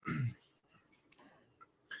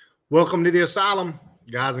Welcome to the Asylum,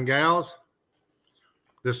 guys and gals.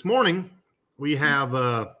 This morning, we have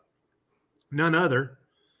none other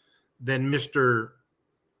than Mr.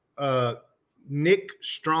 Nick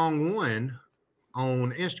Strong One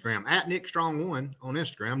on Instagram, at Nick Strong One on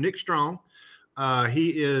Instagram. Nick Strong,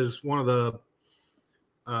 he is one of the,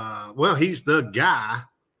 he's the guy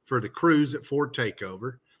for the cruise at Ford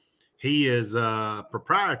Takeover. He is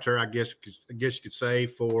proprietor, I guess you could say,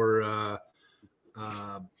 for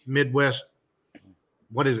Midwest.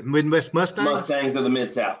 What is it? Midwest Mustangs? Mustangs of the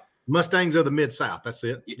Mid-South. Mustangs of the Mid-South. That's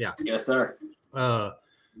it. Yeah. Yes, sir.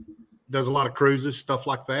 Does a lot of cruises, stuff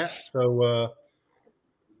like that. So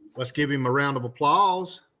let's give him a round of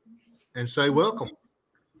applause and say welcome.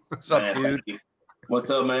 What's up, dude? What's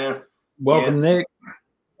up, man? Welcome, Nick.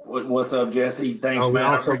 What's up, Jesse? Thanks, we man.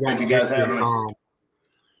 also got you guys Jesse and Tom.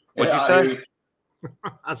 What'd you say?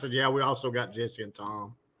 I said, yeah, we also got Jesse and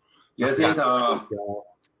Tom. Jesse and Tom.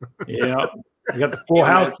 Yeah, we got the full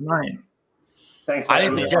house tonight. Thanks. I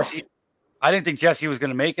didn't think Jesse was going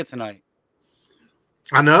to make it tonight.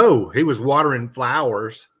 I know, he was watering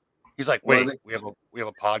flowers. He's like, wait, we have a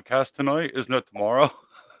podcast tonight, isn't it tomorrow?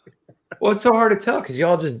 Well, it's so hard to tell because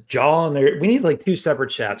y'all just jaw in there. We need like two separate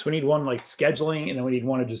chats. We need one like scheduling, and then we need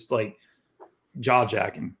one of just like jaw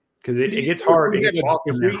jacking because it gets hard.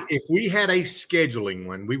 If we had a scheduling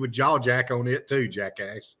one, we would jaw jack on it too,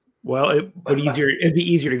 jackass. Well, it'd be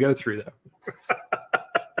easier to go through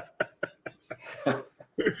though.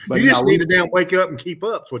 But you just need to damn wake up and keep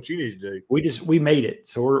up. That's what you need to do. We made it,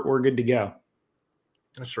 so we're good to go.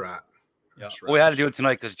 That's right. Yeah. That's right. We had to do it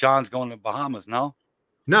tonight because John's going to Bahamas. No,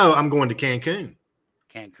 I'm going to Cancun.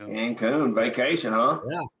 Cancun vacation, huh?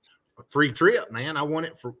 Yeah, a free trip, man. I want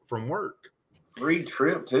it from work. Free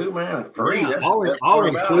trip too, man. Free. Yeah, all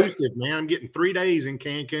inclusive, man. I'm getting 3 days in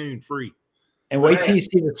Cancun free. And wait till you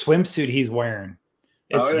see the swimsuit he's wearing.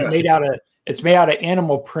 It's made out of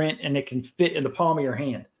animal print, and it can fit in the palm of your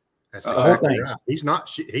hand. That's exactly right. He's not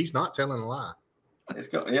telling a lie. It's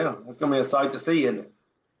gonna be a sight to see, isn't it?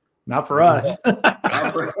 Not for us.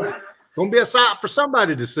 It's gonna be a sight for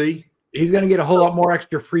somebody to see. He's gonna get a whole lot more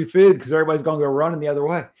extra free food because everybody's gonna go running the other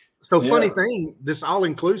way. So funny thing, this all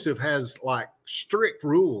inclusive has like strict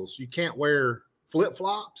rules. You can't wear flip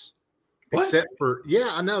flops. Except for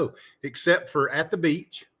at the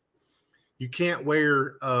beach. You can't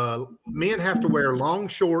wear men have to wear long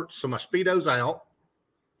shorts, so my Speedo's out.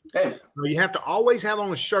 Hey. You have to always have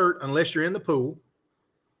on a shirt unless you're in the pool.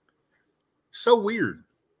 So weird.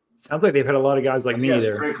 Sounds like they've had a lot of guys like me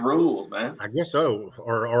there. Strict rules, man. I guess so.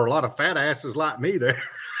 Or a lot of fat asses like me there.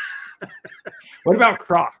 What about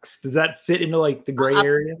Crocs? Does that fit into like the gray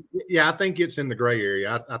area? Yeah, I think it's in the gray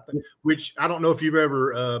area. Which I don't know if you've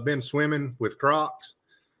ever been swimming with Crocs.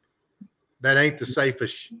 That ain't the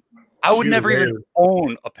safest. I would never even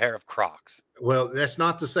own a pair of Crocs. Well, that's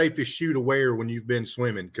not the safest shoe to wear when you've been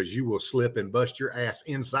swimming because you will slip and bust your ass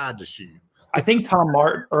inside the shoe. I think Tom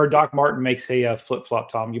Martin or Doc Martin makes a flip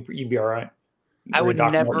flop. Tom, you'd be all right. I would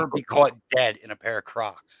never be caught dead in a pair of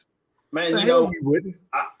Crocs. Man, you wouldn't.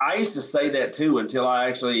 I used to say that too until I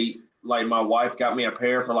actually, like, my wife got me a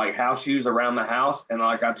pair for like house shoes around the house, and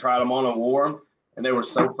like I tried them on and wore them, and they were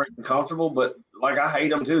so freaking comfortable. But like I hate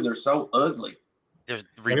them too; they're so ugly. They're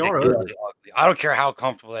ridiculously ugly. I don't care how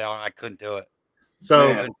comfortable they are; I couldn't do it.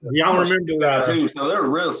 So y'all remember that too? So they were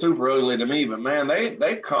real super ugly to me, but man, they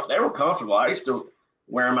were comfortable. I used to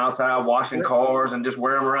wear them outside washing cars and just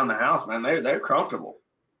wear them around the house. Man, they're comfortable.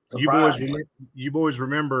 You boys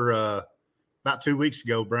remember about 2 weeks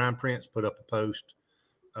ago, Brian Prince put up a post,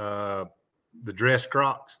 the dress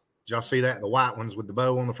Crocs. Did y'all see that? The white ones with the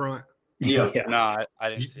bow on the front? Yeah. No, I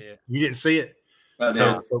didn't see it. You didn't see it?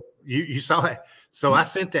 So you saw it. So I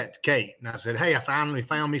sent that to Kate, and I said, hey, I finally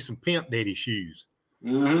found me some Pimp Daddy shoes.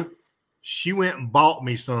 Mm-hmm. She went and bought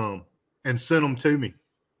me some and sent them to me.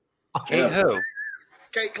 Kate who?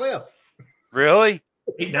 Kate Cliff. Really?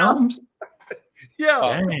 Yeah.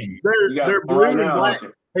 They're blue and black.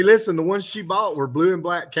 Hey, listen, the ones she bought were blue and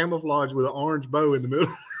black camouflage with an orange bow in the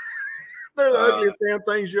middle. They're the ugliest damn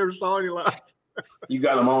things you ever saw in your life. You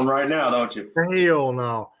got them on right now, don't you? Hell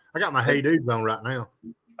no. I got my Hey Dudes on right now.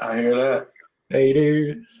 I hear that. Hey,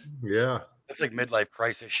 dude. Yeah. That's like midlife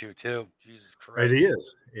crisis shoe, too. Jesus Christ.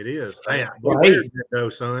 It is. Hey, weird though,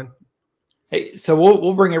 son. Hey, so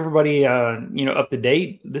we'll bring everybody up to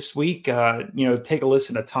date this week. Take a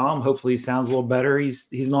listen to Tom. Hopefully he sounds a little better. He's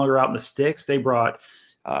no longer out in the sticks. They brought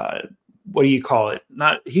what do you call it?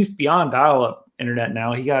 He's beyond dial-up internet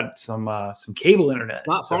now. He got some cable internet.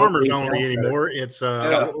 Not farmers only anymore. It's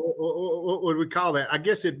what would we call that? I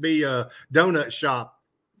guess it'd be a donut shop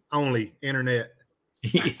only internet.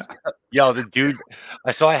 Yeah. Yo, the dude.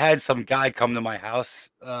 I had some guy come to my house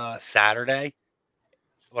Saturday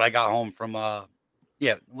when I got home from.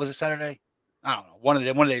 Yeah, was it Saturday? I don't know. One of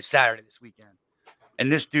the Saturday this weekend.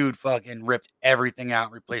 And this dude fucking ripped everything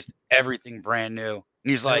out, replaced everything brand new.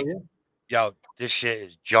 And he's Hell like, yeah. "Yo, this shit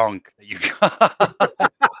is junk that you got."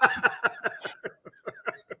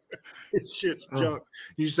 This shit's junk.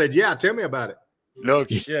 You said, yeah, tell me about it. No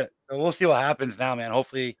shit. So we'll see what happens now, man.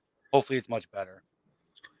 Hopefully it's much better.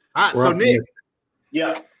 All right, We're so up Nick,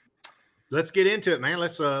 Yeah. let's get into it, man.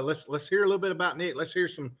 Let's hear a little bit about Nick. Let's hear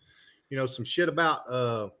some shit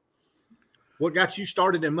about what got you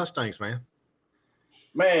started in Mustangs, man.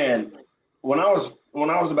 Man, when I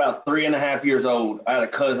was about 3.5 years old, I had a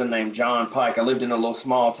cousin named John Pike. I lived in a little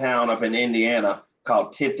small town up in Indiana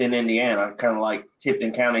called Tipton, Indiana, kind of like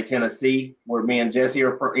Tipton County, Tennessee, where me and Jesse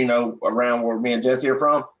are from, around where me and Jesse are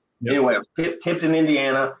from. Yep. Anyway, it was Tipton,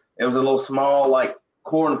 Indiana. It was a little small, like,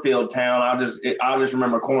 cornfield town. I just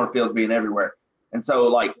remember cornfields being everywhere. And so,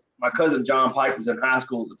 like, my cousin John Pike was in high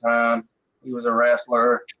school at the time. He was a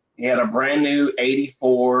wrestler. He had a brand new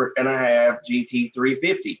 84 and a half GT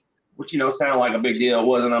 350, which, sounded like a big deal. It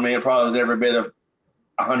wasn't. I mean, it probably was every bit of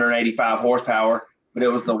 185 horsepower, but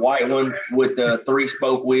it was the white one with the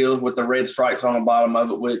 3-spoke wheels with the red stripes on the bottom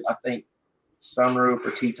of it with, I think, sunroof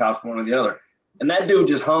or T-tops, one or the other. And that dude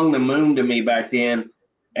just hung the moon to me back then.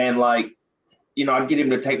 And, like, I'd get him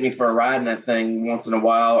to take me for a ride in that thing once in a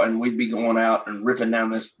while, and we'd be going out and ripping down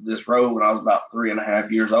this road when I was about 3.5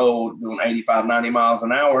 years old, doing 85, 90 miles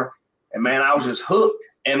an hour. And, man, I was just hooked.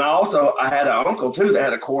 And I had an uncle, too, that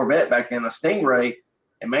had a Corvette back then, a Stingray.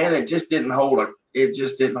 And, man, it just didn't hold a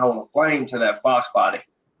flame to that Fox body.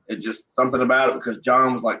 It just something about it, because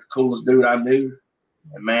John was like the coolest dude I knew.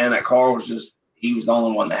 And, man, that car was just, he was the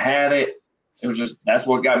only one that had it. It was just, that's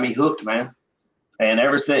what got me hooked, man. And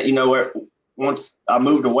ever since, once I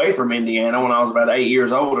moved away from Indiana when I was about 8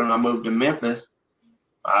 years old and I moved to Memphis,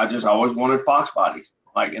 I just always wanted Fox bodies.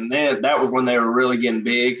 Like, and then that was when they were really getting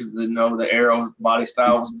big, because the Aero body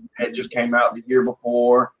styles had just came out the year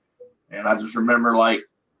before. And I just remember, like,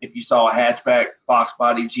 if you saw a hatchback Fox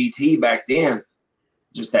body GT back then,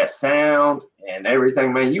 just that sound and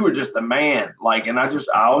everything, man, you were just the man. Like, and I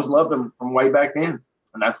always loved them from way back then.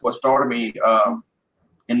 And that's what started me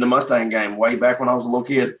in the Mustang game way back when I was a little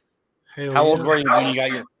kid. How old were you when you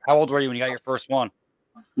got your first one?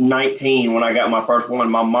 19 when I got my first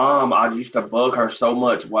one. My mom, I used to bug her so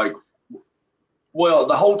much. Like, well,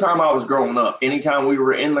 the whole time I was growing up, anytime we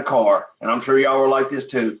were in the car, and I'm sure y'all were like this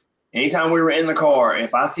too, anytime we were in the car,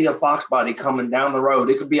 if I see a Fox body coming down the road,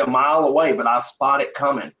 it could be a mile away, but I spot it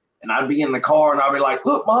coming. And I'd be in the car and I'd be like,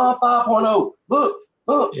 look, Mom, 5.0, look,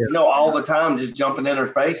 yeah. All the time, just jumping in her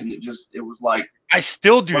face. And it was like, I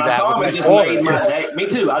still do that. It just made my day. Me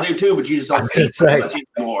too. I do too, but you just don't see it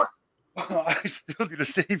anymore. I still do the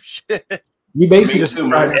same shit. You basically just I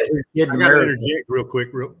got to interject real quick,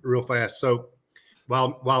 real fast. So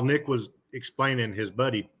while Nick was explaining his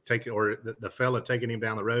buddy the fella taking him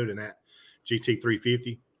down the road in that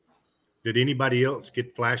GT350, did anybody else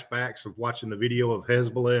get flashbacks of watching the video of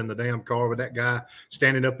Hezbollah in the damn car with that guy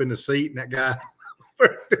standing up in the seat and that guy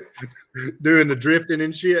doing the drifting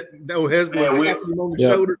and shit? No, Hezbollah tapping him on the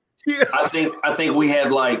shoulder. Yeah. I think we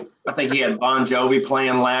had I think he had Bon Jovi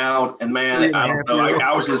playing loud, and man, I don't know.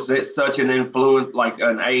 I was just at such an influence, like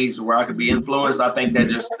an age where I could be influenced. I think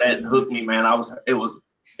that hooked me, man. It was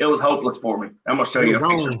hopeless for me. I'm gonna show you a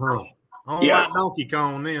picture. Like Donkey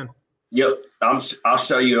Kong, then. Yep, I'll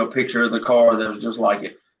show you a picture of the car that was just like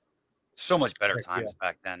it. So much better times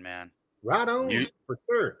back then, man. Right on, for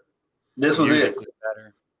sure. This was it.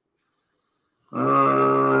 Better.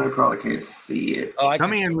 I probably can't see it. Oh, I can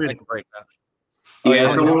break that.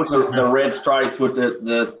 Yeah, the red stripes with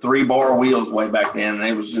the 3-bar wheels way back then. And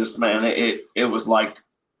it was just, man, it was like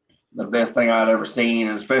the best thing I'd ever seen,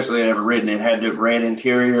 and especially I'd ever ridden. It had the red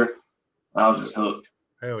interior. I was just hooked.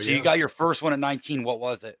 Hell yeah. So you got your first one at 19. What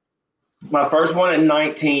was it? My first one at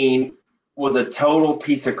 19 was a total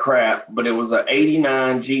piece of crap, but it was an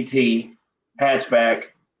 89 GT hatchback.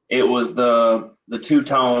 It was the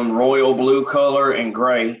two-tone royal blue color and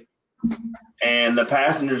gray. And the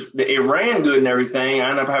passengers, it ran good and everything. I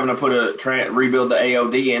ended up having to rebuild the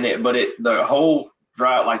AOD in it, but the whole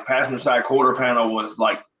drive, like passenger side quarter panel, was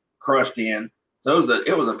like crushed in. So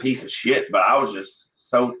it was a piece of shit, but I was just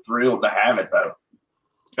so thrilled to have it though.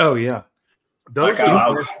 Oh yeah. Those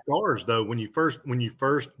are the best cars though when you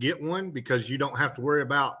first get one, because you don't have to worry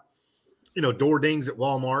about door dings at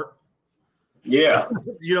Walmart. Yeah.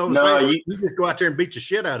 You know what I'm saying? You just go out there and beat the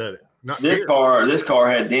shit out of it. Not This here. car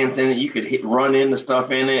had dents in it. You could run into stuff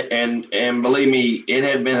in it, and believe me, it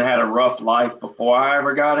had a rough life before I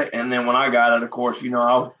ever got it. And then when I got it, of course, I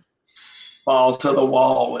was balls to the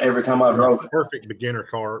wall every time I drove it. Perfect beginner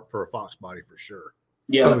car for a Fox body for sure.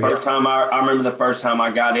 Yeah, the first time I remember the first time I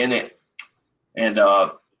got in it and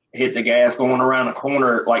hit the gas going around the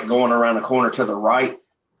corner to the right,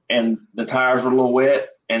 and the tires were a little wet,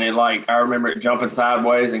 and I remember it jumping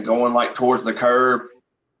sideways and going towards the curb,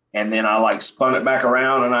 and then I spun it back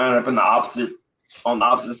around and I ended up on the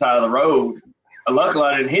opposite side of the road. Luckily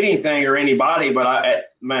I didn't hit anything or anybody, but I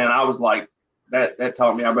was like, that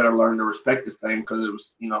taught me I better learn to respect this thing because it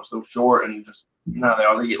was so short and just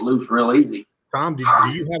they get loose real easy. Tom, do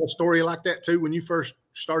you have a story like that too when you first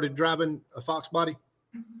started driving a Fox body?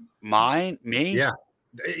 Me? Yeah,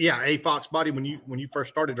 a Fox body when you first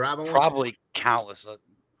started driving one? Probably countless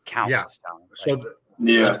times. So I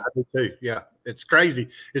do too. Yeah, it's crazy.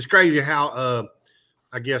 It's crazy how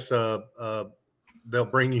I guess they'll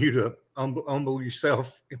bring you to humble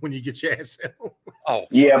yourself when you get your ass out. Oh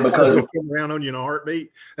yeah, because they'll come around on you in a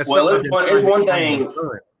heartbeat. That's it's one thing.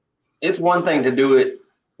 It's one thing to do it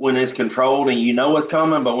when it's controlled and you know what's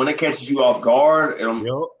coming, but when it catches you off guard,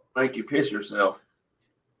 it'll make you piss yourself.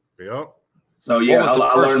 Yep. So yeah,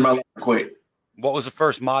 I learned my lesson quick. What was the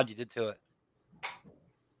first mod you did to it?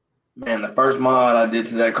 Man, the first mod I did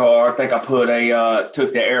to that car, I think I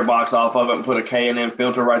took the air box off of it and put a K&N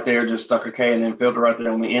filter right there, just stuck a K&N filter right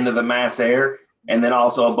there on the end of the mass air. And then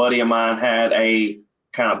also a buddy of mine had a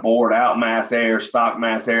kind of bored out stock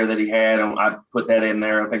mass air that he had, and I put that in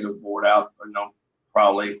there. I think it was bored out,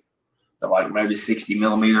 probably maybe 60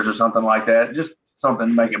 millimeters or something like that. Just something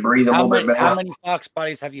to make it breathe a little bit better. How many Fox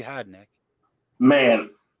bodies have you had, Nick? Man,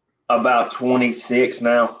 about 26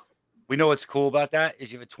 now. We know what's cool about that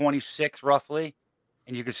is you have a 26 roughly,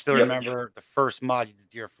 and you can still remember the first mod you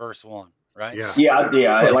did to your first one, right? Yeah.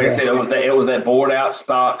 Like I said, it was that bored out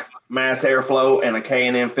stock mass airflow and a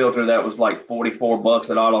K&N filter that was $44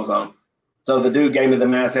 at AutoZone. So the dude gave me the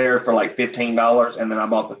mass air for $15, and then I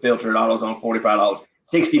bought the filter at AutoZone $45.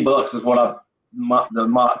 $60 is what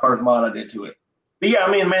first mod I did to it. But yeah,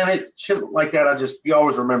 I mean, man, it shit like that. You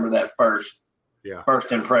always remember that first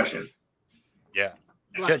impression. Yeah.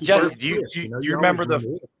 Jesse, do you remember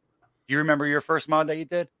do you remember your first mod that you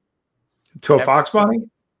did to a Fox body?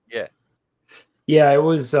 Yeah, it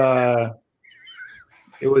was a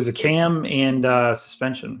cam and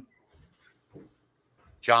suspension.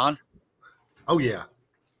 John? Oh yeah.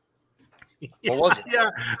 What was it? Yeah,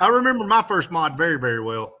 I remember my first mod very, very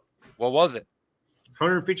well. What was it?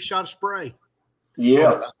 150 shot of spray.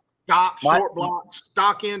 Yeah. Short block,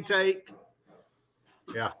 stock intake.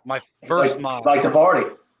 Yeah. My first mod. Like the party.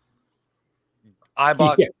 I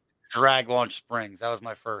bought drag launch springs. That was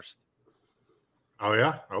my first. Oh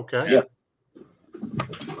yeah. Okay. Yeah.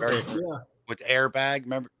 With airbag.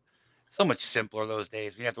 Remember, so much simpler those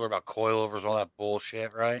days. We didn't have to worry about coilovers and all that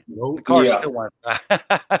bullshit, right? Nope. The car still went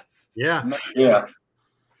fast. Yeah.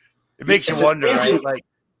 It makes you wonder, right?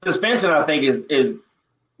 Suspension, I think, is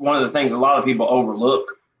one of the things a lot of people overlook.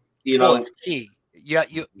 Well, it's key. Yeah,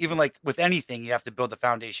 you even with anything, you have to build the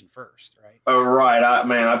foundation first, right? Oh, right.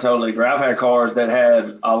 I totally agree. I've had cars that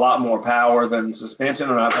had a lot more power than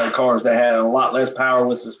suspension, and I've had cars that had a lot less power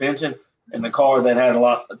with suspension. And the car that had a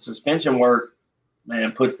lot of suspension work,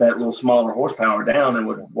 man, puts that little smaller horsepower down and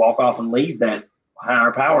would walk off and leave that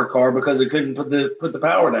higher power car because it couldn't put the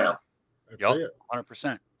power down. That's it.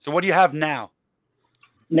 100%. So what do you have now?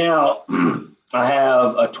 Now, I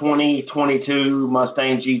have a 2022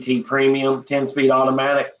 Mustang GT Premium 10-speed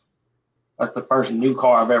automatic. That's the first new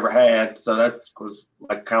car I've ever had, so that was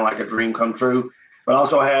kind of like a dream come true. But I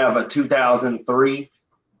also have a 2003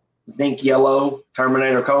 zinc yellow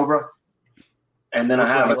Terminator Cobra, and then I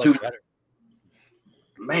have a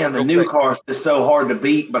Man, the new car is just so hard to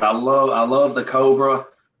beat, but I love the Cobra.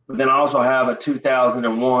 But then I also have a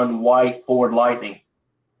 2001 white Ford Lightning.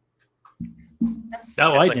 That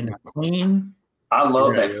Lightning is clean. I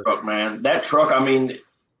love that truck, man. That truck, I mean,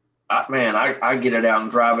 I get it out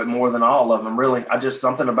and drive it more than all of them, really.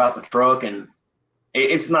 Something about the truck, and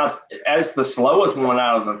it's the slowest one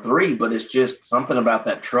out of the three, but it's just something about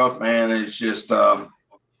that truck, man. It's just, I'll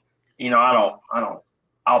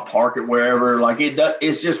park it wherever.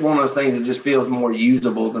 It's just one of those things that just feels more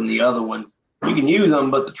usable than the other ones. You can use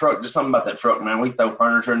them, but the truck, just something about that truck, man. We throw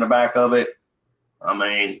furniture in the back of it. I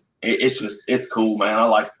mean, it's cool, man. I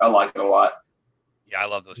like it a lot. Yeah, I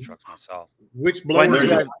love those trucks myself. When did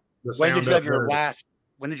you have your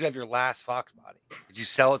last Fox body? Did you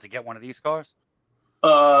sell it to get one of these cars?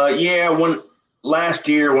 Last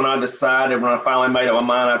year when I finally made up my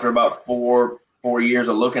mind after about 4 4 years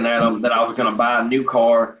of looking at them that I was going to buy a new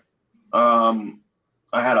car.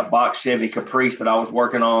 I had a box Chevy Caprice that I was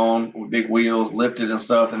working on with big wheels, lifted and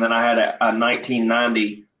stuff. And then I had a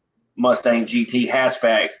 1990 Mustang GT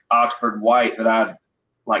hatchback, Oxford white, that I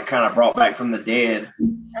like kind of brought back from the dead.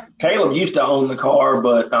 Caleb used to own the car,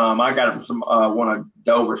 but I got it from one of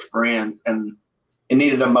Dover's friends, and it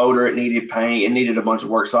needed a motor, it needed paint, it needed a bunch of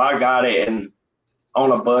work. So I got it, and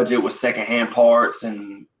on a budget with secondhand parts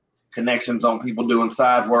and connections on people doing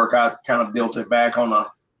side work, I kind of built it back on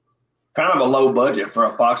a kind of a low budget for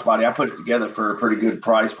a Fox body. I put it together for a pretty good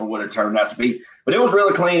price for what it turned out to be. But it was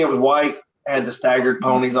really clean. It was white, had the staggered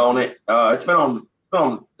ponies on it. It's been on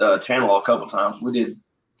the channel a couple times. We did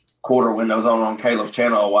quarter windows on Caleb's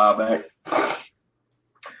channel a while back.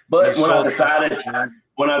 But when I decided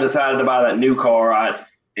to buy that new car, I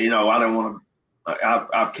didn't want to.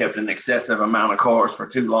 I've kept an excessive amount of cars for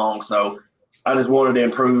too long, so I just wanted to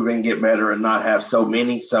improve and get better and not have so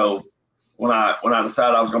many. So when I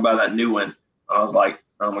decided I was going to buy that new one, I was like,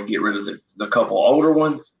 I'm going to get rid of the couple older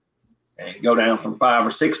ones and go down from 5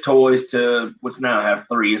 or 6 toys to, which now I have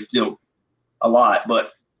 3. Is still a lot,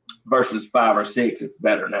 but versus 5 or 6, it's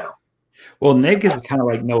better now. Well, Nick is kind of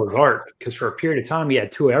like Noah's Ark, because for a period of time he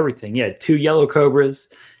had 2 of everything. He had 2 yellow Cobras,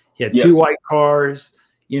 he had 2 white cars,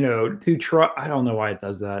 2 truck. I don't know why it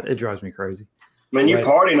does that. It drives me crazy. Man, you're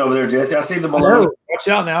partying over there, Jesse. I see the balloon. Watch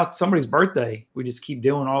out now. It's somebody's birthday. We just keep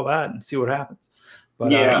doing all that and see what happens.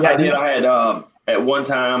 But I did. I had at one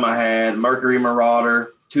time I had Mercury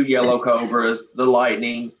Marauder, 2 yellow Cobras, the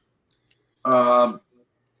Lightning, a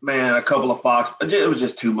couple of Fox. It was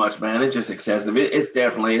just too much, man. It's just excessive.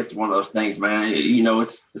 It's one of those things, man.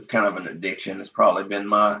 It's kind of an addiction. It's probably been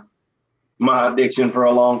my addiction for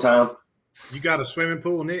a long time. You got a swimming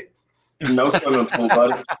pool, Nick? No swimming pool,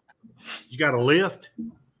 buddy. You got a lift?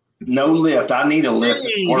 No lift. I need a lift.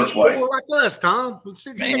 Hey, he's poor like us, Tom. Let's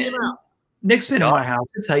check him out. Nick's been in my house.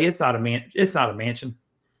 I tell you, it's not a mansion.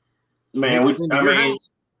 Man,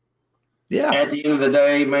 yeah. At the end of the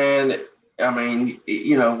day, man, I mean,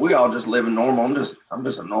 we all just living normal. I'm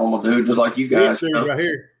just a normal dude, just like you guys.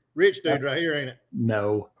 Rich dude right here, ain't it?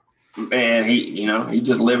 No. Man, he's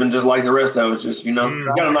just living just like the rest of us. Just he's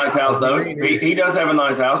got a nice house though. He does have a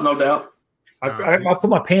nice house, no doubt. I put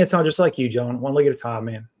my pants on just like you, John. One leg at a time,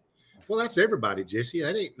 man. Well, that's everybody, Jesse.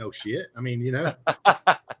 That ain't no shit. I mean,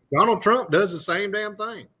 Donald Trump does the same damn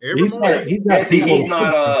thing every morning. He's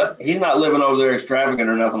not living over there extravagant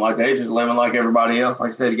or nothing like that. He's just living like everybody else.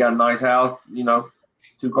 Like I said, he got a nice house,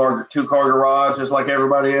 2-car garage, just like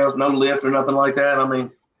everybody else. No lift or nothing like that. I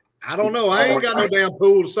mean, I don't know. I ain't got no damn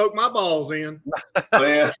pool to soak my balls in.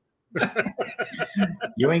 Yeah.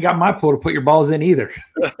 You ain't got my pool to put your balls in either.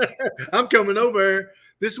 I'm coming over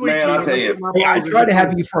this weekend. Man, I'll tell you. I tried to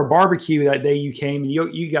have you for a barbecue that day you came, and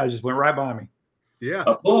you guys just went right by me. Yeah.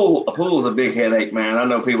 A pool is a big headache, man. I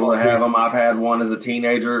know people that have them. I've had one as a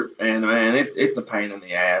teenager, and man, it's a pain in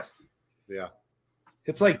the ass. Yeah.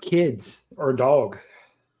 It's like kids or a dog.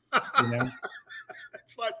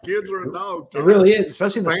 It's like kids or a dog. It really is,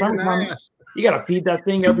 especially in the summertime. You got to feed that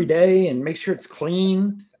thing every day and make sure it's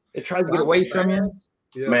clean. It tries to get away from you.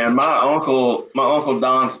 Yeah. Man, my uncle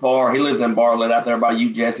Don Spar, he lives in Bartlett out there by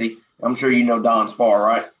you, Jesse. I'm sure you know Don Spar,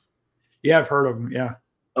 right? Yeah, I've heard of him. Yeah.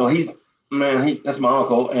 Oh, that's my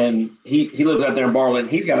uncle, and he lives out there in Bartlett.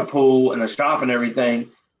 He's got a pool and a shop and everything.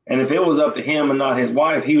 And if it was up to him and not his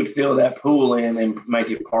wife, he would fill that pool in and make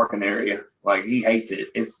it parking area. Like, he hates it.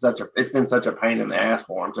 It's been such a pain in the ass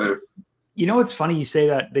for him too. It's funny you say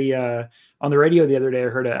that. On the radio the other day, I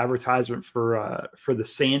heard an advertisement for the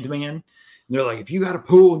Sandman. And they're like, if you got a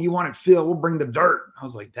pool and you want it filled, we'll bring the dirt. I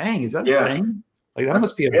was like, dang, is that a thing? Like, that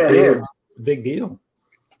must be a big deal.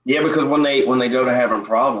 Yeah, because when they go to having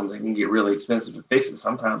problems, it can get really expensive to fix it.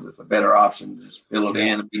 Sometimes it's a better option to just fill it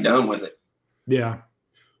in and be done with it. Yeah.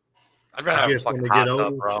 I'd rather have a fucking hot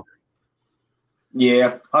tub, bro.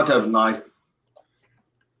 Yeah, hot tub's nice.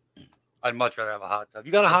 I'd much rather have a hot tub.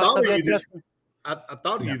 You got a hot tub yet, Justin? I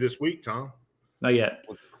thought of you this week, Tom. Not yet.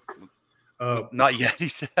 Not yet, he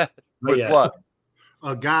said. With what?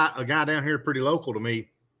 A guy down here pretty local to me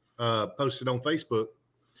posted on Facebook.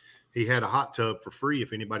 He had a hot tub for free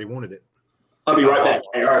if anybody wanted it. I'll be right back.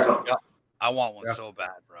 Hey, all right, Tom. I want one so bad,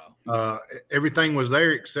 bro. Everything was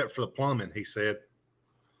there except for the plumbing, he said.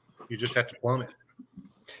 You just have to plumb it.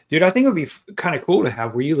 Dude, I think it would be kind of cool to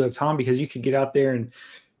have where you live, Tom, because you could get out there and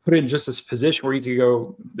put it in just this position where you could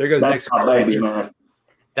go, there goes that's next my baby, man.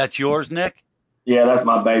 That's yours, Nick? Yeah, that's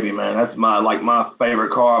my baby, man. That's my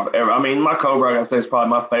favorite car I've ever. I mean, my Cobra, I say, is probably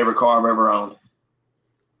my favorite car I've ever owned.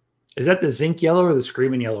 Is that the zinc yellow or the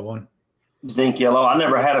screaming yellow one? Zinc yellow. I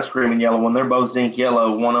never had a screaming yellow one. They're both zinc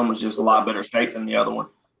yellow. One of them was just a lot better shape than the other one.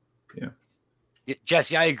 Yeah.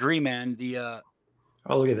 Jesse, I agree, man. The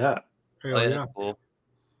oh, look at that. Hell yeah. Cool.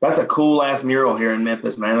 That's a cool ass mural here in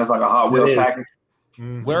Memphis, man. It's like a Hot Wheels package.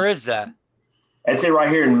 Mm-hmm. Where is that? It's it right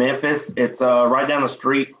here in Memphis. It's right down the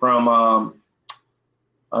street from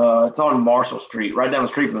it's on Marshall Street, right down the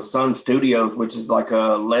street from the Sun Studios, which is like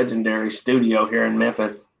a legendary studio here in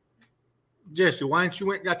Memphis. Jesse, why ain't you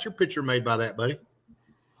went and got your picture made by that, buddy?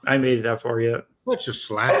 I made it that far yet. Such a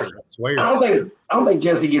slacker, I swear. I don't think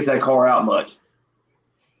Jesse gets that car out much.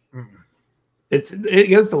 It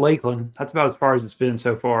goes to Lakeland. That's about as far as it's been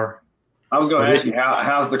so far. I was going to ask you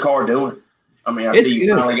how's the car doing? I mean, I It's see you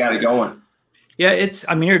good. finally got it going. Yeah,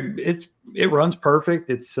 it runs perfect.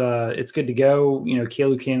 It's good to go. You know,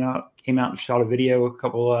 Kayla came out and shot a video a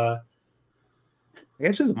couple I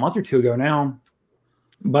guess it was a month or two ago now.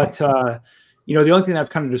 But you know, the only thing I've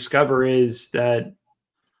come to discover is that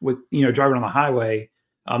with, you know, driving on the highway,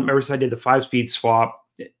 ever since I did the 5-speed swap,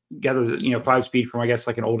 got a, you know, 5-speed from, I guess,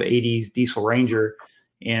 like an old 80s diesel Ranger.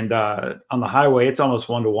 And on the highway, it's almost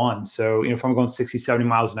 1-to-1. So, you know, if I'm going 60, 70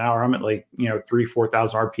 miles an hour, I'm at like, you know,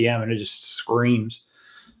 4,000 RPM and it just screams.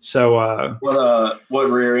 So what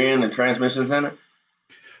rear end and transmission's in it?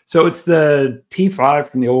 So it's the T5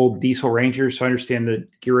 from the old diesel Ranger. So I understand the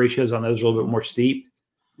gear ratios on those are a little bit more steep.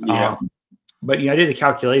 Yeah. But you know, I did the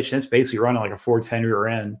calculation. It's basically running like a 410 rear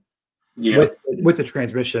end with the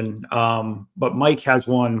transmission. But Mike has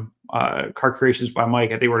one, Car Creations by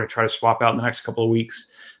Mike. I think we're going to try to swap out in the next couple of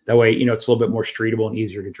weeks. That way, you know, it's a little bit more streetable and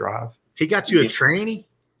easier to drive. He got you a tranny?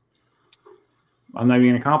 I'm not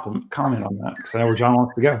even going to comment on that because I know where John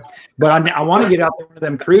wants to go. But I want to get out there one of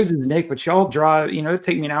them cruises, Nick. But y'all drive, you know, it'd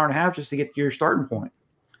take me an hour and a half just to get to your starting point.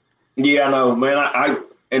 Yeah, I know, man.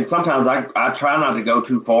 And sometimes I try not to go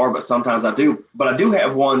too far, but sometimes I do. But I do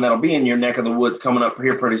have one that'll be in your neck of the woods coming up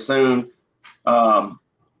here pretty soon. I'm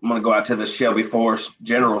gonna go out to the Shelby Forest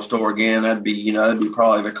General Store again. That'd be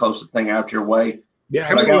probably the closest thing out your way. Yeah,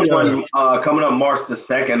 I got one coming up March the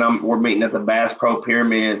 2nd. We're meeting at the Bass Pro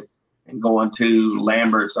Pyramid and going to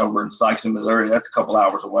Lambert's over in Sikeston, Missouri. That's a couple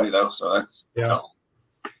hours away though, so that's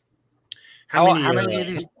How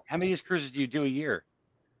many of these cruises do you do a year?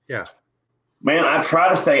 Yeah. Man, I try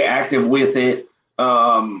to stay active with it.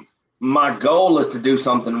 My goal is to do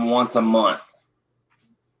something once a month,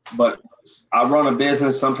 but I run a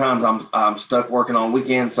business. Sometimes I'm stuck working on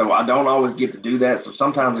weekends, so I don't always get to do that. So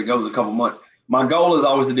sometimes it goes a couple months. My goal is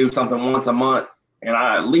always to do something once a month, and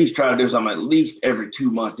I at least try to do something at least every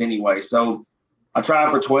 2 months anyway. So I try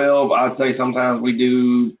for 12. I'd say sometimes we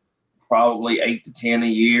do probably 8 to 10 a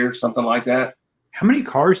year, something like that. How many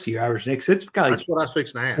cars do you average, Nick? It's got like That's what I was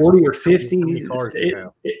fixing to ask. 40 or 50. How many cars do you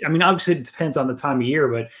have? I mean, obviously it depends on the time of year,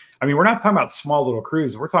 but I mean, we're not talking about small little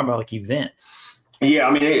cruises. We're talking about like events. Yeah,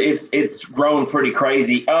 I mean, it's grown pretty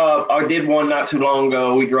crazy. I did one not too long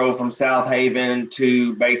ago. We drove from South Haven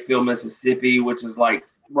to Batesville, Mississippi, which is like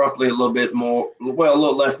roughly a little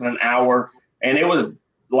little less than an hour. And it was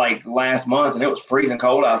like last month, and it was freezing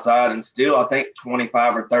cold outside, and still I think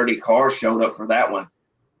 25 or 30 cars showed up for that one.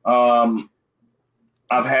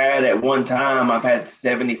 I've had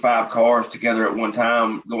 75 cars together at one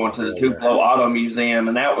time going to the Tupelo Auto Museum,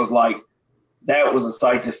 and that was a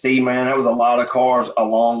sight to see, man. That was a lot of cars a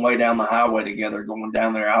long way down the highway together going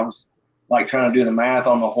down there. I was like trying to do the math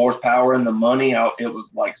on the horsepower and the money. It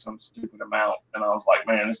was like some stupid amount, and I was like,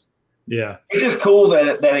 man, it's just cool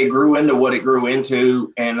that it grew into what it grew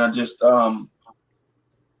into, and I just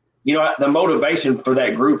you know, the motivation for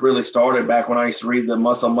that group really started back when I used to read the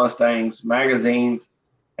Muscle Mustangs magazines.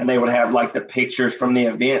 And they would have like the pictures from the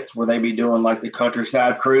events where they'd be doing like the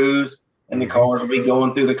countryside cruise and the cars would be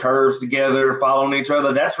going through the curves together, following each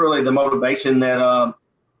other. That's really the motivation that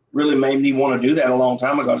really made me want to do that a long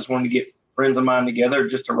time ago. I just wanted to get friends of mine together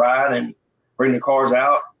just to ride and bring the cars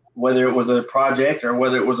out, whether it was a project or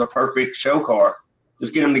whether it was a perfect show car.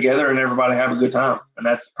 Just get them together and everybody have a good time. And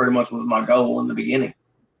that's pretty much was my goal in the beginning.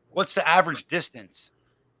 What's the average distance?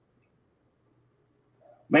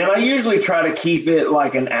 Man, I usually try to keep it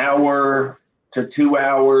like an hour to 2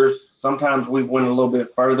 hours. Sometimes we went a little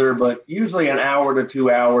bit further, but usually an hour to 2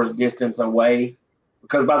 hours distance away.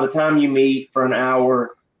 Because by the time you meet for an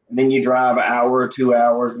hour, and then you drive an hour or 2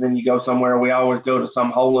 hours, and then you go somewhere. We always go to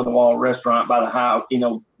some hole-in-the-wall restaurant by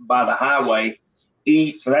the highway,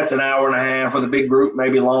 eat. So that's an hour and a half with a big group,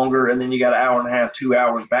 maybe longer, and then you got an hour and a half, 2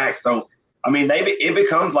 hours back. So, I mean, it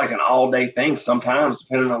becomes like an all-day thing sometimes,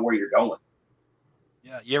 depending on where you're going.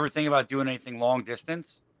 Yeah. You ever think about doing anything long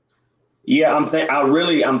distance? Yeah, I'm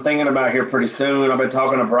thinking about here pretty soon. I've been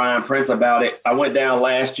talking to Brian Prince about it. I went down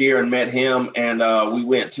last year and met him, and we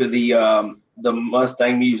went to the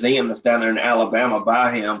Mustang Museum that's down there in Alabama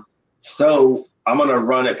by him. So I'm gonna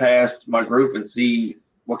run it past my group and see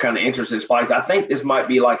what kind of interest it spikes. I think this might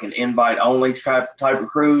be like an invite only type of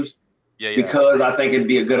cruise. Yeah. Because I think it'd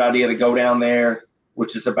be a good idea to go down there,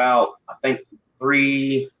 which is about I think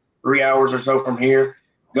three hours or so from here.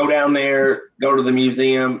 Go down there, go to the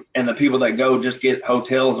museum, and the people that go just get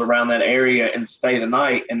hotels around that area and stay the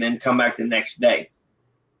night, and then come back the next day.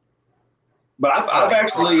 But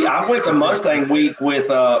I went to Mustang Week with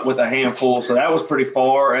a handful, so that was pretty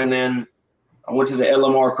far, and then I went to the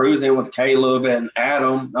LMR cruise in with Caleb and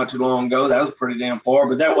Adam not too long ago. That was pretty damn far,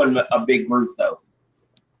 but that wasn't a big group though.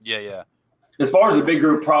 Yeah. As far as a big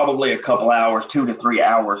group, probably a couple hours, 2 to 3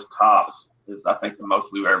 hours tops is I think the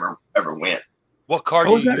most we've ever went. What car How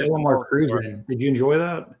do was you that use? LMR cruise in? Did you enjoy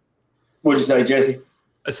that? What'd you say, Jesse?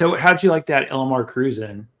 So how'd you like that LMR cruise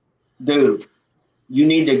in? Dude, you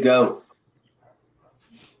need to go.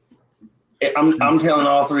 I'm telling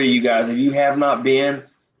all three of you guys, if you have not been,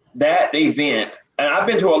 that event, and I've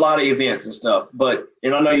been to a lot of events and stuff,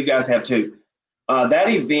 and I know you guys have too. That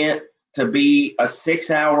event to be a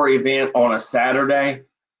 6-hour event on a Saturday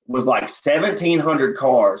was like 1,700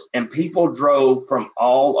 cars, and people drove from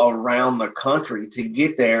all around the country to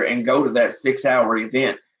get there and go to that 6-hour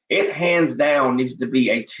event. It hands down needs to be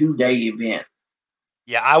a 2-day event.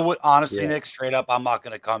 Yeah, I would honestly, Nick, straight up, I'm not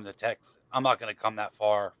going to come to Texas. I'm not going to come that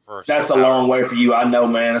far for. That's a long way for you, I know,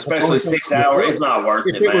 man. Especially 6 hours, it's not worth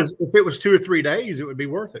it, man. If it was 2 or 3 days, it would be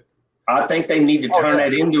worth it. I think they need to turn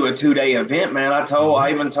that into a 2-day event, man. I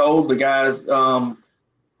even told the guys,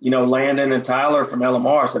 Landon and Tyler from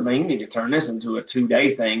LMR, I said, man, you need to turn this into a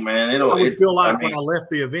 2-day thing, man. I would feel like when I left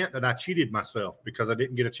the event that I cheated myself because I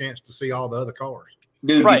didn't get a chance to see all the other cars.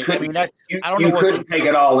 Dude, right. you couldn't take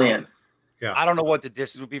it all in. Yeah. I don't know what the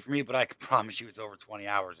distance would be for me, but I can promise you it's over 20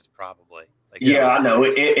 hours. It's probably. I know.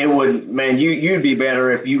 It wouldn't, man. You'd be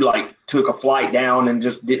better if you took a flight down and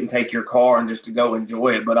just didn't take your car and just to go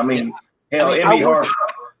enjoy it. But it'd be hard.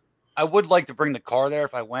 I would like to bring the car there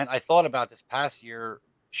if I went. I thought about this past year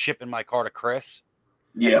shipping my car to Chris.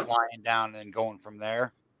 And flying down and going from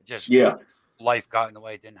there. Life got in the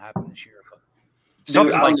way. It didn't happen this year. But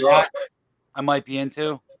something like that I might be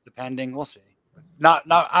into, depending. We'll see. Not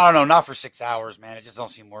I don't know, not for 6 hours, man. It just don't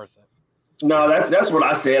seem worth it. No, that's what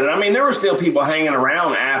I said. And I mean, there were still people hanging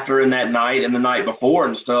around after and that night and the night before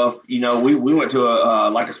and stuff. We went to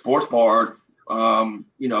a sports bar,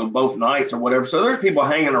 both nights or whatever. So there's people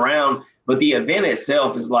hanging around, but the event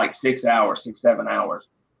itself is like 6 hours, 7 hours.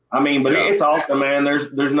 I mean, but it's awesome, man.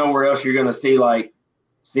 There's nowhere else you're going to see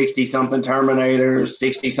 60 something Terminators,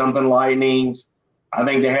 60 something Lightnings. I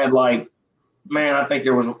think they had I think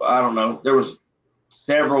there was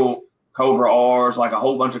several Cobra R's, a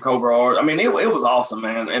whole bunch of Cobra R's. I mean, it was awesome,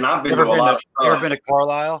 man. And I've been to a lot of stuff. You ever been to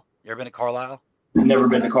Carlisle? Never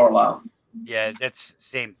been to Carlisle. Yeah, that's the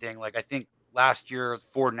same thing. I think last year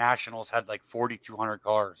Ford Nationals had 4,200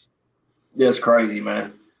 cars. That's crazy,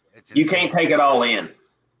 man. You can't take it all in.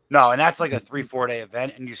 No, and that's a 3-4 day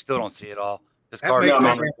event, and you still don't see it all. This car makes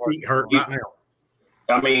my feet hurt right now.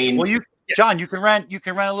 I mean, well, John, you can rent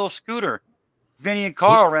a little scooter. Vinny and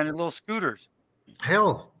Carl rented little scooters.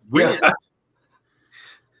 Hell, I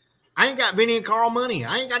ain't got Vinny and Carl money.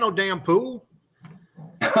 I ain't got no damn pool.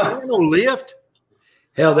 I ain't no lift.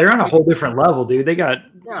 Hell, they're on a whole different level, dude. They got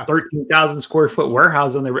 13,000 square foot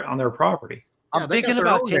warehouse on their property. I'm thinking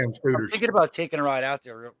about taking a ride out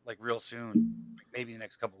there real soon, maybe the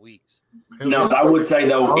next couple of weeks. No, I would say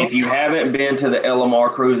though, if you haven't been to the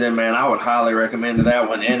LMR cruise-in, man, I would highly recommend that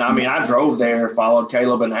one. And I mean, I drove there, followed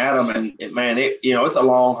Caleb and Adam, and it's a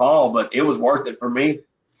long haul, but it was worth it for me.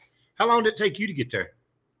 How long did it take you to get there?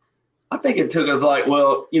 I think it took us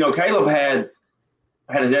Caleb had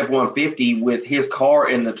his F-150 with his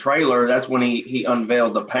car in the trailer. That's when he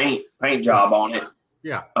unveiled the paint job on it.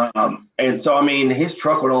 Yeah. And so, I mean, his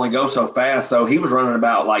truck would only go so fast. So he was running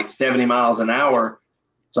about 70 miles an hour.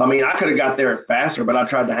 So, I mean, I could have got there faster, but I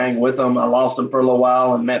tried to hang with him. I lost him for a little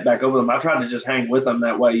while and met back over them. I tried to just hang with him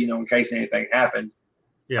that way, in case anything happened.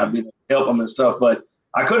 Yeah. I'd help him and stuff. But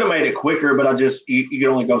I could have made it quicker, but you could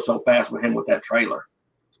only go so fast with him with that trailer.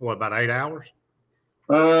 So what, about 8 hours?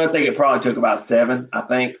 I think it probably took about 7, I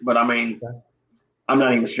think. But, I mean, I'm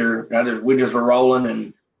not even sure. We just were rolling,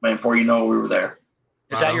 and, man, before you know it, we were there.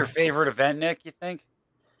 Is that your favorite event, Nick, you think?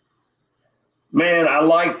 Man, I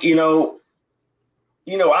like, I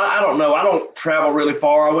don't know. I don't travel really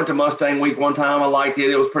far. I went to Mustang Week one time. I liked it.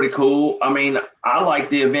 It was pretty cool. I mean, I like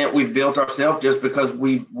the event we built ourselves just because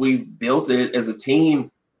we built it as a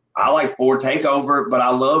team. I like Ford Takeover, but I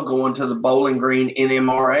love going to the Bowling Green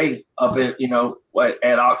NMRA up in,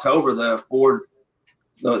 at October, the Ford,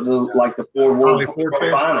 the Ford Holly World Ford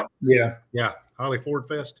Fest. Final. Yeah. Holly Ford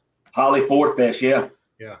Fest. Holly Ford Fest, yeah.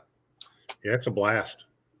 Yeah, it's a blast.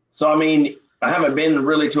 So, I mean, I haven't been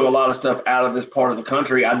really to a lot of stuff out of this part of the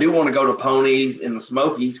country. I do want to go to Ponies and the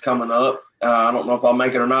Smokies coming up. I don't know if I'll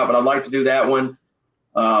make it or not, but I'd like to do that one.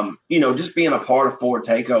 Just being a part of Ford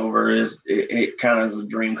Takeover it kind of is a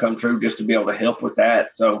dream come true just to be able to help with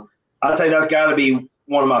that. So I'd say that's got to be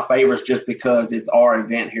one of my favorites just because it's our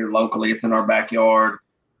event here locally. It's in our backyard,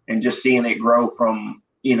 and just seeing it grow from,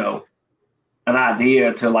 an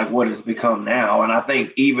idea to like what it's become now. And I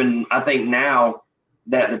think now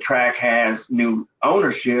that the track has new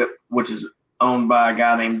ownership, which is owned by a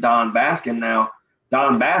guy named Don Baskin now,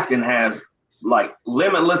 Don Baskin has like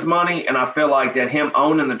limitless money, and I feel like that him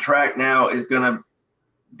owning the track now is going to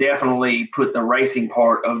definitely put the racing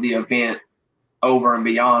part of the event over and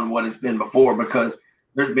beyond what it's been before, because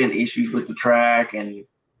there's been issues with the track and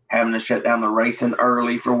having to shut down the racing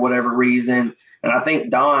early for whatever reason. And I think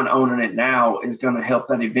Don owning it now is going to help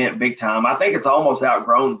that event big time. I think it's almost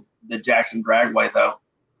outgrown the Jackson Dragway though.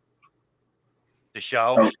 The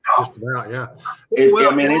show, just about, yeah. It's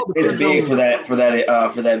big for that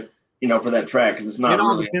track because it's not. It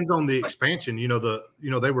all really depends on the expansion. They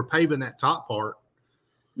were paving that top part.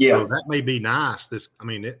 Yeah, so that may be nice. That's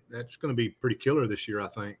going to be pretty killer this year, I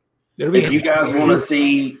think. If you guys ever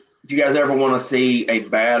want to see a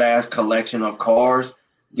badass collection of cars,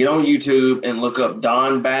 get on YouTube and look up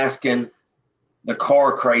Don Baskin, the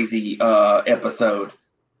Car Crazy episode.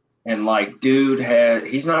 And like,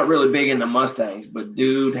 he's not really big into Mustangs, but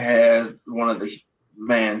dude has one of the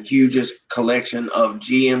hugest collection of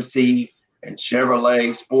GMC and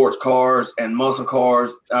Chevrolet sports cars and muscle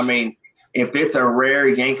cars. I mean, if it's a rare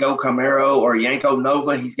Yanko Camaro or Yanko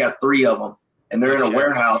Nova, he's got 3 of them, and they're in a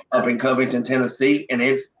warehouse up in Covington, Tennessee.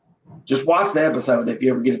 And just watch the episode if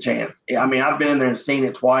you ever get a chance. I mean, I've been in there and seen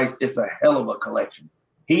it twice. It's a hell of a collection.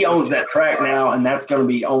 He owns that track now, and that's going to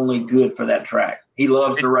be only good for that track. He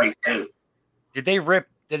loves to race too. Did they rip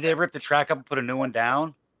the track up and put a new one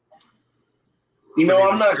down?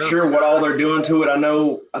 I'm not sure what all they're doing to it.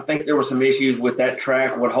 I think there were some issues with that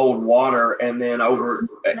track would hold water, and then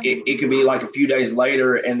it could be like a few days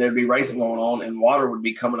later and there'd be racing going on and water would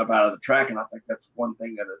be coming up out of the track. And I think that's one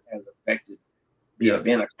thing that has affected the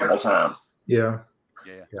event a couple times. Yeah.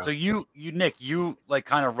 So Nick, like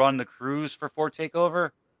kind of run the cruise for Ford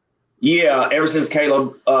Takeover? Yeah. Ever since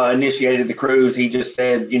Caleb initiated the cruise, he just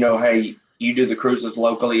said, hey, you do the cruises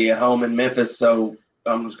locally at home in Memphis. So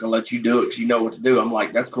I'm just going to let you do it because you know what to do. I'm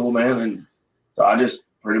like, that's cool, man. And so I just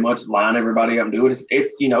pretty much line everybody up and do it.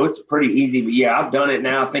 It's pretty easy, but yeah, I've done it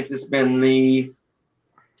now. I think it's been the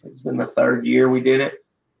 3rd year we did it.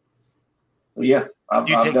 So yeah, I've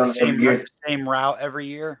take done the same route every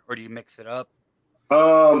year, or do you mix it up?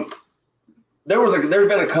 There's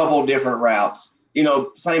been a couple different routes,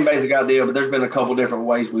 same basic idea, but there's been a couple different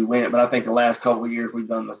ways we went. But I think the last couple of years we've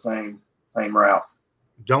done the same route.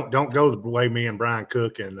 Don't go the way me and Brian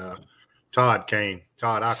Cook and Todd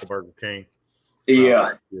Eichelberger came.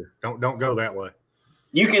 Yeah. Don't go that way.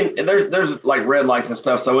 You can there's like red lights and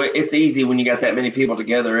stuff, so it's easy when you got that many people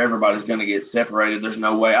together. Everybody's going to get separated. There's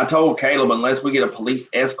no way. I told Caleb, unless we get a police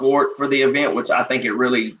escort for the event, which I think it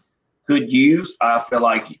really could use, I feel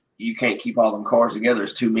like you can't keep all them cars together.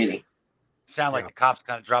 It's too many. Sound like the cops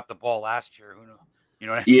kind of dropped the ball last year. Who knows? You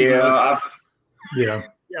know what I mean? Yeah.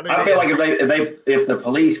 I feel like if the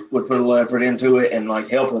police would put a little effort into it and like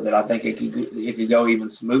help with it, I think it could go even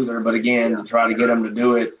smoother. But again, to try to get them to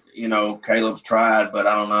do it, Caleb's tried, but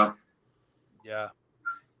I don't know.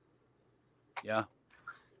 Yeah.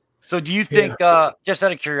 So do you think, just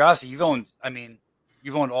out of curiosity, you've owned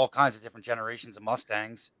all kinds of different generations of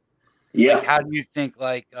Mustangs. Yeah. Like, how do you think,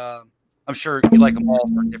 I'm sure you like them all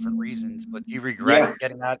for different reasons, but do you regret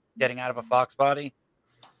getting out of a Fox body?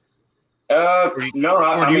 No,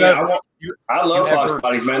 I love Fox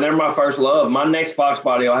bodies, man. They're my first love. My next Fox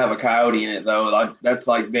body will have a Coyote in it, though. That's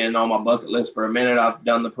like been on my bucket list for a minute. I've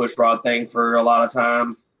done the push rod thing for a lot of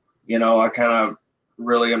times. I kind of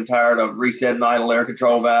really am tired of resetting idle air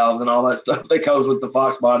control valves and all that stuff that goes with the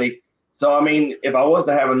Fox body. So, I mean, if I was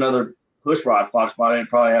to have another push rod Fox body, I'd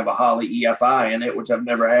probably have a Holley EFI in it, which I've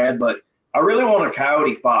never had. But I really want a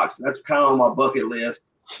Coyote Fox. That's kind of on my bucket list.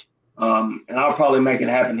 And I'll probably make it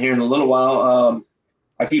happen here in a little while.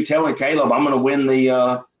 I keep telling Caleb I'm going to win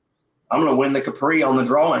the Capri on the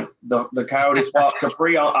drawing. The Coyote Swap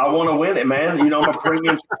Capri. I want to win it, man. I'm a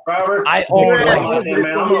premium subscriber. I own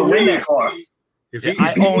man. I'm going to win that car.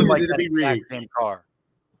 I own like that exact same car.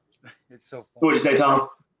 It's so funny. What did you say, Tom?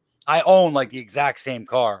 I own like the exact same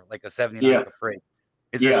car, like a 79 Capri.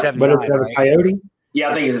 It's a 79, but it's a Coyote. Yeah,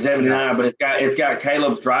 I think it's a 79, but it's got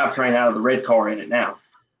Caleb's drivetrain out of the red car in it now.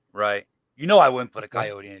 Right. You know I wouldn't put a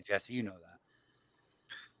Coyote in it, Jesse. You know that.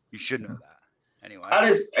 You should know that. Anyway.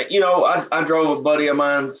 I drove a buddy of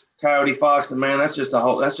mine's Coyote Fox, and man, that's just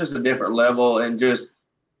a different level. And just,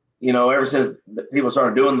 ever since people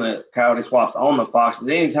started doing the Coyote swaps on the Foxes,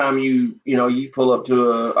 anytime you pull up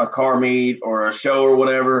to a car meet or a show or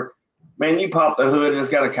whatever, man, you pop the hood and it's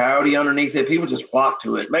got a Coyote underneath it. People just flock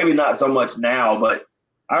to it. Maybe not so much now, but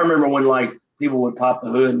I remember when like people would pop the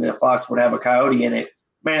hood and the Fox would have a Coyote in it.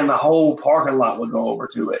 Man, the whole parking lot would go over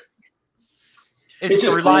to it. It's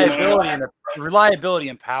the reliability and the reliability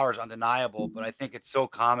and power is undeniable, but I think it's so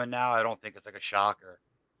common now. I don't think it's like a shocker.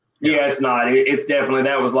 Yeah, it's not. It's definitely,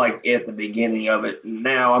 that was like at the beginning of it.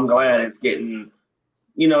 Now I'm glad it's getting,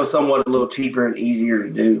 somewhat a little cheaper and easier to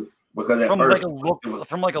do, because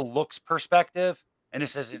from like a looks perspective, and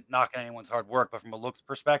this isn't knocking anyone's hard work, but from a looks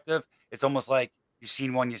perspective, it's almost like you've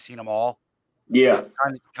seen one, you've seen them all. Yeah,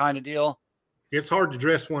 kind of deal. It's hard to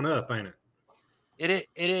dress one up, ain't it? It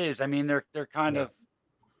is. I mean, they're kind of,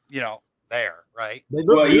 there, right?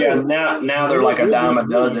 Well, yeah. Now they're like a dime a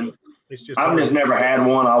dozen. I've just never had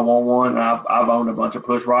one. I want one. I've owned a bunch of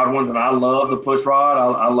push rod ones, and I love the push rod.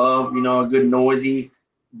 I love, a good noisy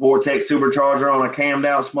Vortex supercharger on a cammed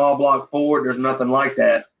out small block Ford. There's nothing like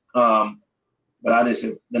that. But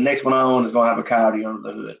the next one I own is gonna have a Coyote under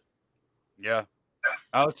the hood. Yeah.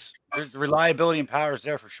 Oh, the reliability and power is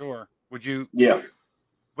there for sure. Would you? Yeah.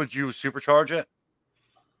 Would you supercharge it?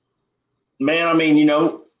 Man, I mean,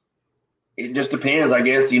 it just depends, I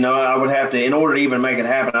guess. I would have to, in order to even make it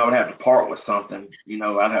happen, I would have to part with something.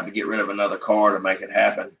 I'd have to get rid of another car to make it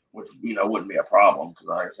happen, which, wouldn't be a problem, because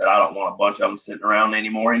like I said, I don't want a bunch of them sitting around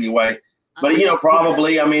anymore anyway. But,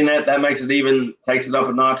 probably, I mean, that makes it even, takes it up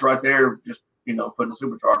a notch right there, just, putting a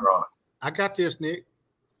supercharger on it. I got this, Nick.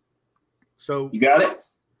 So you got it?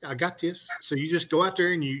 I got this. So you just go out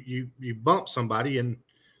there and you bump somebody in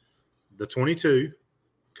the 22.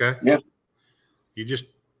 Okay. Yeah. You just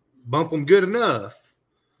bump them good enough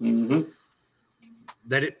mm-hmm.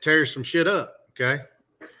 that it tears some shit up. Okay.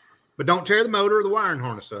 But don't tear the motor or the wiring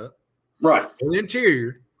harness up. Right. The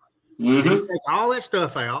interior. Mm-hmm. You take all that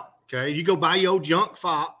stuff out. Okay. You go buy your old junk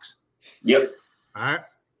Fox. Yep. All right.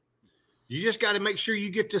 You just got to make sure you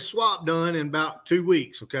get this swap done in about 2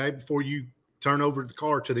 weeks. Okay. Before you turn over the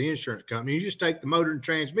car to the insurance company. You just take the motor and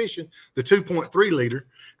transmission, the 2.3 liter,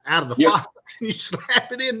 out of the Fox, and you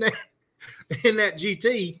slap it in there, in that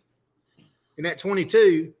GT, in that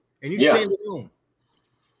 22, and you send it on.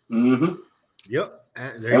 Mm-hmm. Yep.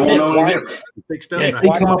 They won't know any different. Fixed up. They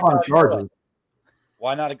come up on charges.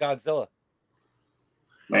 Why not a Godzilla?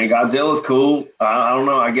 Man, Godzilla's cool. I don't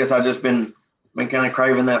know. I guess I've just been kind of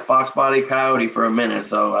craving that Fox body Coyote for a minute,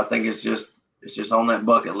 so I think it's just on that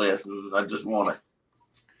bucket list, and I just want it.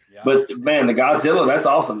 Yeah. But man, the Godzilla, that's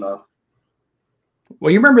awesome though.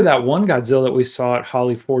 Well, you remember that one Godzilla that we saw at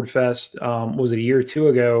Holly Ford Fest? Was it a year or two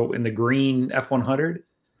ago in the green F100?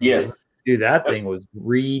 Yes. Dude, that thing was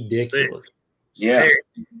ridiculous. Sick. Yeah.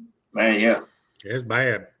 Sick. Man, yeah. It's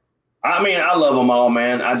bad. I mean, I love them all,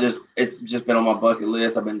 man. It's just been on my bucket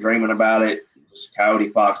list. I've been dreaming about it. Just Coyote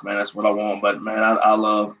Fox, man, that's what I want. But man, I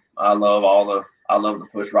love the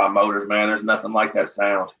push rod motors, man. There's nothing like that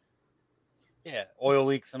sound. Yeah, oil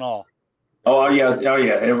leaks and all. Oh yeah,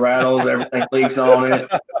 it rattles, everything leaks on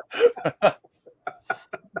it.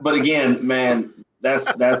 But again, man,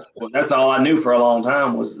 that's all I knew for a long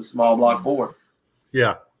time was the small block Ford.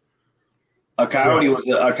 Yeah. A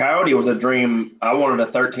Coyote was a dream. I wanted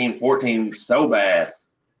a 13, 14 so bad.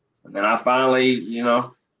 And then I finally,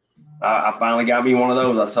 I finally got me one of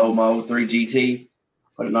those. I sold my 03 GT,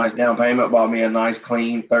 put a nice down payment, bought me a nice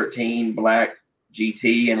clean 13 black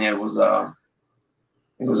GT, and it was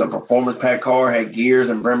a performance pack car, had gears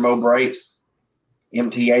and Brembo brakes,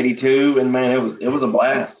 MT82, and man, it was a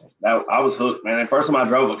blast. I was hooked, man. The first time I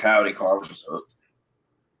drove a Coyote car, I was just hooked.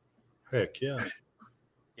 Heck yeah.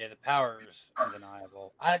 Yeah, the power is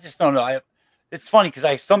undeniable. I just don't know. It's funny because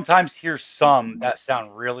I sometimes hear some that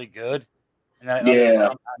sound really good, and then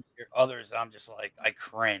sometimes hear others I'm just like, I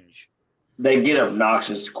cringe. They get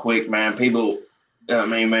obnoxious quick, man. People, I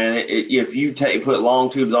mean, man, if you put long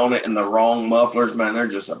tubes on it and the wrong mufflers, man, they're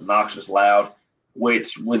just obnoxious loud.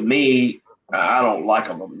 Which with me, I don't like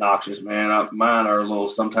them obnoxious, man. Mine are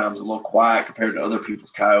sometimes a little quiet compared to other people's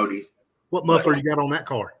Coyotes. What muffler you got on that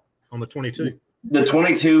car? On the 22? The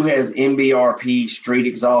 22 has MBRP street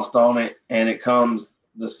exhaust on it, and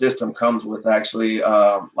the system comes with actually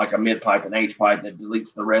like a mid pipe and H pipe that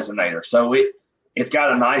deletes the resonator. So it's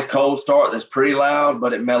got a nice cold start that's pretty loud,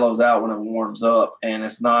 but it mellows out when it warms up, and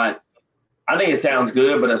it's not. I think it sounds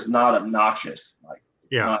good, but it's not obnoxious. Like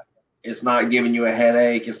it's not giving you a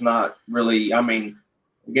headache. It's not really. I mean,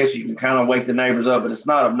 I guess you can kind of wake the neighbors up, but it's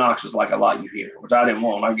not obnoxious like a lot you hear, which I didn't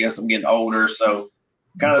want. I guess I'm getting older, so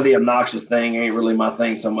kind of the obnoxious thing ain't really my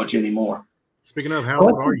thing so much anymore. Speaking of, how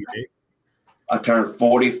old are you, Nick? I turned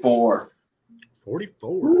 44.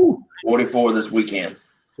 44. 44 this weekend.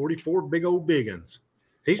 44 big old biggins.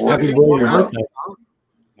 He's Happy not too far birthday. behind you, Tom.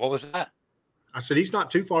 What was that? I said he's not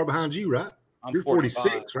too far behind you, right? I'm You're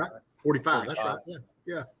 46, right? 45. 45. That's right.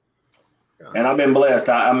 Yeah. And I've been blessed.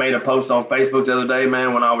 I made a post on Facebook the other day,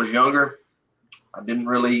 man, when I was younger. I didn't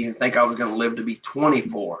really think I was going to live to be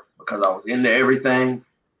 24 because I was into everything.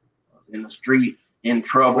 I was in the streets, in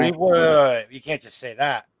trouble. Wait. You can't just say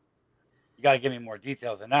that. You got to give me more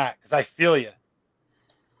details than that because I feel you.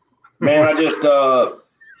 Man, I just,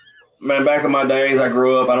 back in my days, I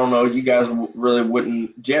grew up. I don't know, you guys really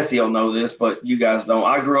wouldn't. Jesse will know this, but you guys don't.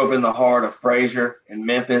 I grew up in the heart of Frazier in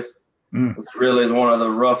Memphis, which really is one of the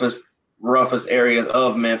roughest areas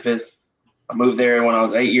of Memphis. I moved there when I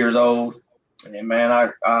was 8 years old. And man, I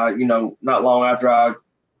not long after I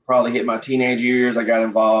probably hit my teenage years, I got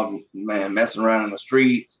involved, man, messing around in the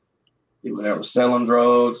streets. People that were selling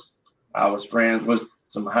drugs. I was friends with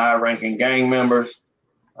some high-ranking gang members.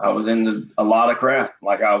 I was into a lot of crap.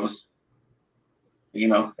 Like I was,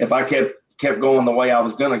 if I kept going the way I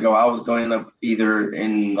was going to go, I was going to end up either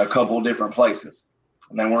in a couple of different places.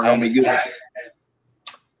 And they weren't going to be good.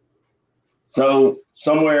 So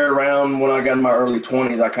somewhere around when I got in my early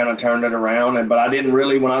 20s, I kind of turned it around. But I didn't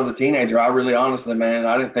really, when I was a teenager, I really honestly, man,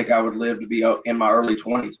 I didn't think I would live to be in my early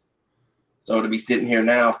 20s. So to be sitting here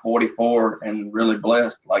now, 44, and really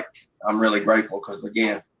blessed, like I'm really grateful because,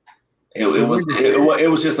 again, it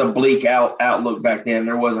was just a bleak outlook back then.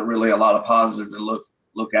 There wasn't really a lot of positive to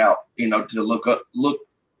look out, to look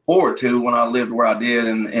forward to when I lived where I did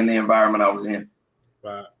and in the environment I was in.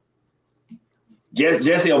 Right.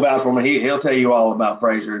 Jesse will vouch for me. He'll tell you all about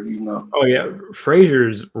Frazier, Oh yeah,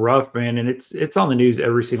 Frazier's rough, man, and it's on the news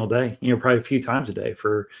every single day. Probably a few times a day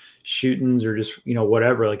for shootings or just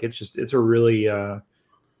whatever. Like it's a really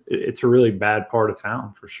bad part of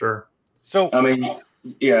town for sure. So I mean,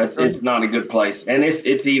 yeah, it's not a good place, and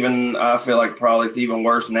it's even. I feel like probably it's even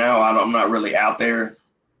worse now. I'm not really out there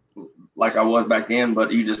like I was back then,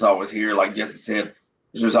 but you just always hear, like Jesse said,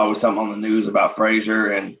 there's just always something on the news about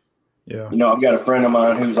Frazier. And yeah, I've got a friend of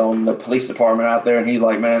mine who's on the police department out there, and he's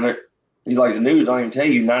like, man, he's like, the news don't even tell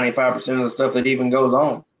you 95% of the stuff that even goes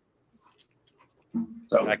on.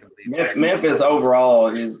 So Memphis overall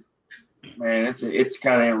is, man, it's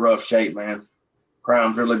kind of in rough shape, man.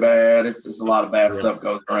 Crime's really bad. It's a lot of bad stuff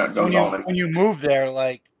goes on. When you moved there,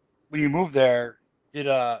 did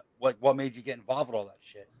what made you get involved with all that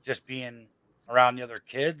shit? Just being around the other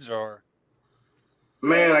kids, or?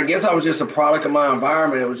 Man, I guess I was just a product of my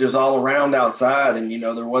environment. It was just all around outside, and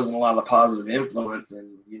there wasn't a lot of positive influence.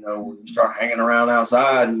 And when you start hanging around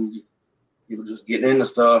outside and people just getting into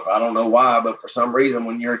stuff, I don't know why, but for some reason,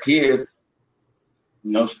 when you're a kid,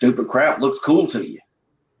 stupid crap looks cool to you.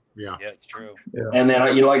 Yeah, it's true. Yeah. And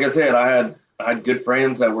then, like I said, I had good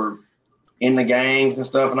friends that were in the gangs and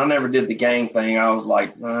stuff, and I never did the gang thing. I was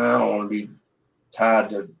like, I don't want to be tied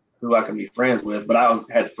to who I can be friends with, but I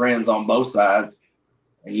had friends on both sides,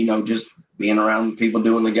 and just being around people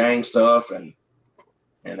doing the gang stuff and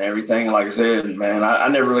everything. Like I said, man, I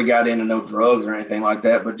never really got into no drugs or anything like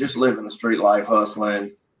that, but just living the street life,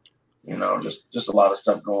 hustling, just a lot of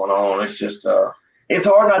stuff going on. It's just it's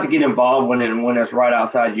hard not to get involved when it's right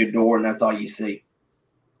outside your door and that's all you see.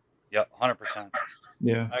 Yep, 100%.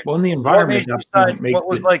 Yeah. Well, in the environment,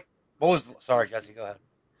 sorry, Jesse, go ahead.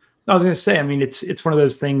 I was going to say, I mean, it's one of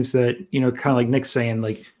those things that, kind of like Nick's saying,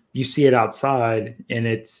 like you see it outside and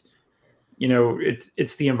it's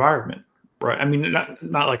the environment, right? I mean,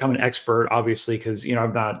 not like I'm an expert, obviously, because,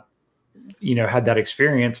 I've not, had that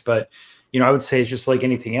experience, but, I would say it's just like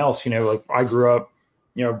anything else, like I grew up,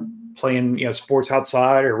 playing, sports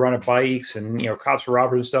outside or running bikes and, cops were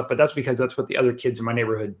robbers and stuff, but that's because that's what the other kids in my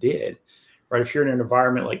neighborhood did, right? If you're in an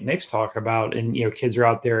environment like Nick's talking about and, kids are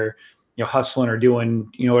out there, hustling or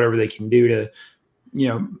doing, whatever they can do to,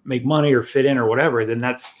 make money or fit in or whatever, then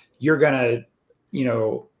you're going to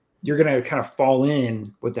kind of fall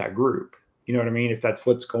in with that group. You know what I mean? If that's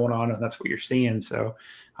what's going on and that's what you're seeing. So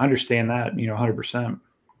I understand that, 100%.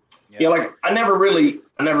 Yeah, like I never really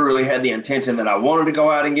had the intention that I wanted to go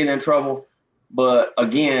out and get in trouble. But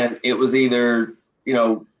again, it was either,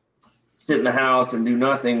 sit in the house and do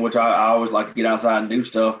nothing, which I always like to get outside and do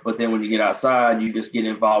stuff. But then when you get outside, you just get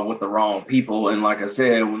involved with the wrong people. And like I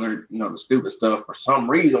said, when they're, the stupid stuff, for some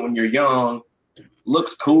reason, when you're young,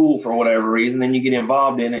 looks cool for whatever reason, then you get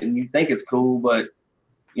involved in it and you think it's cool, but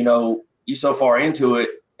you so far into it,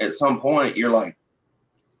 at some point you're like,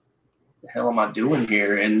 the hell am I doing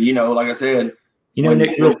here? And like I said,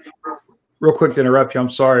 Nick, real quick to interrupt you,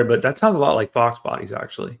 I'm sorry, but that sounds a lot like Fox Bodies,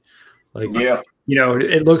 actually. Like, yeah,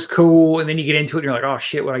 it looks cool, and then you get into it, and you're like, oh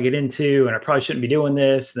shit, what I get into, and I probably shouldn't be doing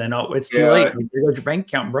this. And then it's too late. There goes your bank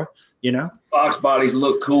account, bro. Fox Bodies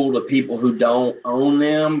look cool to people who don't own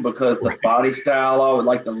them because the body style,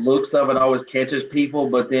 like the looks of it, always catches people.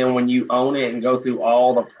 But then when you own it and go through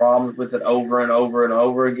all the problems with it over and over and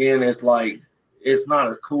over again, it's like it's not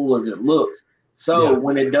as cool as it looks. So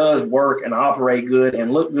when it does work and operate good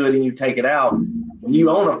and look good, and you take it out, when you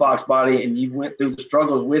own a Fox Body and you went through the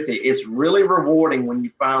struggles with it, it's really rewarding when you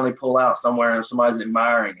finally pull out somewhere and somebody's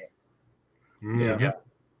admiring it. Yeah,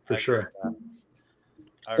 for sure.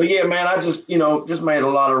 So yeah, man, I just just made a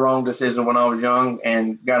lot of wrong decisions when I was young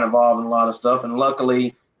and got involved in a lot of stuff. And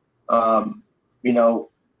luckily, I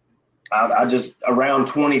just around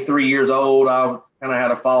 23 years old, I kind of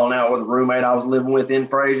had a falling out with a roommate I was living with in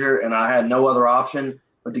Fraser, and I had no other option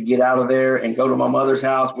but to get out of there and go to my mother's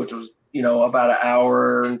house, which was about an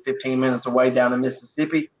hour and 15 minutes away down in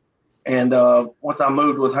Mississippi. And once I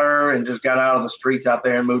moved with her and just got out of the streets out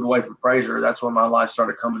there and moved away from Fraser, that's when my life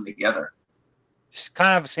started coming together. It's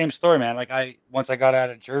kind of the same story, man. Like once I got out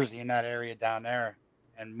of Jersey in that area down there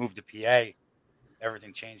and moved to PA,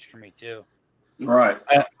 everything changed for me too. Right.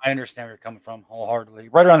 I understand where you're coming from wholeheartedly.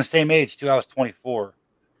 Right around the same age too. I was 24.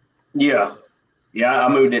 Yeah. Yeah. I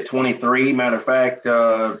moved at 23. Matter of fact,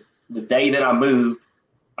 the day that I moved,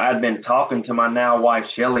 I had been talking to my now wife,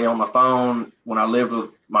 Shelly, on the phone when I lived with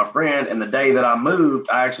my friend. And the day that I moved,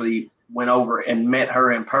 I actually went over and met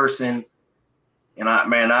her in person. And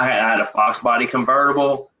I had a Fox Body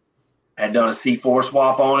convertible, had done a C4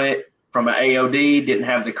 swap on it from an AOD, didn't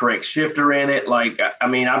have the correct shifter in it. Like,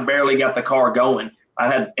 I barely got the car going.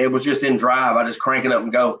 It was just in drive. I just crank it up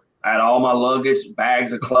and go. I had all my luggage,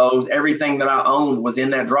 bags of clothes, everything that I owned was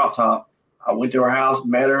in that drop top. I went to her house,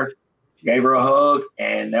 met her, gave her a hug,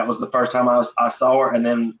 and that was the first time I saw her. And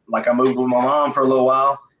then, I moved with my mom for a little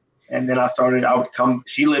while, and then I would come.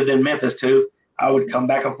 She lived in Memphis too. I would come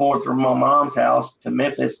back and forth from my mom's house to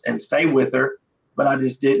Memphis and stay with her, but I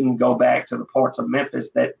just didn't go back to the parts of Memphis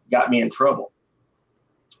that got me in trouble.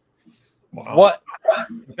 Wow. What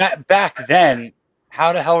back then?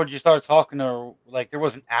 How the hell would you start talking to her? Like, there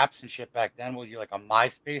wasn't apps and shit back then. Was you like a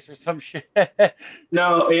MySpace or some shit?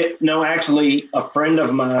 No, actually, a friend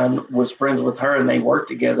of mine was friends with her, and they worked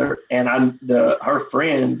together. And her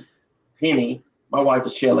friend Penny, my wife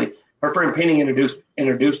is Shelly. Her friend Penny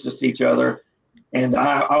introduced us to each other. And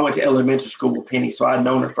I went to elementary school with Penny, so I'd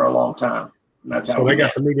known her for a long time. And that's so they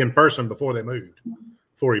got to meet in person before he moved.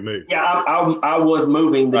 Yeah, I was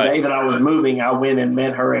moving. The day that I was moving, I went and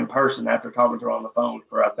met her in person after talking to her on the phone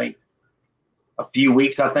for, I think, a few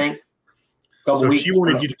weeks, So weeks. She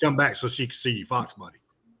wanted you to come back so she could see your Fox Body.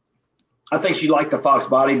 I think she liked the Fox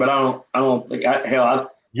Body, but I don't think,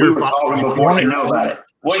 we were talking before she knew about it.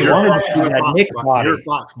 Your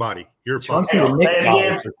Fox Body. Your Fox Body.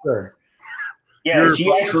 For sure. Yeah,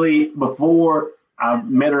 she actually, before I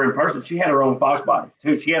met her in person, she had her own Fox Body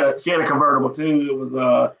too. She had a convertible too. It was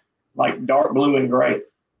like dark blue and gray.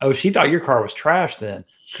 Oh, she thought your car was trash then.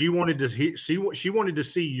 She wanted to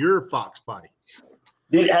see your Fox Body.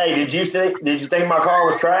 Did you think my car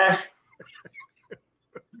was trash?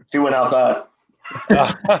 She went outside.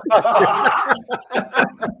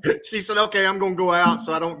 She said, "Okay, I'm gonna go out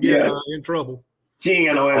so I don't get in trouble." She ain't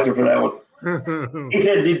got no answer for that one. He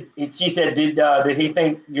said, "Did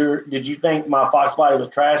you think my Fox Body was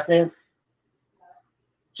trash then?"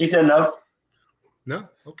 She said no. No.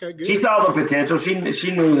 Okay, good. She saw the potential. She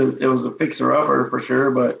knew that it was a fixer upper for sure,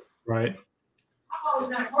 but right. I've always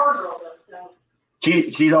been a car girl though, so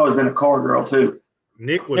she's always been a car girl too.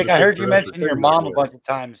 Nick, I heard you mention your mom a bunch of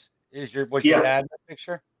times. Was your dad in the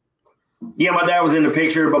picture? Yeah, my dad was in the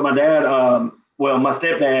picture, but my dad, my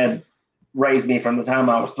stepdad raised me from the time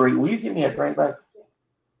I was 3. Will you give me a drink back?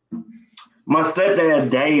 My stepdad,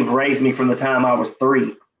 Dave, raised me from the time I was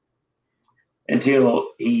 3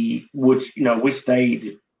 until we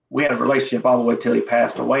had a relationship all the way till he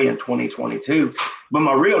passed away in 2022. But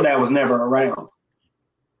my real dad was never around.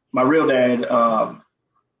 My real dad,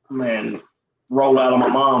 rolled out on my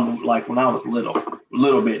mom like when I was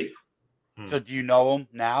little bitty. So do you know him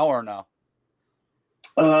now or no?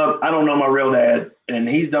 I don't know my real dad, and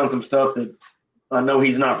he's done some stuff that I know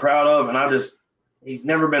he's not proud of, and I just he's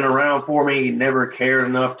never been around for me. He never cared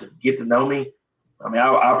enough to get to know me. I mean,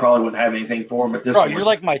 I probably wouldn't have anything for him at this point. You're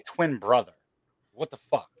like my twin brother. What the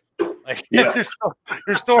fuck? Like, yeah.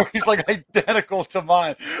 your story's like identical to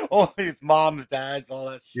mine. Only it's moms, dads, all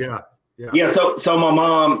that shit. Yeah. So my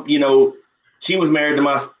mom, you know, she was married to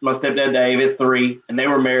my stepdad Dave at 3, and they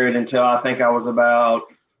were married until I think I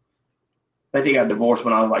got divorced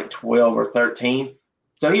when I was like 12 or 13.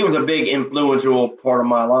 So he was a big influential part of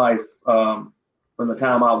my life from the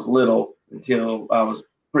time I was little until I was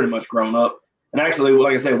pretty much grown up. And actually,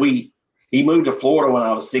 like I said, he moved to Florida when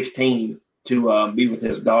I was 16 to be with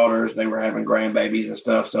his daughters. They were having grandbabies and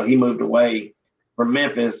stuff. So he moved away from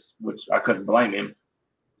Memphis, which I couldn't blame him.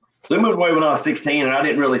 So he moved away when I was 16, and I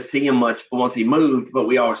didn't really see him much once he moved, but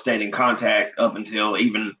we always stayed in contact up until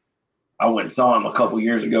even I went and saw him a couple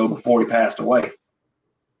years ago before he passed away.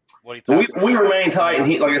 So we remained tight, and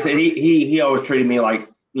he, like I said, he always treated me like,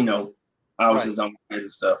 you know, I was his own kid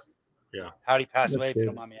and stuff. Yeah. How'd he pass away, if you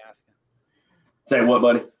don't mind me asking? Say what,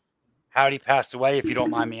 buddy? How'd he pass away, if you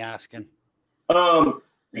don't mind me asking?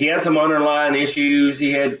 He had some underlying issues.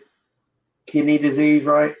 He had kidney disease,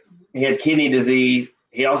 right? He had kidney disease.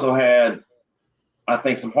 He also had, I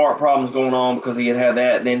think, some heart problems going on because he had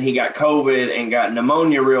that. Then he got COVID and got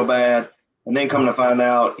pneumonia real bad. And then come to find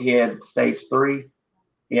out he had stage 3.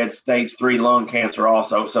 He had stage 3 lung cancer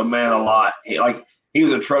also. So, man, a lot. He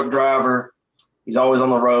was a truck driver. He's always on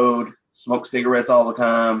the road, smoked cigarettes all the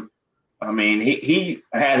time. I mean, he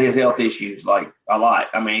had his health issues, like, a lot.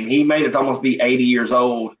 I mean, he made it to almost be 80 years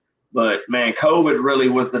old. But, man, COVID really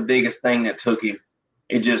was the biggest thing that took him.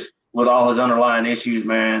 It just, with all his underlying issues,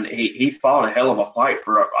 man, he fought a hell of a fight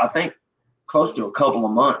for, I think, close to a couple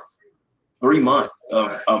of months, 3 months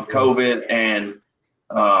of COVID and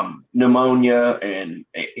pneumonia. And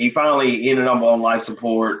he finally ended up on life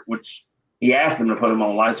support, which he asked him to put him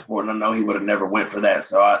on life support, and I know he would have never went for that.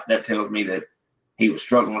 So that tells me that he was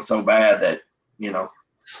struggling so bad that, you know,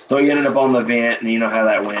 so he ended up on the vent, and you know how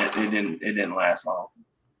that went. It didn't last long.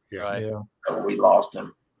 Yeah. So we lost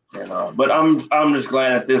him. And but I'm just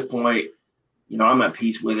glad at this point, you know, I'm at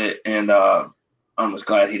peace with it, and I'm just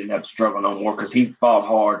glad he didn't have to struggle no more, because he fought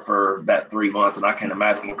hard for that 3 months, and I can't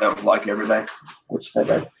imagine what that was like every day. What you say,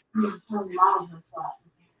 babe?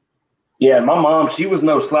 Yeah, my mom, she was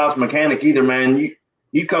no slouch mechanic either, man.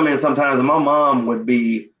 You come in sometimes, and my mom would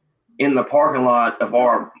be in the parking lot of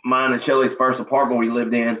mine and Shelly's first apartment we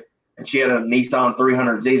lived in, and she had a Nissan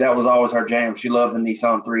 300Z. That was always her jam. She loved the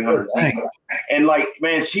Nissan 300Z. And, like,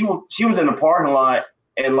 man, she was in the parking lot,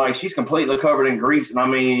 and, like, she's completely covered in grease. And, I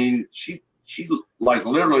mean, she like,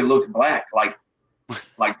 literally looked black, like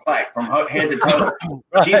black from her head to toe.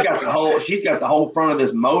 She's got the whole front of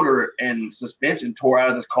this motor and suspension tore out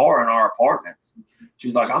of this car in our apartments.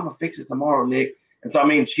 She's like, I'm going to fix it tomorrow, Nick. And so, I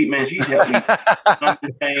mean, she's helped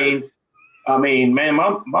me things. I mean, man,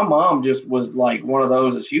 my mom just was like one of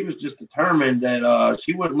those that she was just determined that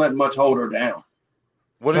she wouldn't let much hold her down.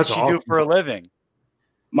 What did she do for a living?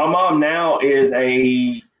 My mom now is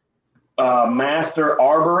a master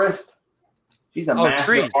arborist. She's a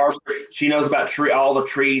master arborist. She knows about all the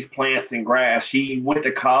trees, plants, and grass. She went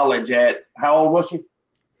to college at, how old was she?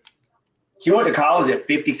 She went to college at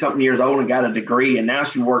 50-something years old and got a degree, and now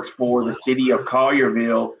she works for the city of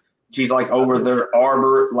Collierville. She's like over the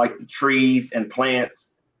arbor, like the trees and plants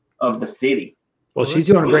of the city. Well, she's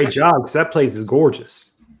doing a great job, because that place is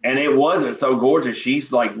gorgeous. And it wasn't so gorgeous.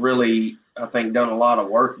 She's like really, I think, done a lot of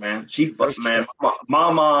work, man.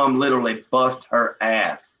 My mom literally bust her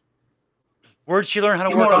ass. Where'd she learn how to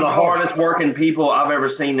She's work one of on the cars? hardest working people I've ever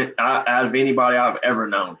seen out of anybody I've ever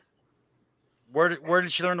known. Where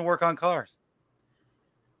did she learn to work on cars?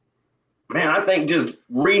 Man, I think just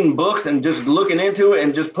reading books and just looking into it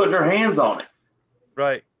and just putting her hands on it.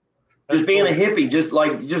 Right. Just being a hippie, just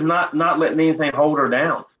not letting anything hold her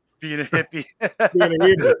down. Being a hippie. Being a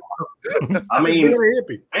hippie. I mean, Being a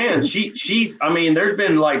hippie. Man, she's. I mean, there's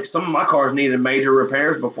been like some of my cars needed major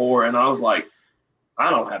repairs before, and I was like, I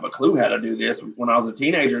don't have a clue how to do this when I was a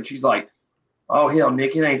teenager. And she's like, oh hell,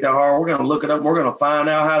 Nick, it ain't that hard. We're gonna look it up. We're gonna find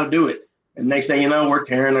out how to do it. And next thing you know, we're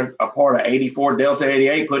tearing apart an '84 Delta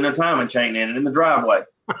 88, putting a timing chain in it in the driveway.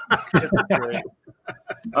 I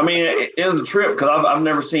mean, it was a trip, because I've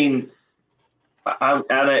never seen.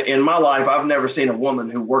 In my life, I've never seen a woman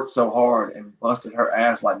who worked so hard and busted her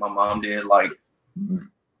ass like my mom did. Like,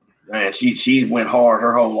 man, she's went hard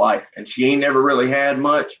her whole life, and she ain't never really had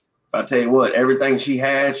much. But I tell you what, everything she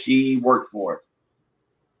had, she worked for it.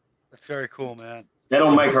 That's very cool, man. They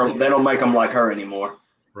don't make them like her anymore.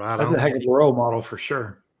 Right. That's a heck of a role model for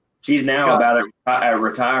sure. She's now about at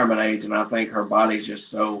retirement age, and I think her body's just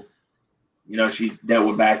so You know, she's dealt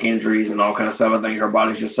with back injuries and all kind of stuff. I think her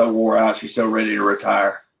body's just so wore out. She's so ready to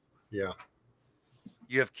retire. Yeah.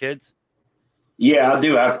 You have kids? Yeah, I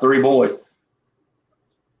do. I have 3 boys.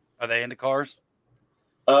 Are they into cars?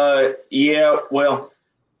 Yeah. Well,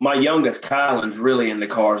 my youngest, Kylan's really into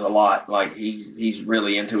cars a lot. Like he's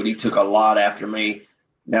really into it. He took a lot after me.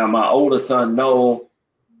 Now my oldest son, Noel,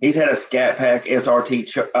 he's had a Scat Pack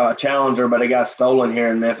SRT Challenger, but it got stolen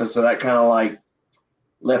here in Memphis. So that kind of like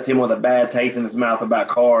left him with a bad taste in his mouth about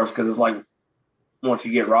cars, because it's like once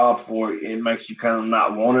you get robbed for it, it makes you kind of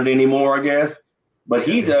not want it anymore, I guess. But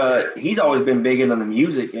he's always been big into the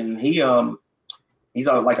music, and he's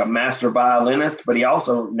like a master violinist, but he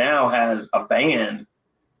also now has a band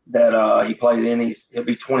that he plays in. He'll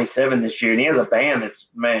be 27 this year, and he has a band that's,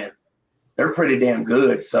 man, they're pretty damn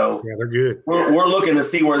good. So yeah, they're good. We're looking to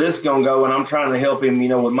see where this is gonna go, and I'm trying to help him, you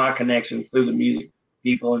know, with my connections through the music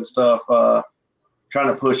people and stuff. Trying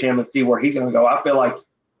to push him and see where he's gonna go. I feel like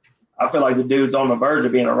the dude's on the verge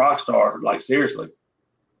of being a rock star. Like, seriously.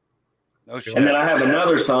 No shit. And then I have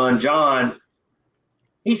another son, John.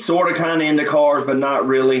 He's sort of kind of into cars, but not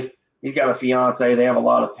really. He's got a fiance. They have a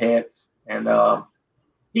lot of pets, and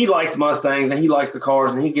he likes Mustangs and he likes the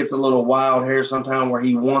cars, and he gets a little wild here sometimes where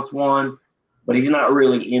he wants one, but he's not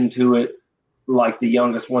really into it like the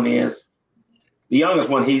youngest one is. The youngest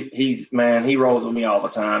one, he's man, he rolls with me all the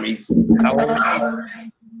time. How old is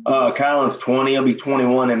he? Kylan's 20. He'll be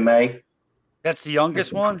 21 in May. That's the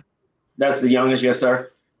youngest one? That's the youngest, yes,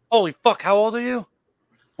 sir. Holy fuck, how old are you?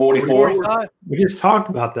 44. 45? We just talked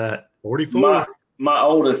about that. 44. My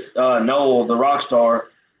oldest, Noel, the rock star,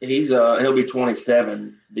 he'll be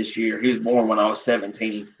 27 this year. He was born when I was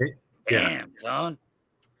 17. Damn, son.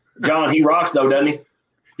 John, he rocks though, doesn't he?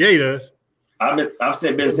 Yeah, he does. I've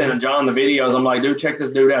been sending John the videos. I'm like, dude, check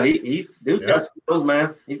this dude out. Dude's got skills,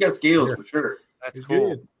 man. He's got skills for sure. That's He's cool.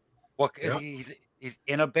 good. What is he's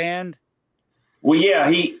in a band? Well,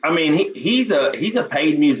 yeah, he's a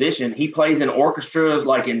paid musician. He plays in orchestras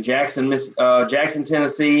like in Jackson,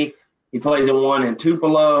 Tennessee. He plays in one in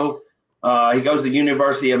Tupelo. He goes to the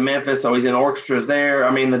University of Memphis, so he's in orchestras there.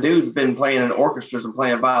 I mean, the dude's been playing in orchestras and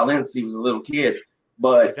playing violin since he was a little kid.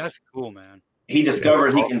 But that's cool, man. He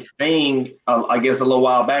discovered he can sing, I guess, a little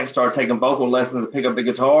while back, started taking vocal lessons to pick up the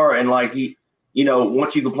guitar. And like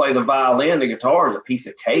once you can play the violin, the guitar is a piece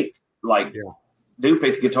of cake. Like, dude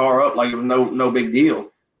picked the guitar up like it was no big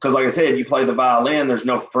deal. Because like I said, you play the violin, there's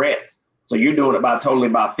no frets. So you're doing it totally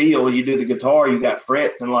by feel. You do the guitar, you got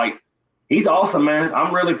frets. And like, he's awesome, man.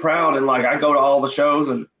 I'm really proud. And like, I go to all the shows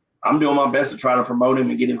and I'm doing my best to try to promote him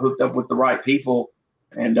and get him hooked up with the right people.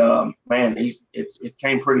 And man, it's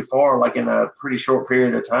came pretty far, like in a pretty short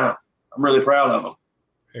period of time. I'm really proud of him.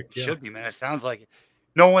 Heck yeah. Should be, man. It sounds like it.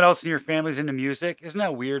 No one else in your family's into music. Isn't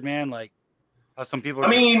that weird, man? Like how some people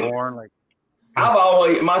are just born like. I've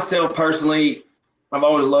always, myself personally, I've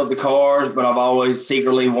always loved the cars, but I've always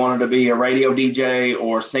secretly wanted to be a radio DJ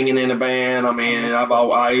or singing in a band. I mean,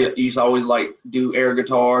 I used to always like do air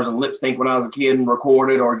guitars and lip sync when I was a kid and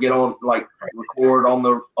record it, or get on record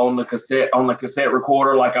on the cassette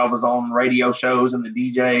recorder like I was on radio shows and the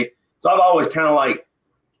DJ. So I've always kind of like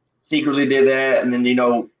secretly did that. And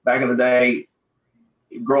then, back in the day,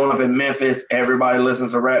 growing up in Memphis, everybody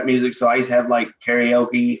listens to rap music. So I used to have like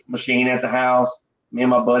karaoke machine at the house. Me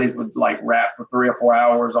and my buddies would like rap for 3 or 4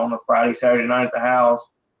 hours on a Friday, Saturday night at the house.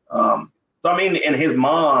 So, I mean, and his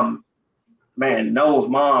mom, man, Noel's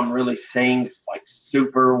mom really sings like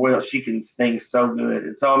super well. She can sing so good.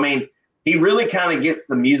 And so, I mean, he really kind of gets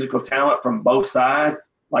the musical talent from both sides.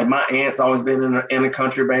 Like my aunt's always been in a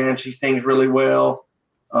country band. She sings really well.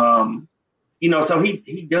 So he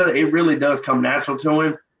does, it really does come natural to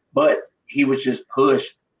him, but he was just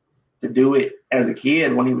pushed to do it as a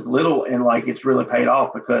kid when he was little, and like it's really paid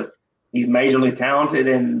off because he's majorly talented,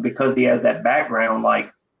 and because he has that background,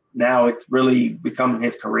 like now it's really becoming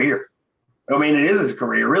his career. I mean, it is his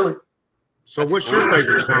career, really. So what's your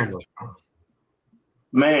favorite genre?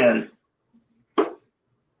 Man,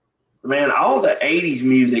 all the 80s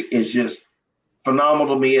music is just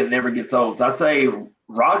phenomenal to me. It never gets old. So I say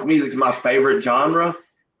rock music is my favorite genre,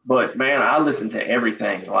 but man, I listen to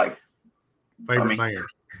everything. Like favorite band.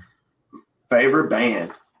 Favorite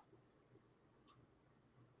band.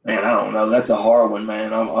 Man, I don't know. That's a hard one,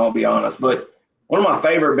 man. I'll be honest. But one of my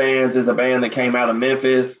favorite bands is a band that came out of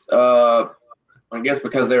Memphis. I guess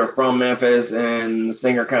because they were from Memphis and the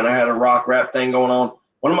singer kind of had a rock rap thing going on.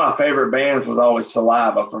 One of my favorite bands was always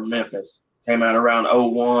Saliva from Memphis. Came out around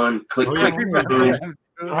 01. I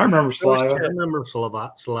remember Saliva. I remember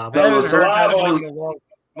Saliva. I haven't heard that in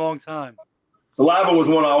a long time. Saliva was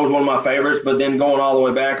always one of my favorites, but then going all the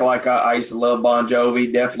way back, like I used to love Bon Jovi,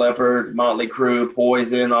 Def Leppard, Motley Crue,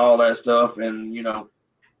 Poison, all that stuff, and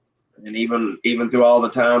and even through all the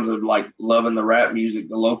times of like loving the rap music,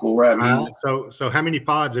 the local rap music. So how many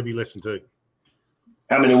pods have you listened to?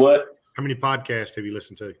 How many what? How many podcasts have you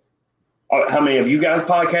listened to? How many of you guys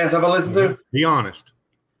podcasts have I listened to? Be honest.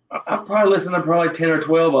 I've probably listened to probably 10 or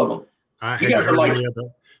 12 of them. You guys are like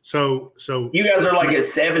so you guys are like at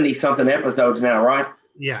 70 something episodes now, right?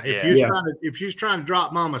 Yeah. If you're trying to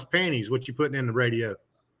drop mama's panties, what you putting in the radio?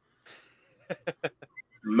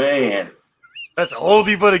 Man. That's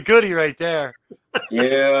oldie but a goodie right there.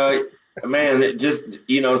 Yeah, man, it just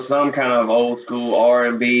some kind of old school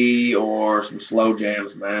R&B or some slow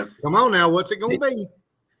jams, man. Come on now, what's it gonna be?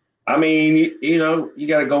 I mean, you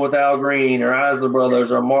got to go with Al Green or Isley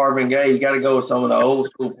Brothers or Marvin Gaye. You got to go with some of the old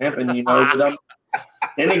school pimping, But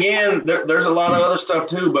and again, there's a lot of other stuff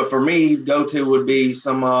too. But for me, go-to would be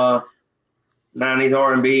some 90s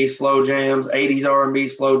R&B slow jams, 80s R&B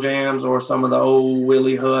slow jams, or some of the old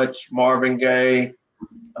Willie Hutch, Marvin Gaye,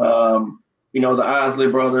 the Isley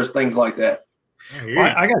Brothers, things like that.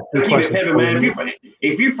 I got two questions. Pimping, man.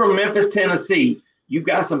 If you're from Memphis, Tennessee, you've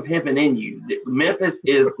got some pimping in you. Memphis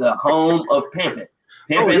is the home of pimping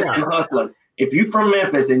and hustling. If you're from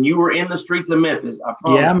Memphis and you were in the streets of Memphis, I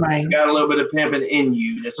promise you got a little bit of pimping in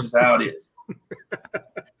you. That's just how it is.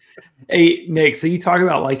 Hey, Nick, so you talk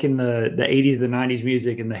about like in the 80s, the 90s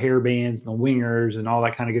music and the hair bands and the wingers and all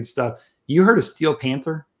that kind of good stuff. You heard of Steel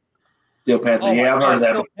Panther? Steel Panther, I've heard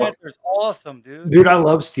that. Steel Panther's awesome, dude. Dude, I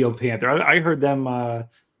love Steel Panther. I heard them,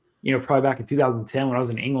 probably back in 2010 when I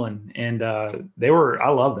was in England, and I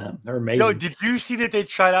love them. They're amazing. No, did you see that they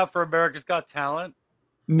tried out for America's Got Talent?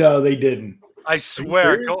 No, they didn't. I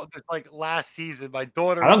swear, like last season, my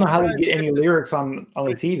daughter. I don't know how they get any lyrics on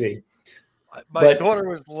the TV. My daughter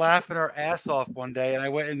was laughing her ass off one day, and I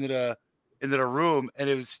went into the room, and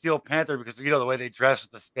it was Steel Panther because the way they dress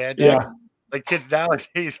with the spandex. Yeah. Like kids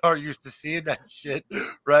nowadays aren't used to seeing that shit,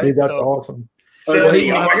 right? Dude, that's awesome.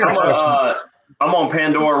 I'm on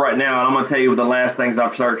Pandora right now, and I'm going to tell you the last things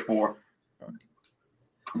I've searched for.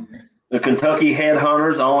 The Kentucky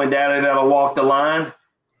Headhunters, The Only Daddy That'll Walk the Line,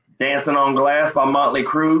 Dancing on Glass by Motley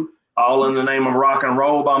Crue, All in the Name of Rock and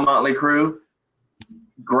Roll by Motley Crue,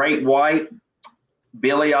 Great White,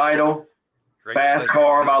 Billy Idol, Fast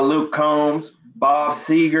Car by Luke Combs, Bob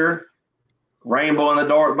Seger, Rainbow in the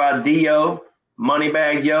Dark by Dio,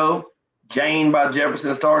 Moneybag Yo, Jane by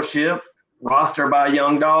Jefferson Starship, Roster by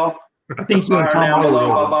Young Dolph, I think Fire Down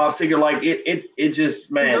Below by Bob Seger. Like it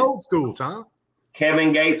just, man. It's old school, Tom.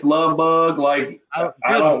 Kevin Gates, Love Bug. Like I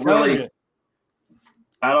don't really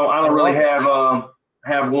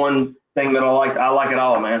have one thing that I like. I like it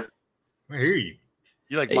all, man. I hear you.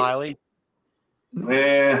 You like Miley?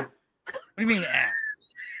 Yeah. What do you mean?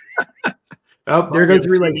 Oh, there goes the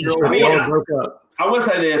relationship. Broke up. I will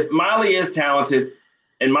say this: Miley is talented,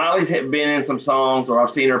 and Miley's been in some songs, or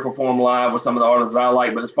I've seen her perform live with some of the artists that I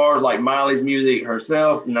like. But as far as like Miley's music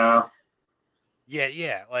herself, no.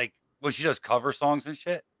 Yeah. Like, she does cover songs and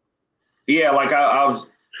shit. Yeah, like I'm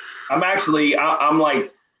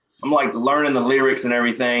like learning the lyrics and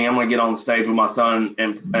everything. I'm gonna get on the stage with my son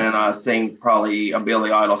and sing probably a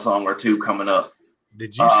Billy Idol song or two coming up.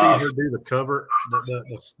 Did you see her do the cover?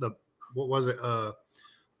 The what was it?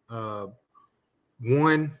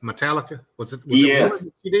 One Metallica? Was it? Yes.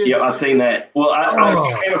 It she did? Yeah, I seen that. Well,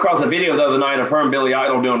 I came across a video the other night of her and Billy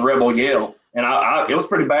Idol doing Rebel Yell, and it was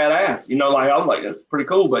pretty badass. I was like, that's pretty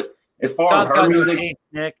cool. But as far as her music, taste,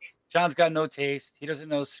 Nick, John's got no taste. He doesn't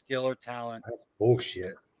know skill or talent. That's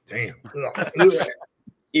bullshit. Damn.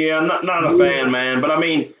 Yeah, I'm not a fan, man. But I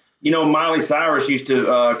mean, Miley Cyrus used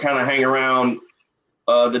to kind of hang around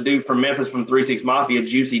the dude from Memphis from 3 6 Mafia,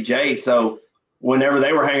 Juicy J. So whenever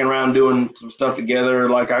they were hanging around doing some stuff together,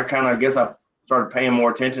 like I started paying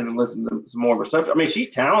more attention and listening to some more of her stuff. I mean, she's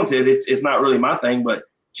talented. It's not really my thing, but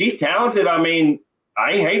she's talented. I mean,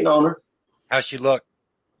 I ain't hating on her. How's she look?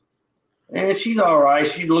 And she's all right.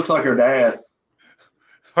 She looks like her dad.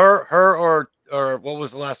 Her or what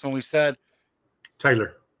was the last one we said?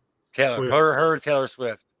 Taylor. Swift. Her Taylor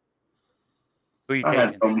Swift. Who you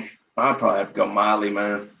taking? I'd probably have to go Miley,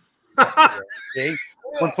 man. See?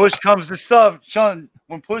 When push comes to shove, John,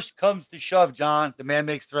 John, the man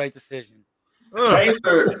makes the right decision.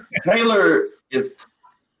 Taylor is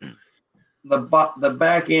the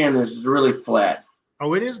back end is really flat.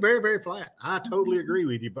 Oh, it is very, very flat. I totally agree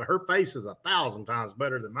with you, but her face is 1,000 times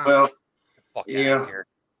better than mine. Well, Fuck yeah. out of here.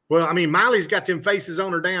 Well, I mean, Miley's got them faces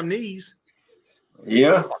on her damn knees.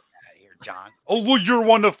 Yeah. Fuck out of here, John. Oh, well, you're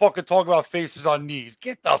one to fucking talk about faces on knees.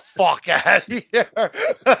 Get the fuck out of here.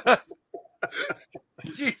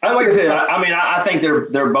 Like I said, I think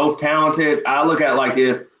they're both talented. I look at it like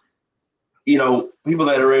this, people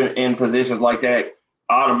that are in positions like that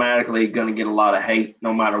automatically going to get a lot of hate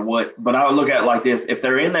no matter what. But I would look at it like this: if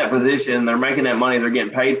they're in that position, they're making that money, they're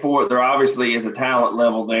getting paid for it. There obviously is a talent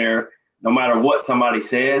level there, no matter what somebody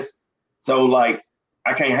says. So like,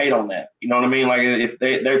 I can't hate on that. You know what I mean? Like if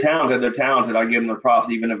they're talented, they're talented. I give them their props,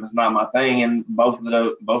 even if it's not my thing. And both of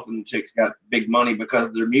them chicks got big money because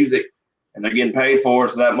of their music, and they're getting paid for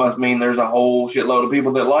it. So that must mean there's a whole shitload of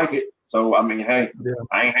people that like it. So I mean, hey,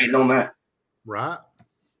 I ain't hating on that. Right.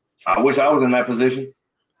 I wish I was in that position.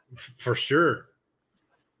 For sure.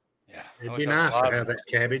 Yeah. It'd be nice to have that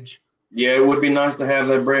cabbage. Yeah, it would be nice to have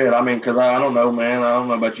that bread. I mean, because I don't know, man. I don't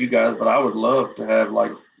know about you guys, but I would love to have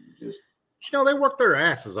like just. They work their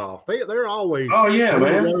asses off. They're always on the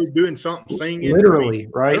road doing something, singing. Literally,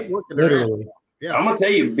 right? Literally. Yeah. I'm gonna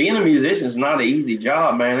tell you, being a musician is not an easy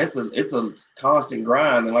job, man. It's a constant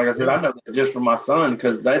grind. And like I said, I know that just for my son,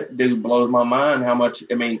 because that dude blows my mind how much.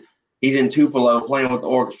 I mean, he's in Tupelo playing with the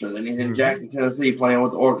orchestra, then he's in Jackson, Tennessee playing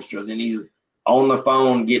with the orchestra, then he's on the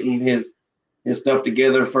phone getting his stuff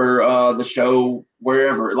together for the show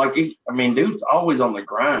wherever. Like, dude's always on the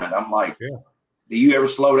grind. I'm like, do you ever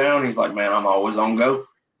slow down? He's like, man, I'm always on go. I'm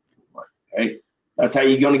like, hey, that's how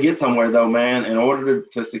you're going to get somewhere, though, man. In order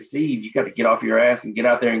to succeed, you got to get off your ass and get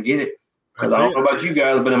out there and get it. Because I don't know about you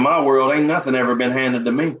guys, but in my world, ain't nothing ever been handed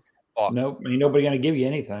to me. Nope, ain't nobody going to give you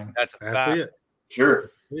anything. That's it.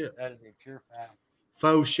 Sure. Yeah. That is a pure fact.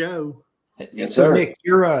 Faux show. Yes, so sir. Nick,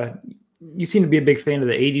 you seem to be a big fan of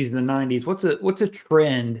the 80s and the 90s. What's a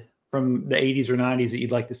trend from the 80s or 90s that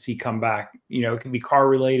you'd like to see come back? It can be car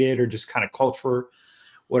related or just kind of culture,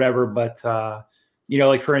 whatever. But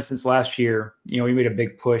like for instance, last year, we made a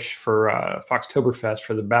big push for Foxtoberfest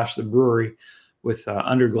for the Bash of the Brewery with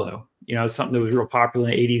Underglow. Something that was real popular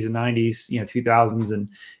in the 80s and 90s, 2000s, and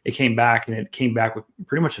it came back with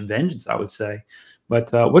pretty much a vengeance, I would say. But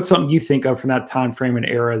what's something you think of from that time frame and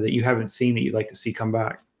era that you haven't seen that you'd like to see come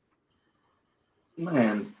back?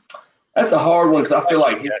 Man, that's a hard one because I feel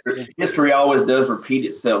like history always does repeat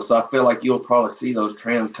itself. So I feel like you'll probably see those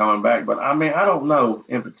trends coming back. But I don't know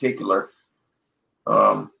in particular.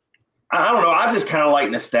 I don't know. I just kind of like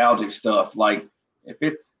nostalgic stuff. Like if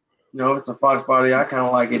it's it's a Fox party, I kind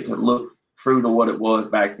of like it to look true to what it was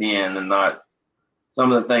back then and not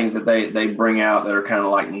some of the things that they bring out that are kind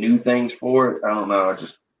of like new things for it. I don't know.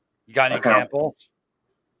 You got an example?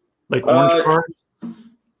 Like Orange Car?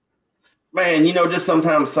 Man, just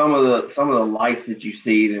sometimes some of the lights that you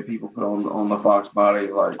see that people put on the Fox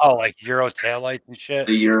bodies, like Euro taillights and shit.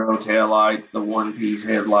 The Euro taillights, the one-piece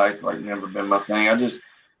headlights, like never been my thing. I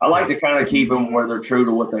like to kind of keep them where they're true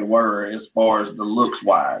to what they were as far as the looks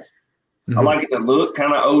wise. Mm-hmm. I like it to look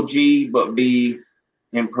kind of OG but be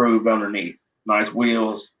improved underneath. Nice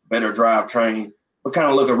wheels, better drivetrain, but kind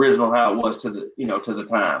of look original how it was to the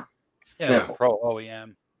time. Yeah, pro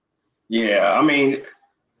OEM. Yeah,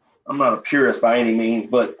 I'm not a purist by any means,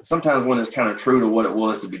 but sometimes when it's kind of true to what it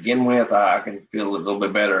was to begin with, I can feel a little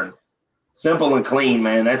bit better. And simple and clean,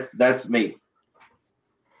 man. That's me.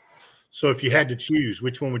 So if you had to choose,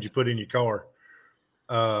 which one would you put in your car?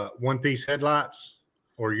 One-piece headlights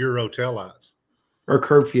or Euro taillights? Or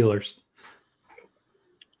curb feelers?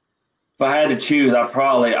 If I had to choose, I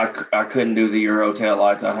couldn't do the Euro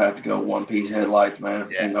taillights. I'd have to go one-piece headlights,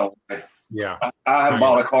 man. Yeah. Yeah. I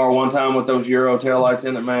bought a car one time with those Euro taillights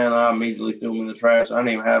in it, man. I immediately threw them in the trash. I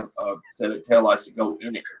didn't even have a set of taillights to go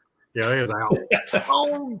in it. Yeah, it was out.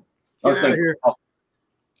 Oh, get out of here.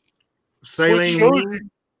 Saline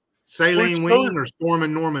Wing or Storm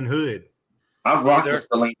and Norman Hood? I've rocked the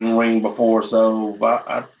Saline Wing before, so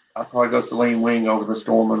I'd probably go Saline Wing over the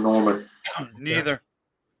Storm and Norman. Neither.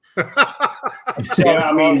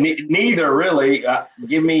 Yeah, neither really.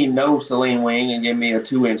 Give me no Saline Wing and give me a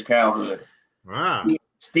 2-inch cow hood. Wow.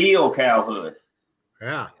 Steel cow hood.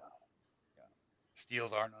 Yeah.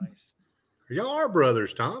 Steels are nice. Y'all are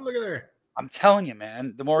brothers, Tom. Look at there. I'm telling you,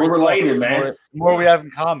 man. The more we're related, man. The more we have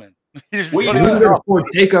in common. We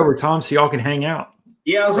takeover, Tom, so y'all can hang out.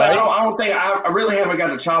 Yeah, I don't think I really haven't got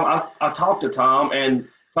to chop. I talked to Tom, and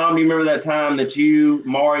Tom, do you remember that time that you,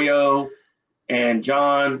 Mario, and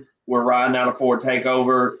John were riding out of Ford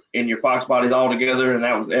Takeover in your Fox bodies all together, and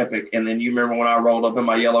that was epic. And then you remember when I rolled up in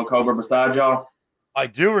my yellow Cobra beside y'all? I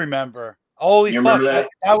do remember. Holy fuck,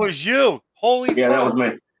 that was you. Holy fuck. Yeah, that was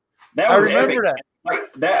me. I remember epic.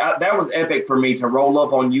 That was epic for me to roll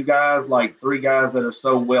up on you guys, like 3 guys that are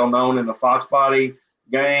so well known in the Fox body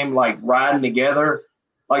game, like riding together.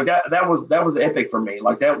 Like that was epic for me.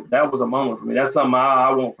 Like that was a moment for me. That's something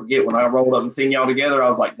I won't forget. When I rolled up and seen y'all together, I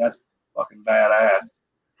was like, that's fucking badass.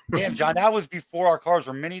 Damn, John, that was before our cars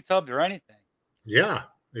were mini tubs or anything. Yeah,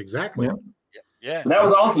 exactly. Yeah. Yeah. That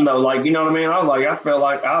was awesome though. Like, you know what I mean? I felt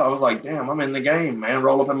like I was like, damn, I'm in the game, man.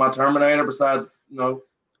 Roll up in my Terminator besides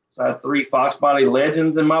 3 Fox Body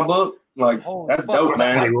Legends in my book. Like, Holy that's fuck. dope,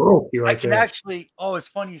 man. Right I can there. actually. Oh, it's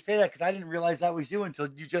funny you say that because I didn't realize that was you until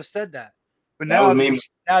you just said that. But That now was that, me.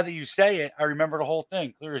 now that you say it, I remember the whole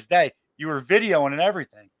thing clear as day. You were videoing and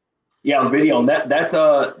everything. Yeah, I was videoing that.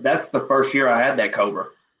 That's the first year I had that Cobra.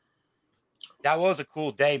 That was a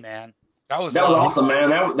cool day, man. That was awesome,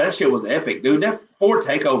 man. That shit was epic, dude. That Ford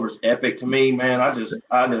takeover's epic to me, man.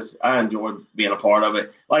 I enjoyed being a part of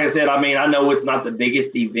it. Like I said, I mean, I know it's not the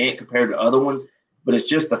biggest event compared to other ones, but it's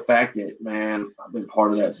just the fact that, man, I've been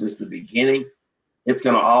part of that since the beginning. It's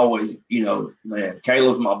gonna always, man,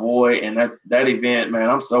 Caleb's my boy, and that event, man,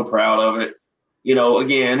 I'm so proud of it.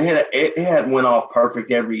 Again, it had went off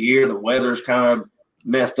perfect every year. The weather's kind of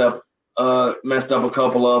messed up a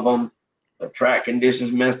couple of them. The track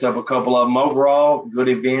conditions messed up a couple of them. Overall, good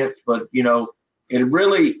events, but it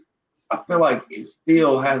really, I feel like it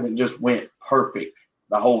still hasn't just went perfect,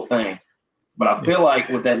 the whole thing. But I feel like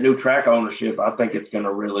with that new track ownership, I think it's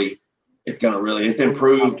improved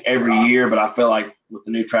every year, but I feel like with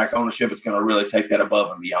the new track ownership, it's going to really take that above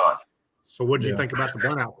and beyond. So what did you think about the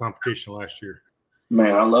burnout competition last year?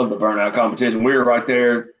 Man, I love the burnout competition. We were right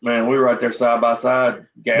there, man. We were right there side by side.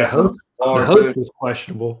 The host was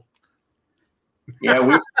questionable.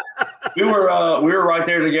 Yeah, we were right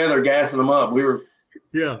there together, gassing them up. We were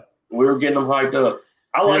getting them hyped up.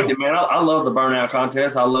 I liked it, man. I love the burnout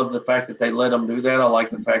contest. I love the fact that they let them do that. I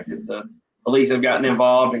like the fact that the police have gotten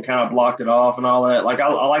involved and kind of blocked it off and all that. Like I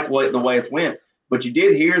like the way it's went. But you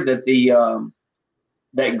did hear that the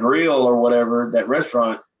that grill or whatever, that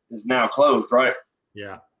restaurant is now closed, right?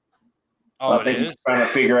 Yeah. Oh, I think he's trying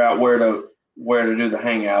to figure out where to do the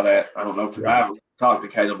hangout at. I don't know if I haven't talked to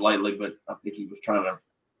Caleb lately, but I think he was trying to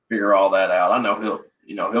figure all that out. I know he'll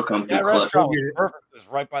come through. That restaurant was perfect. It was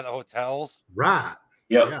right by the hotels. Right.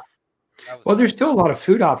 Yep. Yeah. Well, there's still a lot of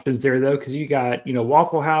food options there though, because you got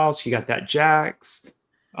Waffle House, you got that Jack's.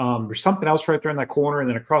 There's something else right there in that corner, and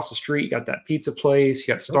then across the street you got that pizza place.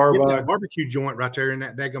 You got Starbucks, that barbecue joint right there in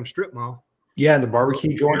that daggum strip mall. Yeah, the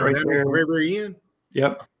barbecue joint right there. Very, very end.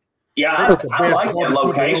 Yep. Yeah, I like that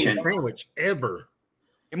location. Sandwich ever.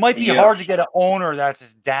 It might be hard to get an owner that's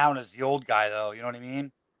as down as the old guy, though. You know what I mean?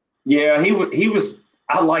 Yeah, he was.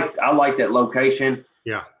 I like that location.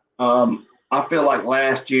 Yeah. I feel like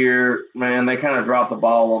last year, man, they kind of dropped the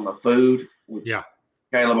ball on the food. Yeah.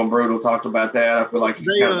 Caleb and Brutal talked about that. I feel like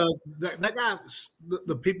that guy,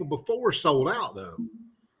 the people before sold out though.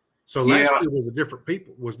 So last year was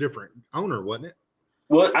different owner, wasn't it?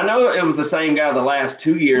 Well, I know it was the same guy the last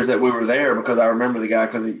 2 years that we were there, because I remember the guy, I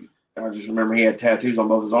just remember he had tattoos on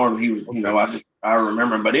both his arms. He was, I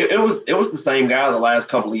remember him, but it was the same guy the last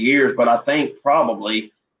couple of years. But I think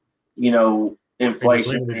probably,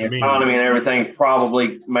 inflation, the economy, and everything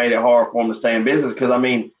probably made it hard for him to stay in business. Because I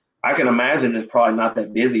mean, I can imagine it's probably not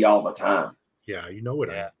that busy all the time. Yeah, you know it.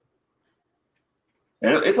 Yeah.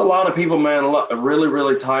 And it's a lot of people, man, really,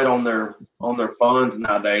 really tight on their funds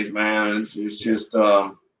nowadays, man. It's just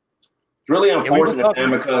it's really unfortunate, man,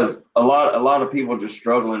 because a lot of people are just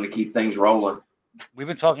struggling to keep things rolling. We've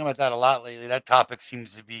been talking about that a lot lately. That topic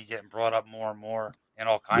seems to be getting brought up more and more in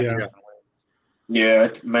all kinds of different ways. Yeah,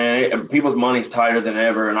 man, people's money's tighter than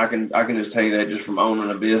ever, and I can just tell you that just from owning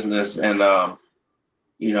a business. And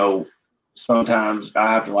sometimes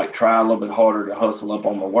I have to try a little bit harder to hustle up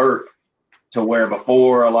on my work, to where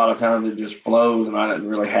before a lot of times it just flows and I didn't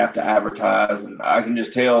really have to advertise. And I can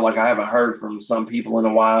just tell, I haven't heard from some people in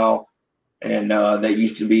a while, and that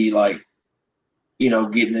used to be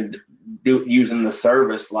using the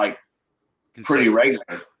service pretty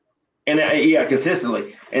regular. And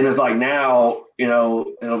consistently. And it's now,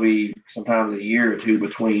 it'll be sometimes a year or two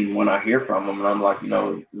between when I hear from them. And I'm like,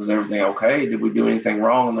 was everything okay? Did we do anything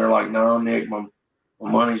wrong? And they're like, no, Nick, my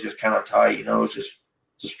money's just kind of tight. It's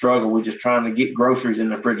a struggle. We're just trying to get groceries in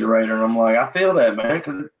the refrigerator. And I'm like, I feel that, man,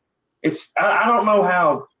 because I don't know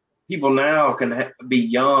how people now can be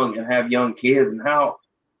young and have young kids, and how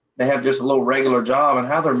they have just a little regular job and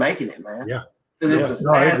how they're making it, man. Yeah.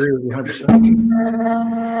 I agree with you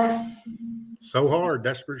 100%. So hard,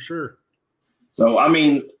 that's for sure. So, I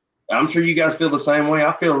mean, I'm sure you guys feel the same way.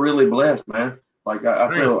 I feel really blessed, man. I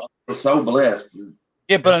feel so blessed.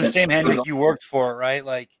 Yeah, but on the same hand, Nick, you worked for it, right?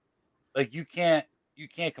 Like you can't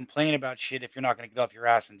complain about shit if you're not going to get off your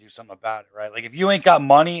ass and do something about it, right? Like if you ain't got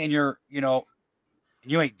money and you're, you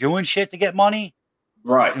ain't doing shit to get money,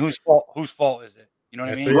 right? Whose fault is it? You know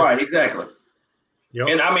what I mean? Right, exactly. Yep.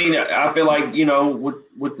 And I mean, I feel like,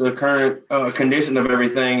 with the current condition of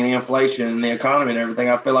everything and the inflation and the economy and everything,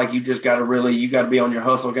 I feel like you just got to be on your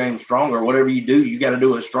hustle game stronger. Whatever you do, you got to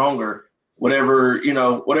do it stronger. Whatever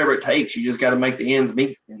it takes, you just got to make the ends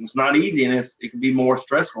meet. And it's not easy, and it can be more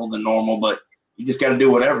stressful than normal, but you just got to do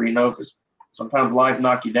whatever, if it's sometimes life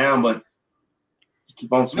knock you down, but just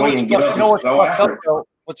keep on swinging, get up and go after it.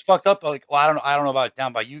 What's fucked up? Like, well, I don't know about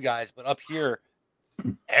down by you guys, but up here,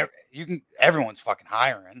 everyone's fucking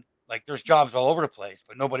hiring. Like, there's jobs all over the place,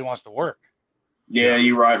 but nobody wants to work. Yeah,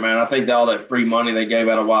 you're right, man. I think all that free money they gave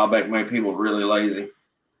out a while back made people really lazy.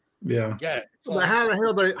 Yeah. But how the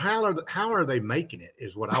hell how are they making it?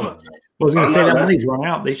 Is what I want to know. I was going to say that money's run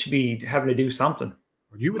out. They should be having to do something.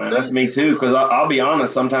 You would Man, think. that's me too, because I'll be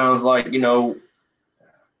honest. Sometimes, like,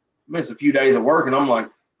 miss a few days of work, and I'm like,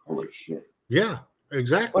 holy shit. Yeah,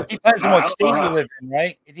 exactly. Well, it depends on what state you live in,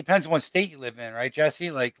 right? It depends on what state you live in, right,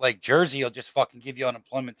 Jesse? Like Jersey will just fucking give you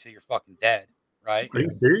unemployment till you're fucking dead, right? Are you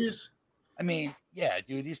serious? I mean, yeah,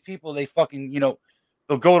 dude. These people, they fucking,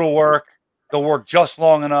 they'll go to work. They'll work just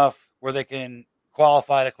long enough where they can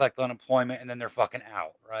qualify to collect unemployment, and then they're fucking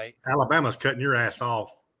out, right? Alabama's cutting your ass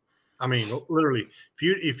off. I mean, literally,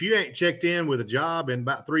 if you ain't checked in with a job in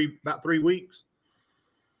about 3 weeks,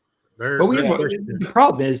 the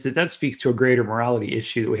problem is that speaks to a greater morality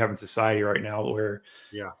issue that we have in society right now, where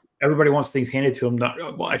everybody wants things handed to them.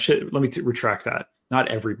 Let me retract that. Not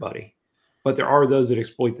everybody, but there are those that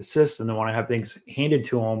exploit the system that want to have things handed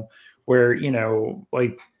to them. Where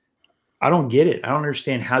like, I don't get it. I don't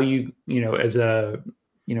understand how you as a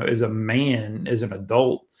man, as an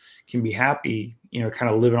adult, can be happy, kind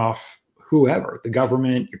of living off whoever, the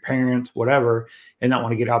government, your parents, whatever, and not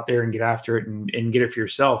want to get out there and get after it and get it for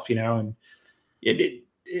yourself, and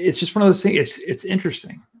it's just one of those things. It's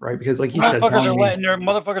interesting, right? Because like you said,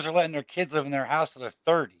 motherfuckers are letting their kids live in their house till they're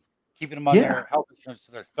 30, keeping them on their health insurance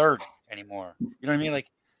till they're 30 anymore. You know what I mean? Like,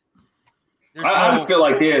 I just feel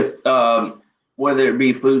like this, whether it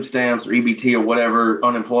be food stamps or EBT or whatever,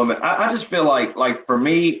 unemployment, I just feel like for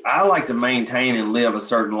me, I like to maintain and live a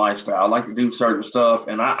certain lifestyle. I like to do certain stuff.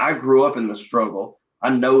 And I grew up in the struggle. I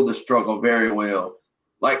know the struggle very well.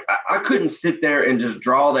 Like, I couldn't sit there and just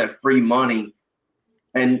draw that free money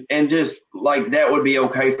and just like, that would be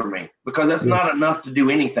okay for me, because that's not enough to do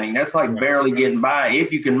anything. That's like barely getting by.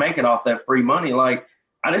 If you can make it off that free money, like,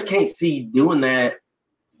 I just can't see doing that.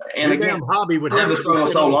 And your damn hobby would have to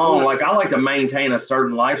struggle so long. Like, I like to maintain a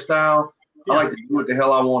certain lifestyle. I like to do what the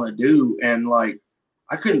hell I want to do. And like,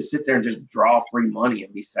 I couldn't sit there and just draw free money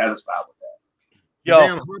and be satisfied with that. Your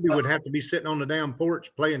damn hobby would have to be sitting on the damn porch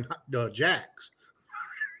playing jacks.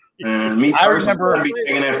 And me personally, I'd be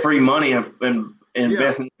taking that free money and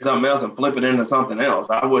investing in something else and flip it into something else.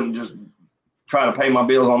 I wouldn't just try to pay my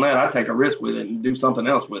bills on that. I'd take a risk with it and do something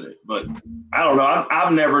else with it. But I don't know.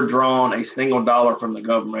 I've never drawn a single dollar from the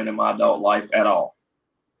government in my adult life at all.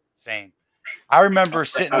 Same. I remember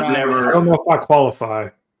sitting around. I don't know if I qualify.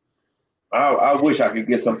 I wish I could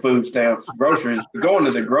get some food stamps. Groceries. Going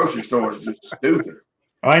to the grocery store is just stupid.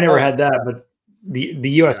 I never had that, but the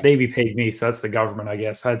U.S. Navy paid me, so that's the government, I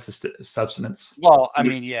guess. I had subsistence. Well, I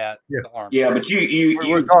mean, the Army. Yeah, but you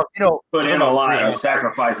put in a lot of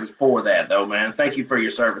sacrifices for that, though, man. Thank you for your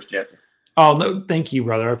service, Jesse. Oh no, thank you,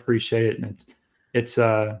 brother. I appreciate it, and it's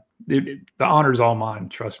the honor's all mine.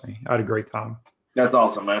 Trust me, I had a great time. That's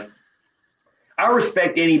awesome, man. I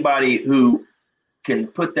respect anybody who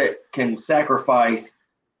can sacrifice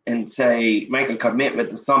and say, make a commitment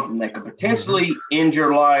to something that could potentially end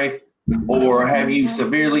your life or have you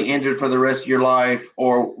severely injured for the rest of your life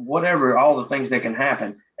or whatever, all the things that can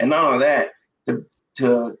happen. And not only that,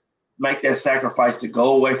 to make that sacrifice to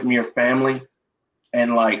go away from your family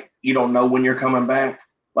and like, you don't know when you're coming back.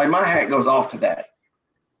 Like, my hat goes off to that.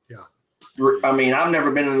 Yeah. I mean, I've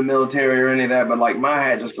never been in the military or any of that, but like, my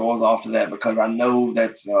hat just goes off to that because I know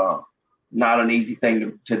that's not an easy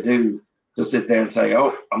thing to do, to sit there and say,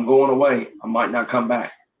 oh, I'm going away. I might not come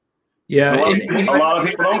back. Yeah. A lot of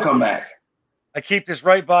people don't come back. I keep this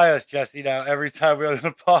right by us, Jesse, now, every time we're on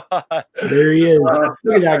the pod. There he is.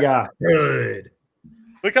 Look at that guy. Good.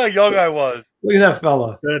 Look how young I was. Look at that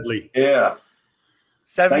fella. Dudley. Yeah.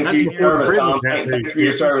 17 years. Thanks for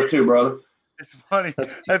your service too, brother. It's funny. I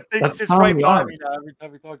think it's right by me now every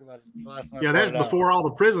time we talk about it. Yeah, that's before all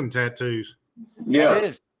the prison tattoos.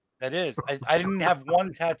 Yeah. That is. I didn't have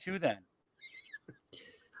one tattoo then.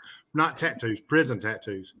 Not tattoos, prison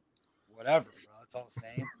tattoos. Whatever, bro. It's all the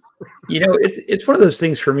same. It's one of those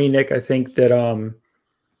things for me, Nick. I think that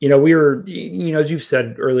we were, as you've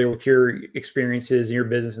said earlier with your experiences and your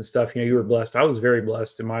business and stuff, you were blessed. I was very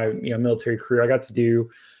blessed in my military career. I got to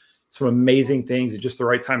do some amazing things at just the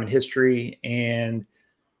right time in history. And,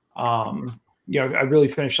 I really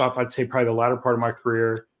finished off, I'd say probably the latter part of my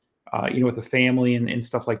career, with the family and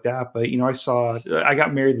stuff like that. But, I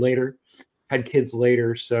got married later, had kids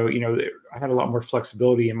later. So, I had a lot more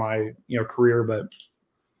flexibility in my, career, but,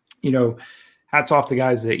 hats off to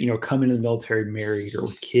guys that, come into the military married or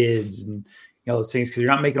with kids and, those things, because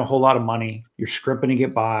you're not making a whole lot of money. You're scrimping to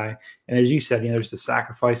get by. And as you said, there's the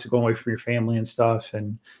sacrifice of going away from your family and stuff.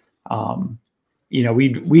 And,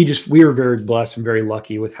 we were very blessed and very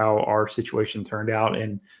lucky with how our situation turned out.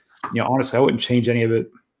 And, honestly, I wouldn't change any of it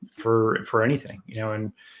for anything,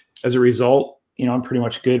 and as a result, I'm pretty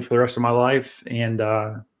much good for the rest of my life. And,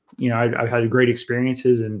 I've had great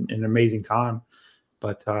experiences and an amazing time.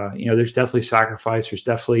 But, there's definitely sacrifice. There's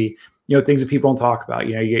definitely, things that people don't talk about.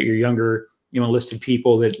 You get your younger, enlisted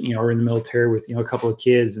people that, are in the military with, a couple of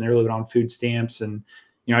kids and they're living on food stamps. And,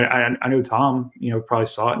 I know Tom, probably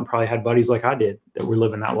saw it and probably had buddies like I did that were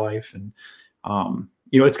living that life. And,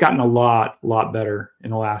 it's gotten a lot better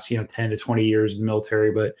in the last, 10 to 20 years in the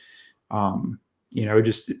military. But, I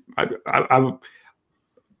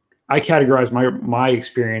categorize my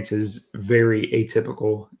experience as very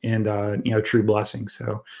atypical and, true blessing.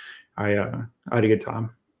 So I had a good time.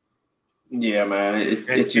 Yeah, man. It's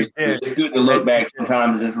good to look back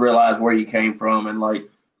sometimes and just realize where you came from. And like,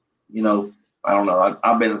 I don't know,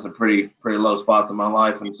 I've been in some pretty low spots in my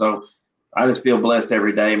life. And so I just feel blessed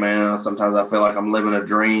every day, man. Sometimes I feel like I'm living a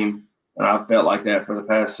dream, and I've felt like that for the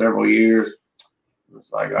past several years.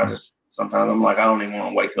 It's like, sometimes I'm like, I don't even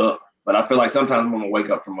want to wake up. But I feel like sometimes I'm going to wake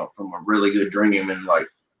up from a really good dream, and like,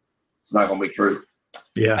 it's not going to be true.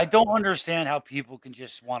 Yeah. I don't understand how people can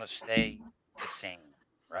just want to stay the same,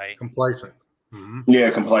 right? Complacent. Mm-hmm.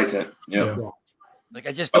 Yeah, complacent. Yep. Yeah. Like,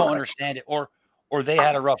 I just don't understand it. Or they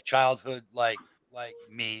had a rough childhood like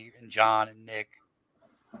me and John and Nick,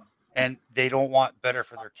 and they don't want better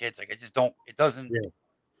for their kids. Like, it doesn't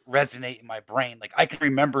resonate in my brain. Like, I can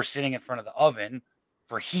remember sitting in front of the oven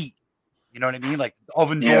for heat. You know what I mean? Like, the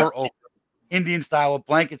oven door open, Indian style with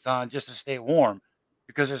blankets on just to stay warm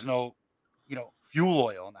because there's no, fuel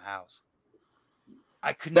oil in the house.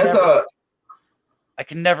 I could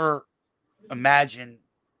never imagine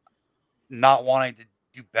not wanting to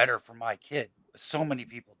do better for my kid. But so many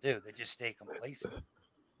people do. They just stay complacent.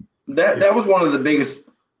 That was one of the biggest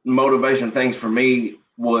motivation things for me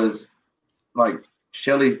was like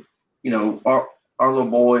Shelly's, our little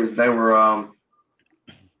boys, they were,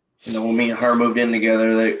 when me and her moved in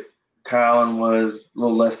together, Kylan was a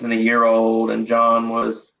little less than a year old, and John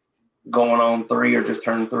was going on 3 or just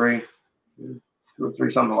turned 3, 2 or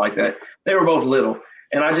 3, something like that. They were both little,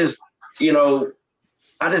 and I just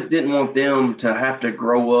didn't want them to have to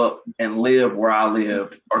grow up and live where I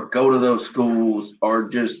lived or go to those schools or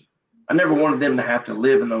I never wanted them to have to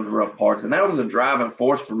live in those rough parts. And that was a driving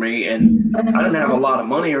force for me. And I didn't have a lot of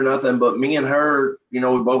money or nothing, but me and her, we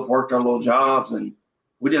both worked our little jobs, and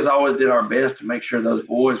we just always did our best to make sure those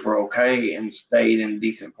boys were okay and stayed in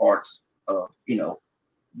decent parts of,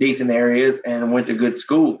 decent areas and went to good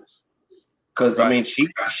schools. Because, right.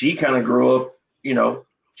 She kind of grew up,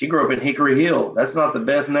 she grew up in Hickory Hill. That's not the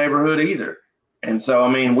best neighborhood either. And so,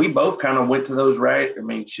 we both kind of went to those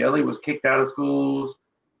Shelly was kicked out of schools.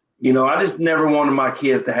 I just never wanted my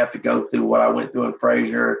kids to have to go through what I went through in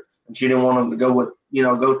Fraser, and she didn't want them to go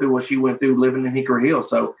through what she went through living in Hickory Hill.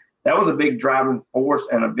 So that was a big driving force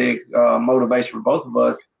and a big motivation for both of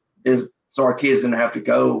us, is so our kids didn't have to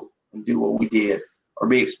go and do what we did or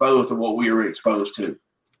be exposed to what we were exposed to.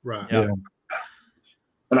 Right. Yeah.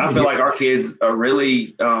 And I feel like our kids are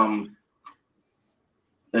really, and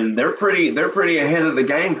they're pretty ahead of the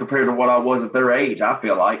game compared to what I was at their age. I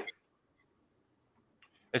feel like.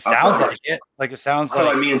 It sounds like it. Like, it sounds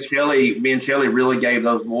like me and Shelly really gave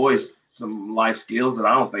those boys some life skills that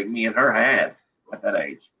I don't think me and her had at that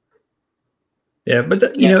age. Yeah,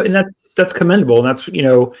 but and that's commendable, and that's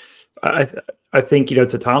I think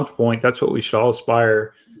to Tom's point, that's what we should all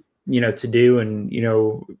aspire, to do, and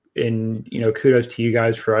kudos to you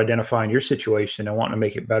guys for identifying your situation and wanting to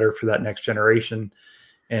make it better for that next generation.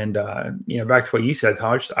 And back to what you said,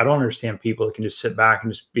 Tom, I don't understand people that can just sit back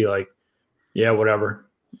and just be like, yeah, whatever,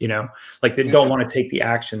 like they don't want to take the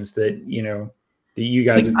actions that that you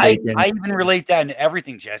guys have taken. I even relate that into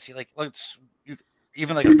everything, Jesse. Like,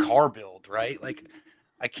 even like a car build, right? Like,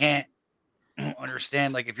 I can't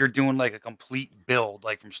understand, like, if you're doing like a complete build,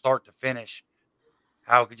 like from start to finish,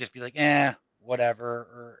 how it could just be like, whatever.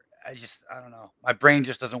 Or I don't know. My brain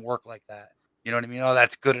just doesn't work like that. You know what I mean? Oh,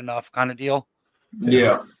 that's good enough kind of deal.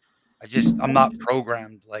 Yeah. I'm not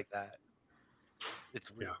programmed like that. It's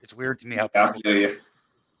weird to me how people.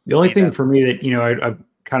 The only thing for me that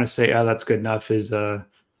kind of say, oh, that's good enough is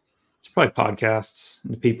it's probably podcasts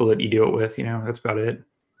and the people that you do it with. That's about it.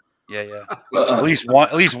 Yeah. At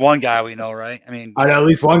least one guy we know, right? I mean, I know at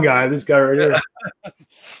least one guy. This guy right here.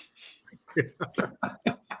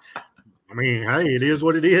 I mean, hey, it is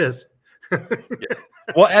what it is.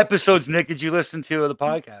 What episodes, Nick, did you listen to of the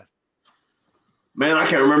podcast? Man, I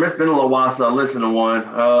can't remember. It's been a little while since I listened to one.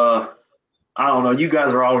 I don't know. You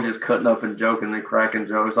guys are always just cutting up and joking and cracking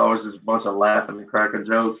jokes. Always just a bunch of laughing and cracking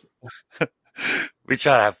jokes. We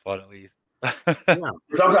try to have fun at least. Yeah.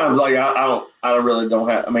 Sometimes, like I really don't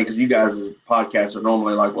have. I mean, because you guys' podcasts are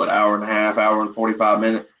normally like what, hour and a half, hour and 45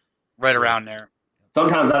 minutes, right around there.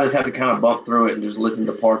 Sometimes I just have to kind of bump through it and just listen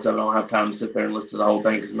to parts of it. I don't have time to sit there and listen to the whole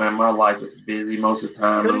thing because, man, my life is busy most of the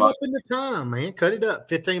time. Cut it up in the time, man. Cut it up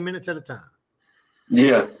 15 minutes at a time.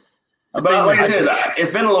 Yeah. But like I said, it's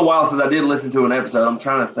been a little while since I did listen to an episode. I'm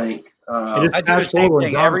trying to think. I do the same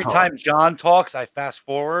thing. Every time John talks, I fast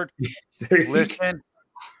forward, listen,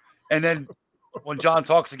 and then when John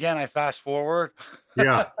talks again, I fast forward.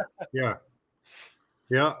 Yeah.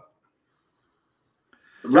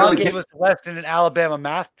 John gave us a lesson in Alabama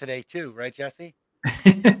math today too, right, Jesse?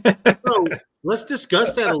 So let's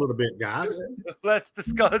discuss that a little bit, guys. Let's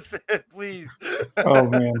discuss it, please. Oh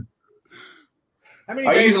man.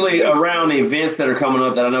 I usually, around events that are coming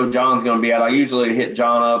up that I know John's going to be at, I usually hit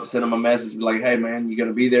John up, send him a message, be like, hey, man, you going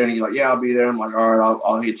to be there? And he's like, yeah, I'll be there. I'm like, all right,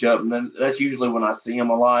 I'll hit you up. And then that's usually when I see him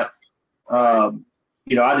a lot. I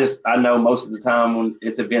know most of the time when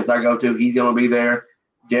it's events I go to, he's going to be there.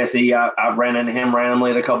 Jesse, I've ran into him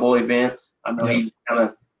randomly at a couple of events. I know he's kind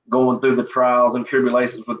of going through the trials and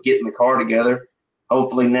tribulations with getting the car together.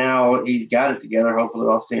 Hopefully now he's got it together. Hopefully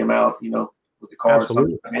I'll see him out, with the car at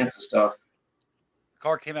some events and stuff.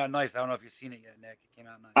 Car came out nice. I don't know if you've seen it yet, Nick. It came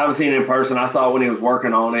out nice. I haven't seen it in person. I saw it when he was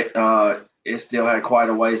working on it. It still had quite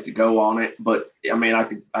a ways to go on it, but I mean, I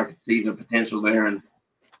could see the potential there, and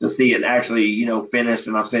to see it actually, finished.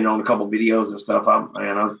 And I've seen it on a couple of videos and stuff.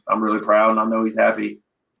 I'm really proud, and I know he's happy.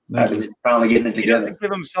 That he's finally getting it together. He doesn't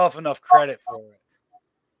give himself enough credit for it.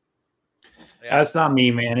 Yeah. That's not me,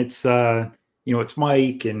 man. It's it's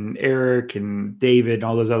Mike and Eric and David and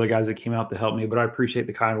all those other guys that came out to help me. But I appreciate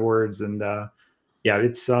the kind words and. Yeah,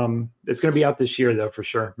 it's going to be out this year though for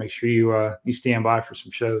sure. Make sure you stand by for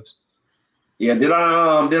some shows. Yeah, did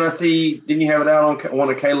I see? Didn't you have it out on one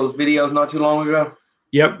of Caleb's videos not too long ago?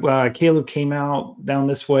 Yep, Caleb came out down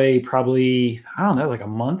this way probably like a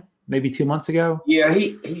month, maybe 2 months ago. Yeah,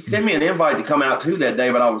 he sent me an invite to come out too that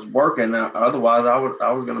day, but I was working. Otherwise,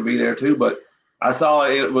 I was going to be there too. But I saw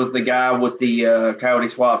it was the guy with the Coyote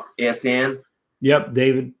Swap SN. Yep,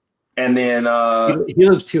 David. And then he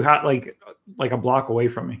lives too hot, like a block away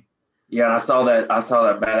from me. Yeah, and I saw that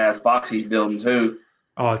badass box he's building too.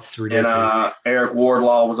 Oh, it's ridiculous. And Eric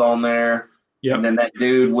Wardlaw was on there. Yeah. And then that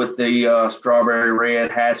dude with the strawberry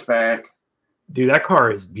red hatchback. Dude, that car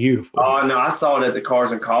is beautiful. Oh no, I saw it at the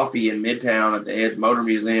Cars and Coffee in Midtown at the Edge Motor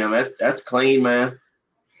Museum. That's clean, man.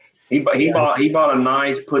 He bought a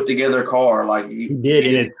nice put together car. Like he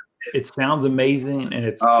did, and it sounds amazing, and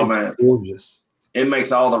it's gorgeous. It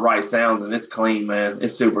makes all the right sounds, and it's clean, man.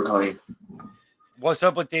 It's super clean. What's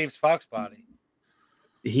up with Dave's Fox body?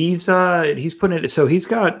 He's putting it. So he's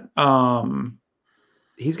got the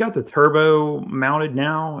turbo mounted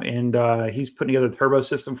now, and he's putting together the turbo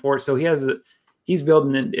system for it. So he's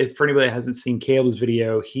building it. If for anybody that hasn't seen Caleb's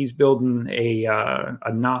video, he's building a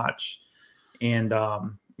notch, and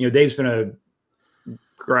Dave's been a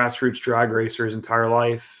grassroots drag racer his entire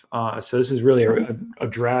life. So this is really a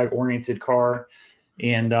drag oriented car,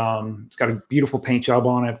 and it's got a beautiful paint job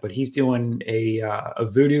on it, but he's doing a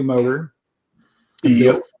Voodoo motor,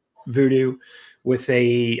 Voodoo with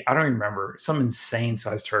I don't even remember, some insane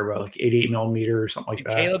size turbo, like 88 millimeter or something like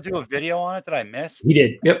that. Did Caleb do a video on it that I missed? He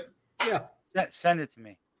did. Yep. Yeah. Send it to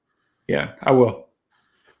me. Yeah, I will.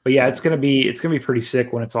 But yeah, it's gonna be pretty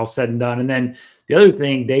sick when it's all said and done. And then the other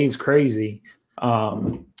thing, Dave's crazy.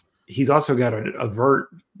 He's also got a vert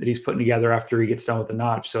that he's putting together after he gets done with the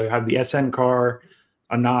notch. So you have the SN car,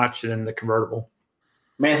 a notch, and then the convertible.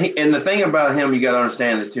 Man, and the thing about him, you got to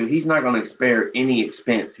understand is too, he's not going to spare any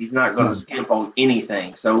expense. He's not going to skimp on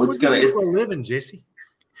anything. So it's going to. For a living, Jesse.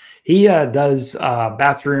 He does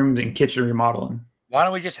bathrooms and kitchen remodeling. Why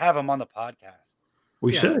don't we just have him on the podcast?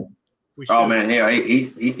 We should. Oh man, yeah,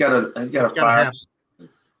 he's got a fire.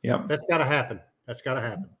 Yep, that's got to happen.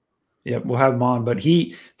 Yeah, we'll have him on. But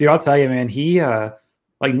dude, I'll tell you, man, he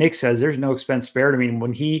like Nick says, there's no expense spared. I mean,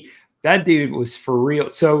 that dude was for real.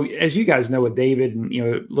 So as you guys know with David and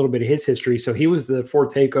a little bit of his history, so he was the Ford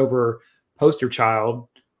Takeover poster child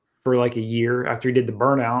for like a year after he did the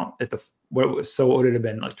burnout at the what would it have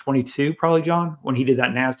been, like 22 probably, John, when he did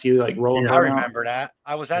that nasty like rolling I burnout? remember that.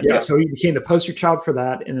 I was at Yeah, that. so he became the poster child for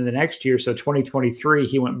that. And then the next year, so 2023,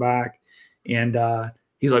 he went back and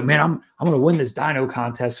he's like, man, I'm going to win this dyno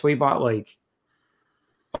contest. So he bought like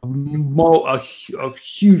a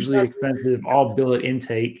hugely expensive all billet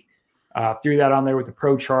intake, threw that on there with the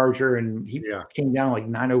Pro Charger, and he came down like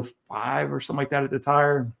 905 or something like that at the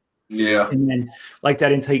tire. Yeah. And then like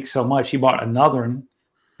that intake so much, he bought another one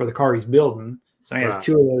for the car he's building. So he has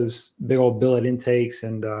two of those big old billet intakes,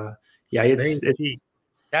 and it's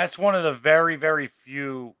that's one of the very, very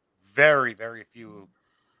few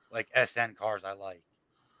like SN cars I like.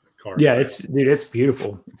 It's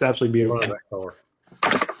beautiful. It's absolutely beautiful. Love that car.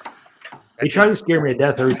 He tries to scare me to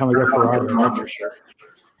death every time we go for a ride. That's for sure.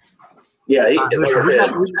 Yeah, like I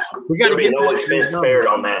said, we got to get no expense spared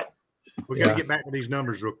on that. We got to get back to these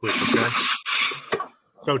numbers real quick, okay?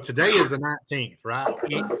 So today is the 19th, right?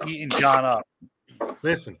 Eating John up.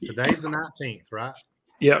 Listen, today's the 19th, right?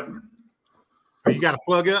 Yep. You got to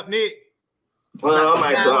plug up, Nick?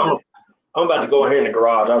 Well, I'm about to go in here in the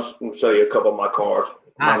garage. I'll show you a couple of my cars.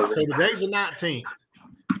 All right, so today's the 19th.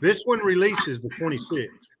 This one releases the 26th,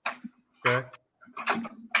 okay?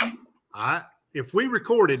 All right. If we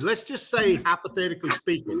recorded, let's just say, hypothetically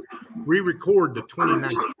speaking, we record the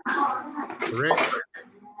 29th, correct?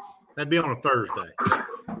 That'd be on a Thursday.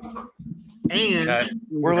 And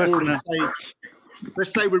we're listening.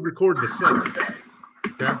 Let's say we record the 7th,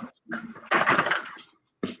 okay?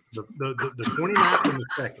 The 29th and the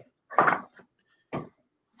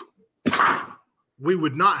 2nd. We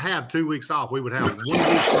would not have 2 weeks off. We would have 1 week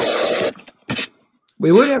off.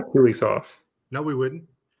 We would have 2 weeks off. No, we wouldn't.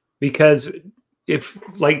 Because if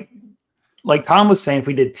like Tom was saying, if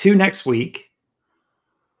we did 2 next week,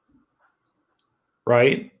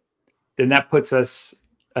 right, then that puts us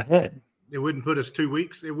ahead. It wouldn't put us 2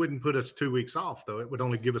 weeks. It wouldn't put us 2 weeks off, though. It would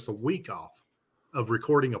only give us a week off of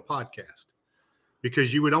recording a podcast,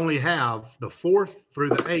 because you would only have the 4th through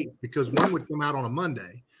the 8th, because one would come out on a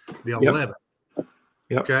Monday, the 11th.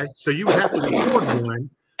 Yep. Okay, so you would have to record one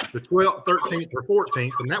the 12th, 13th, or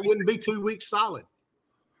 14th, and that wouldn't be 2 weeks solid.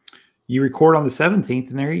 You record on the 17th,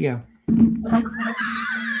 and there you go.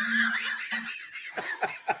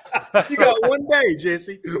 You got 1 day,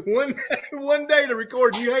 Jesse. One day to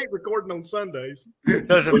record. You hate recording on Sundays.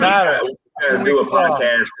 Doesn't matter. Do a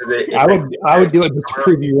podcast. I would do it just to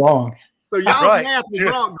prove you wrong. So y'all's math is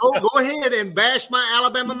wrong. Go ahead and bash my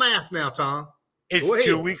Alabama math now, Tom. It's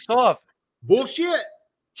 2 weeks off. Bullshit.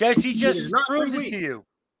 Jesse just proved it to you.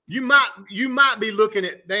 You might be looking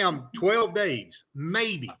at 12 days,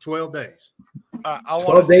 maybe 12 days.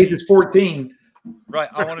 12 days is 14. Right.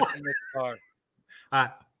 I want to see this car. All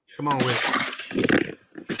right, come on with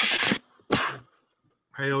it.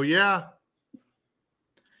 Hell yeah.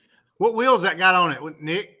 What wheels that got on it,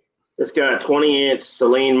 Nick? It's got 20-inch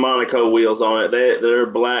Celine Monaco wheels on it. They're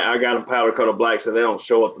black. I got them powder coated black, so they don't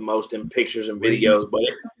show up the most in pictures and videos, but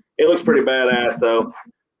it looks pretty badass though.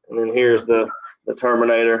 And then here's the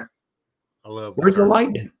Terminator. I love. Where's the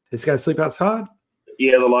Lightning? It's got to sleep outside.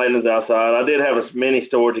 Yeah, the Lightning's outside. I did have a mini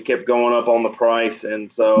storage. It kept going up on the price,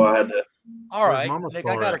 and so I had to. All right, Nick,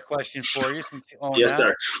 I got a question for you. Since you own yes,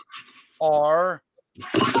 sir. Are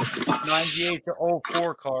 98 to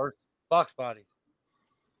 04 cars box bodies?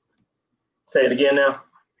 Say it again now.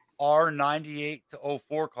 Are 98 to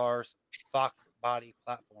 04 cars box body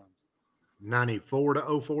platforms? 94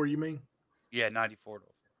 to 04, you mean? Yeah, 94 to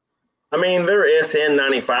 04. I mean, they're SN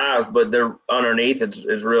 95s, but they're underneath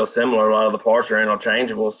is real similar. A lot of the parts are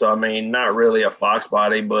interchangeable. So, I mean, not really a Fox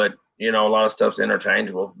body, but, a lot of stuff's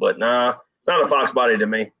interchangeable. But, nah, it's not a Fox body to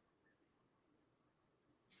me.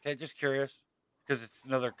 Okay, just curious, because it's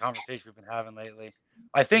another conversation we've been having lately.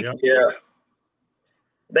 I think. Yeah.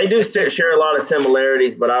 They do share a lot of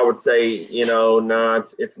similarities, but I would say,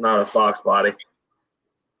 it's not a Fox body.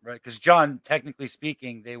 Right, because, John, technically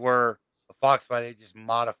speaking, they were a Fox body. They just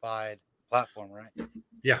modified platform, right?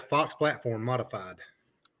 Yeah, Fox platform modified.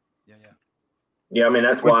 Yeah. Yeah, I mean,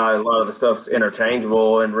 that's why a lot of the stuff's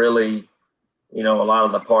interchangeable, and really, a lot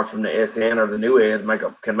of the parts from the SN or the new heads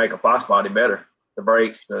can make a Fox body better. The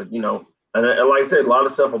brakes, and like I said, a lot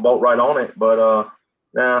of stuff will bolt right on it. But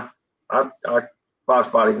I Fox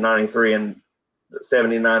body's 93 and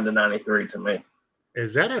 79 to 93 to me.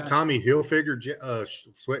 Is that a Tommy Hilfiger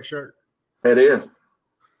sweatshirt? It is.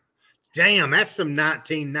 Damn, that's some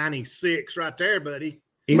 1996 right there, buddy.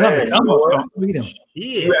 He's on the come up. Read him.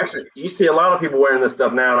 Yeah. You see a lot of people wearing this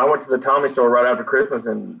stuff now. And I went to the Tommy store right after Christmas,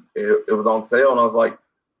 and it was on sale, and I was like,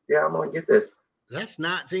 "Yeah, I'm gonna get this." That's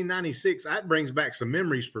 1996. That brings back some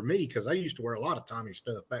memories for me, because I used to wear a lot of Tommy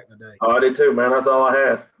stuff back in the day. Oh, I did too, man. That's all I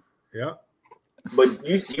had. Yeah. But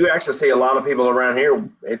you actually see a lot of people around here.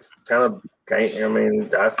 It's kind of, I mean,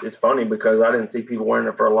 it's funny because I didn't see people wearing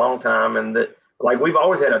it for a long time, and that like we've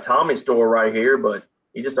always had a Tommy store right here, but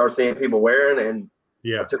you just start seeing people wearing it. And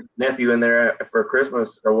Yeah. I took my nephew in there for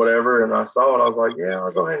Christmas or whatever, and I saw it. I was like, yeah,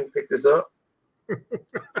 I'll go ahead and pick this up. Hey,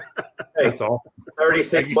 That's all. $36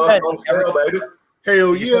 said, on sale, baby.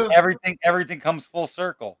 Hell You yeah. said everything comes full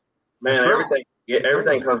circle. Man, That's right.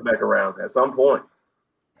 everything comes back around at some point.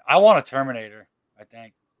 I want a Terminator, I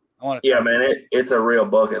think. Yeah, man, it's a real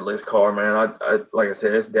bucket list car, man. I like I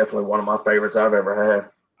said, it's definitely one of my favorites I've ever had.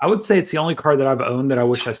 I would say it's the only car that I've owned that I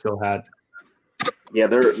wish I still had. Yeah,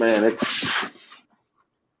 this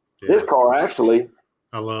car actually.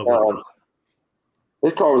 I love it.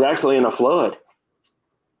 This car was actually in a flood.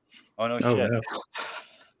 Oh, no shit. No.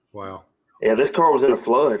 Wow. Yeah, this car was in a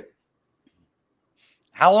flood.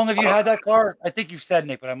 How long have you had that car? I think you said,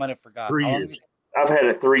 Nick, but I might have forgot. 3 years. I've had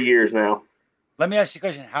it 3 years now. Let me ask you a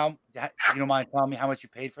question. You don't mind telling me how much you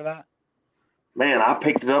paid for that? Man, I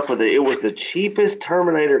picked it up it was the cheapest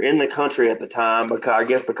Terminator in the country at the time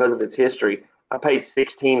because of its history. I paid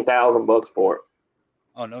 $16,000 for it.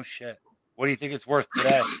 Oh, no shit. What do you think it's worth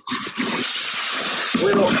today?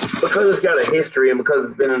 Well, because it's got a history and because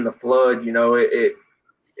it's been in the flood, you know,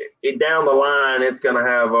 it down the line it's going to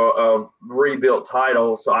have a rebuilt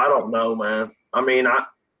title. So I don't know, man. I mean,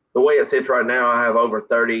 the way it sits right now, I have over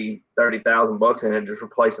 $30,000 in it, just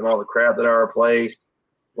replacing all the crap that I replaced.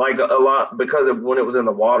 Like a lot, because of when it was in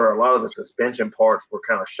the water, a lot of the suspension parts were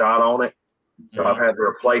kind of shot on it. So I've had to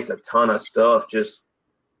replace a ton of stuff just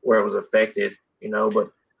where it was affected, you know. But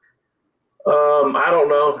I don't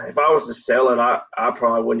know. If I was to sell it, I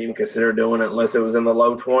probably wouldn't even consider doing it unless it was in the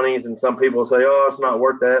low 20s. And some people say, oh, it's not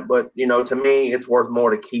worth that. But, you know, to me, it's worth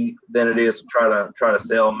more to keep than it is to try to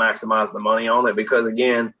sell, maximize the money on it. Because,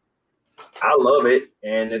 again, I love it.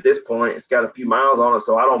 And at this point, it's got a few miles on it,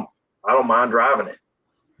 so I don't mind driving it.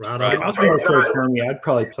 Right. If I was going to throw a term, I'd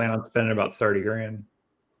probably plan on spending about $30,000.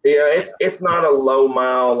 Yeah, it's not a low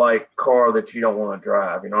mile like car that you don't want to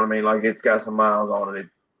drive. You know what I mean? Like it's got some miles on it.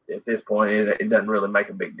 At this point, it doesn't really make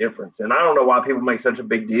a big difference. And I don't know why people make such a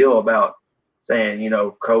big deal about saying, you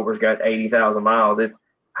know, Cobra's got 80,000 miles. It's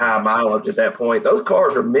high mileage at that point. Those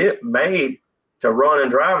cars are made to run and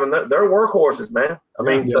drive, and they're workhorses, man. I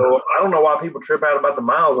mean, so I don't know why people trip out about the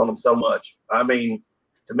miles on them so much. I mean,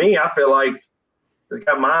 to me, I feel like it's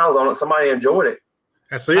got miles on it. Somebody enjoyed it.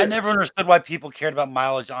 That's it. I never understood why people cared about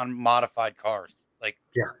mileage on modified cars. Like,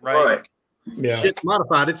 right. Yeah. Shit's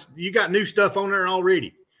modified. You got new stuff on there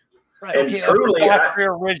already. Right. And Okay. truly, Factory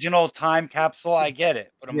original time capsule, I get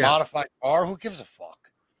it. But a modified car, who gives a fuck?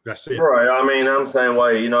 That's it. Right. I mean, I'm saying,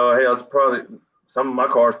 well, you know, hey, it's probably some of my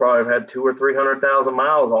cars probably have had 200,000 or 300,000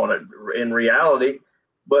 miles on it in reality.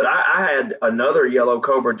 But I had another yellow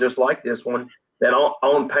Cobra just like this one that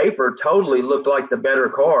on paper totally looked like the better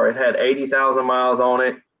car. It had 80,000 miles on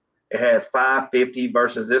it. It had 550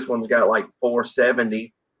 versus this one's got like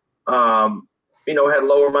 470. You know, had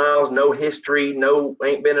lower miles, no history,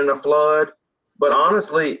 ain't been in a flood. But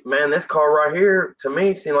honestly, man, this car right here to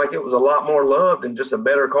me seemed like it was a lot more loved and just a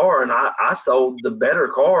better car. And I sold the better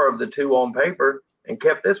car of the two on paper and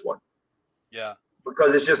kept this one. Yeah.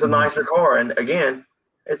 Because it's just a nicer car. And again,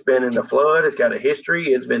 it's been in the flood. It's got a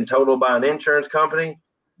history. It's been totaled by an insurance company.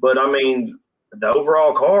 But I mean, the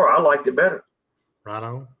overall car, I liked it better. Right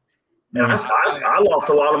on. And I lost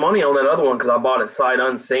a lot of money on that other one because I bought it sight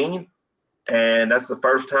unseen. And that's the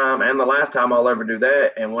first time and the last time I'll ever do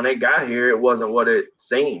that. And when it got here, it wasn't what it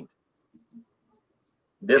seemed.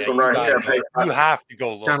 This one right here, you have to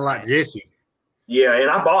go look. Kind of like Jesse. Yeah, and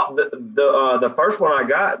I bought the first one I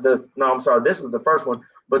got. This is the first one.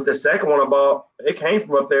 But the second one I bought, it came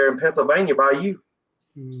from up there in Pennsylvania by you.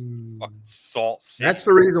 Salt City. That's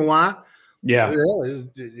the reason why. Yeah.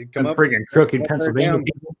 It come up freaking crooked Pennsylvania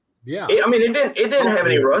people. Yeah. I mean, it didn't have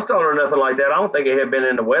any rust on it or nothing like that. I don't think it had been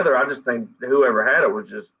in the weather. I just think whoever had it was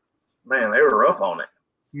just, man, they were rough on it.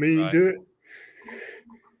 Me do it.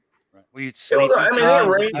 Right. Well, it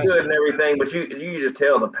rained good and everything, but you just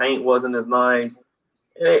tell the paint wasn't as nice.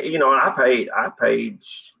 You know, and I paid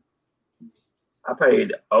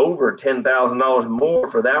over $10,000 more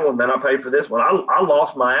for that one than I paid for this one. I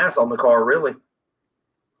lost my ass on the car, really.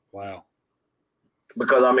 Wow.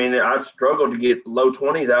 Because, I mean, I struggled to get low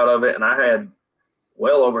 20s out of it, and I had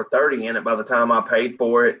well over 30 in it by the time I paid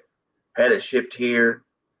for it, had it shipped here,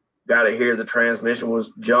 got it here. The transmission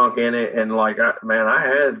was junk in it, and, like, I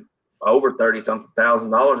had over $30-something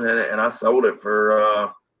thousand in it, and I sold it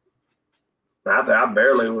for, I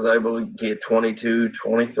barely was able to get 22,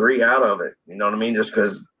 23 out of it. You know what I mean? Just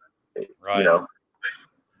because, you know.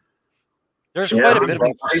 There's quite a bit of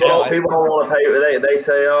them for sale. People don't want to pay. They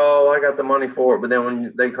say, "Oh, I got the money for it," but then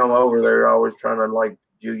when they come over, they're always trying to like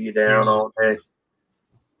Jew you down on it.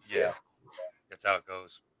 Yeah, that's how it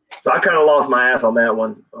goes. So I kind of lost my ass on that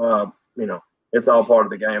one. It's all part of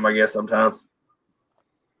the game, I guess. Sometimes.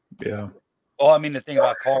 Yeah. Well, I mean, the thing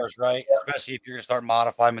about cars, right? Especially if you're gonna start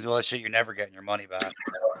modifying and do all that shit, you're never getting your money back.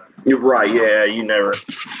 You're right. Yeah, you never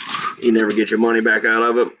get your money back out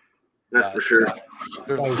of it. That's for sure.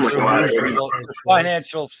 There's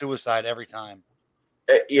financial suicide every time.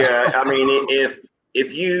 Yeah, I mean,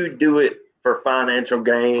 if you do it for financial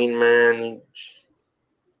gain, man,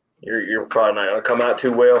 you're probably not gonna come out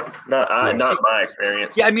too well. Not my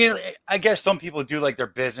experience. Yeah, I mean, I guess some people do like their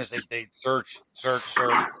business. They search,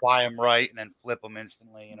 buy them right, and then flip them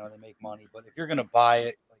instantly. They make money. But if you're gonna buy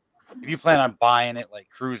it, if you plan on buying it, like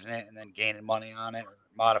cruising it, and then gaining money on it or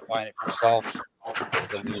modifying it for yourself,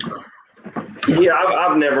 it's a loser. Yeah,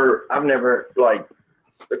 I've never like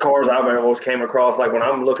the cars I've always came across. Like when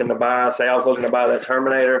I'm looking to buy, say I was looking to buy that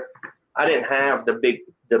Terminator, I didn't have the big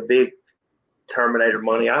Terminator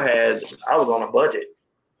money. I was on a budget,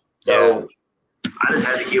 so I just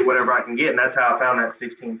had to get whatever I can get, and that's how I found that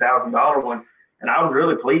 $16,000 one. And I was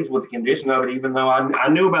really pleased with the condition of it, even though I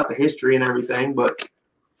knew about the history and everything. But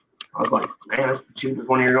I was like, man, that's the cheapest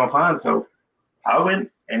one you're gonna find. So I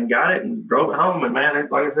went and got it and drove it home. And man,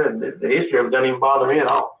 like I said, the history of it doesn't even bother me at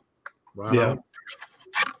all. Right. Yeah.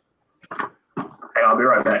 Hey, I'll be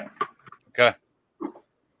right back. Okay.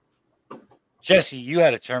 Jesse, you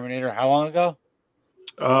had a Terminator how long ago?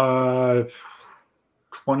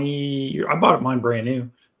 20. I bought mine brand new.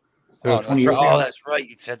 So 20 years ago. That's right.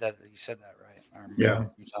 You said that right. I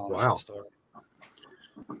remember you telling us the story.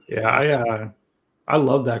 Yeah, I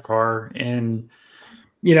love that car, and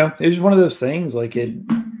it was one of those things like it,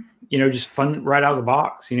 just fun right out of the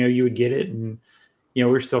box. You would get it, and we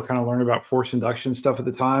were still kind of learning about forced induction stuff at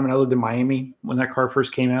the time. And I lived in Miami when that car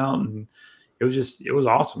first came out, and it was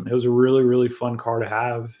awesome. It was a really, really fun car to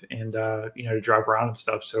have, and to drive around and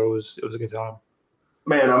stuff. So it was a good time.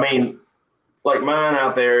 Man, I mean, like mine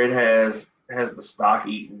out there, it has the stock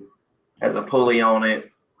Eaton, has a pulley on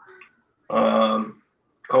it,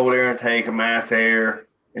 cold air intake, a mass air,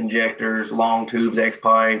 injectors, long tubes,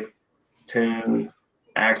 X-pipe, tune,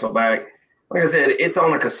 axle back. Like I said, it's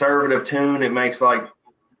on a conservative tune. It makes I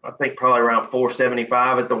think probably around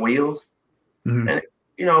 475 at the wheels. Mm-hmm. And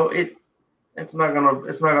it's not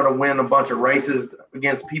gonna win a bunch of races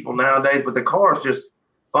against people nowadays, but the car is just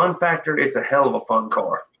fun factor. It's a hell of a fun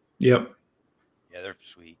car. Yep. Yeah, they're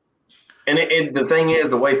sweet. And the thing is,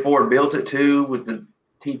 the way Ford built it too, with the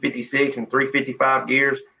T56 and 355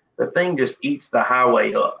 gears, the thing just eats the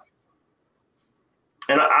highway up.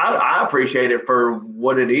 And I appreciate it for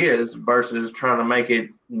what it is versus trying to make it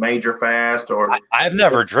major fast. Or I've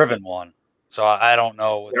never driven one, so I don't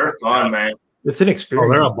know. They're fun, man. It's an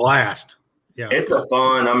experience. Oh, they're a blast. Yeah, it's a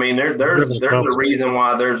fun. I mean, there's a reason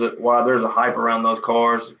why there's a hype around those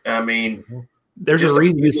cars. I mean, there's a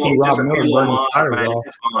reason you see Rob Miller running the tires off.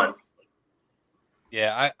 It's fun.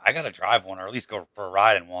 Yeah, I gotta drive one or at least go for a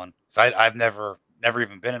ride in one. So I've never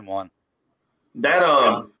even been in one. That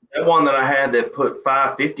one that I had that put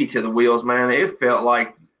 550 to the wheels, man, it felt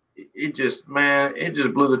like it just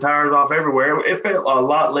blew the tires off everywhere. It felt a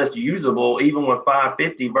lot less usable even with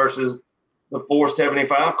 550 versus the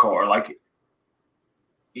 475 car. Like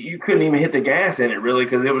you couldn't even hit the gas in it really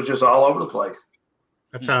because it was just all over the place.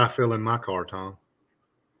 That's how I feel in my car, Tom.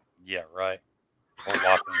 Yeah, right. We're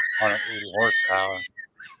walking 180 horsepower.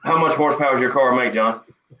 How much horsepower does your car make, John?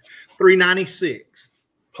 396.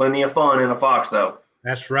 Plenty of fun in a Fox, though.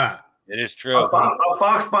 That's right. It is true. A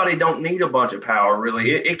Fox body don't need a bunch of power,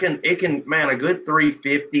 really. It can, man, a good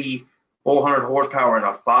 350, 400 horsepower in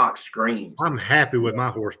a Fox screams. I'm happy with my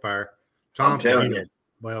horsepower. Tom can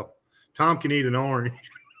eat an orange.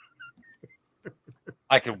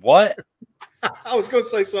 I could what? I was going to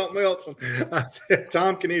say something else. I said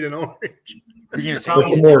Tom can eat an orange. Your car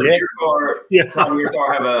have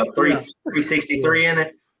a 363 in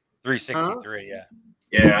it? 363, yeah.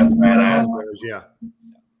 Yeah, that's badass. Yeah.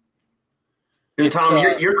 Dude, Tom,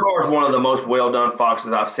 your car is one of the most well done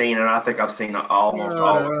Foxes I've seen, and I think I've seen almost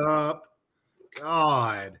all of them.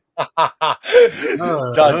 God.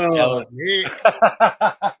 Nick.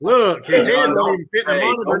 Look, his head don't even fit in the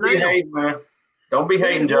monitor don't now. Behave, man. Don't be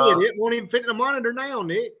hating, John. It won't even fit in the monitor now,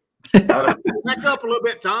 Nick. Back up a little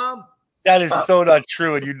bit, Tom. That is so not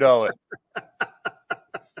true, and you know it.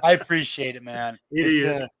 I appreciate it, man. It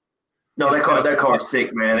is. No, that car's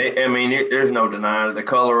sick, man. There's no denying it. The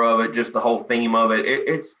color of it, just the whole theme of it.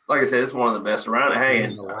 It's like I said, it's one of the best around. Hey,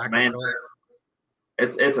 and, man,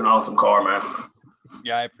 it's an awesome car, man.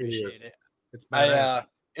 Yeah, I appreciate it. It's badass.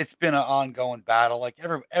 It's been an ongoing battle. Like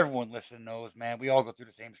everyone listening knows, man. We all go through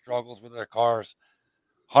the same struggles with their cars.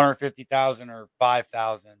 150,000 or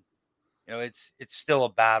 5,000. You know, it's still a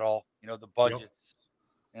battle. You know, the budgets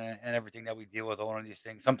and everything that we deal with on one of these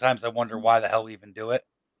things. Sometimes I wonder why the hell we even do it.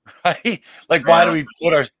 Right? Like, why do we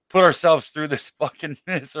put ourselves through this fucking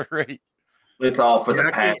misery? It's all for the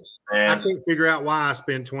patch, man. I can't figure out why I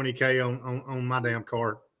spend $20K on my damn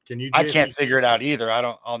car. Can you? I can't figure it out either.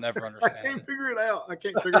 I'll never understand. I can't figure it out. I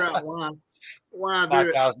can't figure out why I do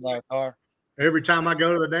it. $5,000 car. Every time I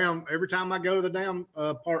go to the damn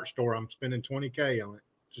parts store, I'm spending $20K on it.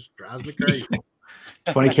 Just drives me crazy.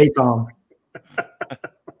 20K, Tom.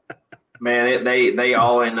 Man, they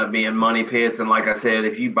all end up being money pits, and like I said,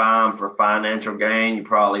 if you buy them for financial gain, you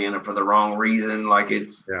probably in it for the wrong reason. Like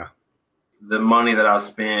the money that I've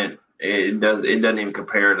spent, it doesn't even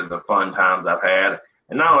compare to the fun times I've had.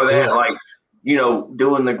 And not only that, like, you know,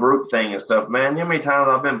 doing the group thing and stuff, man, you know how many times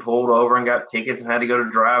I've been pulled over and got tickets and had to go to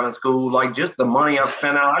driving school. Like, just the money I've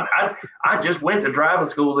spent out. I just went to driving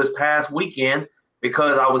school this past weekend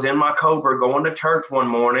because I was in my Cobra going to church one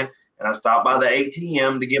morning, and I stopped by the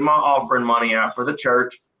ATM to get my offering money out for the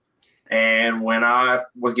church. And when I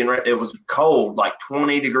was getting ready, it was cold, like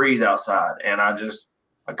 20 degrees outside. And I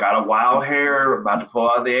got a wild hair about to pull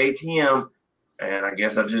out of the ATM. And I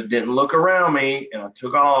guess I just didn't look around me, and I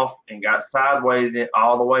took off and got sideways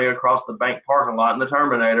all the way across the bank parking lot in the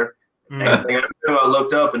Terminator. Next thing I knew, I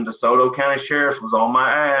looked up, and DeSoto County Sheriff was on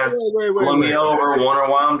my ass, pulling me over, wondering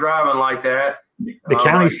why I'm driving like that. The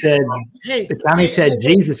county said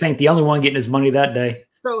Jesus ain't the only one getting his money that day.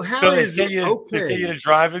 So how is it okay? They get you to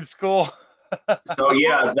driving school?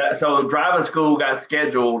 So driving school got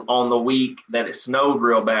scheduled on the week that it snowed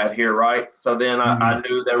real bad here, right? So then I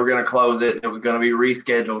knew they were going to close it. It was going to be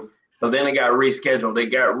rescheduled. So then it got rescheduled. It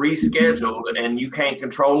got rescheduled, and you can't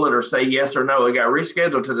control it or say yes or no. It got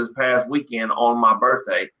rescheduled to this past weekend on my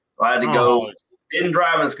birthday. So I had to go in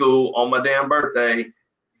driving school on my damn birthday.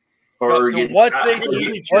 What did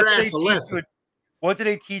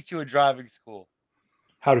they teach you in driving school?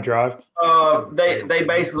 How to drive? They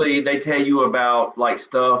basically tell you about like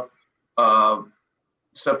stuff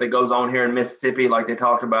that goes on here in Mississippi. Like they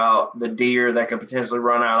talked about the deer that could potentially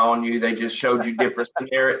run out on you. They just showed you different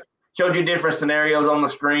scenarios on the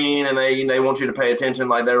screen, and they want you to pay attention.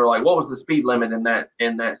 Like they were like, what was the speed limit in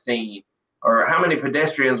that scene, or how many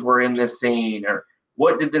pedestrians were in this scene, or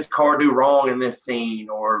what did this car do wrong in this scene,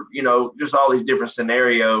 or just all these different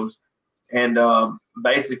scenarios. And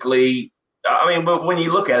basically, I mean, but when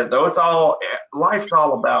you look at it, though, life's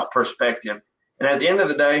all about perspective. And at the end of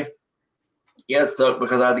the day, yeah, it sucked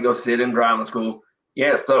because I had to go sit in driving school.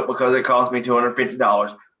 Yeah, it sucked because it cost me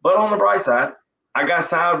 $250. But on the bright side, I got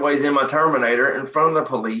sideways in my Terminator in front of the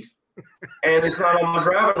police, and it's not on my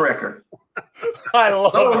driving record. I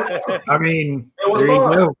love it. I mean, it was there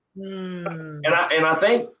fun. you go. And I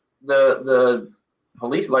think the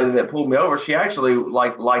police lady that pulled me over, she actually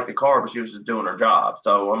liked the car, but she was just doing her job.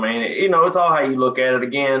 So I mean, it's all how you look at it.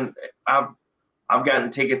 Again, I've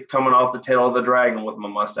gotten tickets coming off the tail of the dragon with my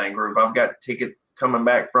Mustang group. I've got tickets coming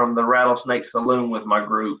back from the Rattlesnake Saloon with my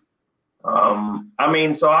group. I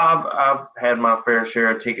mean, so I've had my fair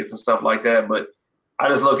share of tickets and stuff like that, but I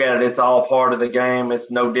just look at it. It's all part of the game. It's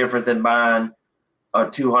no different than buying a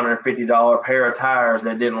 $250 pair of tires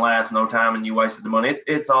that didn't last no time and you wasted the money.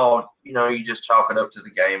 It's all, you just chalk it up to the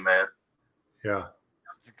game, man. Yeah.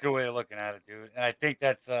 It's a good way of looking at it, dude. And I think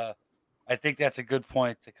that's a good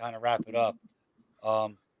point to kind of wrap it up. I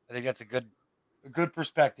think that's a good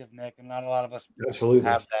perspective, Nick, and not a lot of us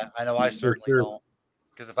have that. I know I certainly don't.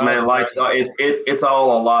 Because it's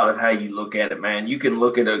all a lot of how you look at it, man. You can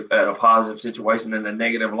look at a positive situation in a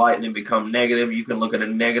negative light and then become negative. You can look at a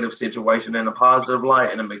negative situation in a positive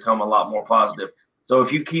light and then become a lot more positive. So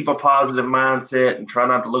if you keep a positive mindset and try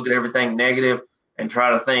not to look at everything negative and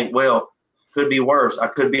try to think, well, could be worse. I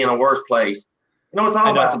could be in a worse place. It's all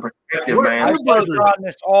about the perspective, man. I on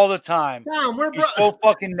this all the time. He's so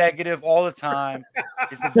fucking negative all the time.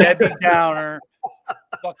 He's a Debbie Downer.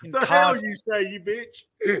 Fucking the hell you say, you bitch?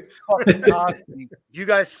 Fucking constantly. You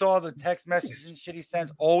guys saw the text message and shit he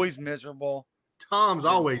sends. Always miserable. Tom's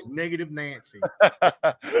always negative Nancy.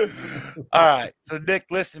 All right. So, Nick,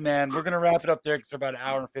 listen, man. We're going to wrap it up there because we're about an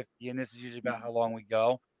hour and 50, and this is usually about how long we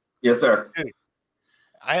go. Yes, sir. Dude,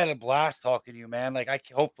 I had a blast talking to you, man. Like, I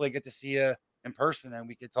hopefully get to see you in person and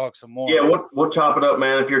we could talk some more. Yeah, we'll chop it up,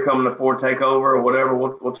 man. If you're coming to Ford Takeover or whatever,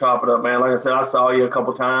 we'll chop it up, man. Like I said, I saw you a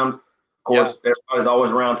couple times. Of course, everybody's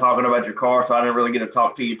always around talking about your car, so I didn't really get to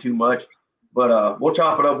talk to you too much. But we'll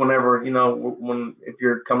chop it up whenever, if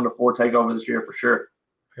you're coming to Ford Takeover this year for sure.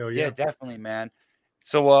 Hell yeah. Yeah, definitely, man.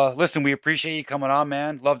 So, listen, we appreciate you coming on,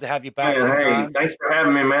 man. Love to have you back. Man, hey, sometime. thanks for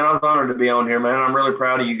having me, man. I was honored to be on here, man. I'm really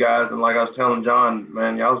proud of you guys. And like I was telling John,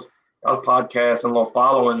 man, y'all's podcast and little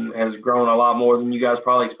following has grown a lot more than you guys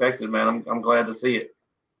probably expected, man. I'm glad to see it.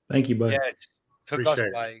 Thank you, bud. Yeah, it took Appreciate us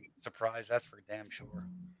it. by surprise. That's for damn sure.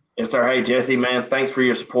 Yes, sir. Hey, Jesse, man, thanks for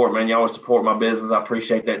your support, man. You always support my business. I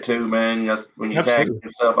appreciate that too, man. Just when you tag Absolutely.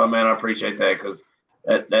 and stuff, man, I appreciate that because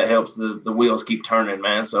that helps the wheels keep turning,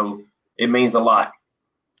 man. So it means a lot.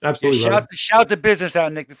 Absolutely. Yeah, brother. shout the business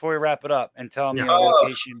out, Nick, before we wrap it up, and tell them Yeah. your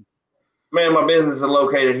location. Man, my business is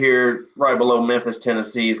located here right below Memphis,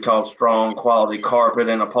 Tennessee. It's called Strong Quality Carpet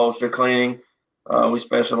and Upholstery Cleaning. We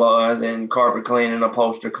specialize in carpet cleaning,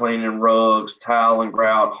 upholstery cleaning, rugs, tile and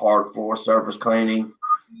grout, hard floor surface cleaning.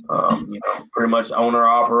 Pretty much owner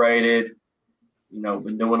operated.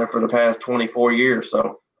 Been doing it for the past 24 years.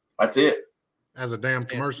 So that's it. As a damn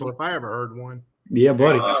commercial, if I ever heard one. Yeah,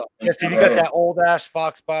 buddy. Yes, if you got that old ass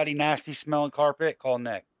fox body, nasty smelling carpet, call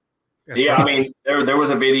Nick. That's Yeah, right. I mean, there was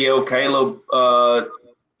a video. Caleb,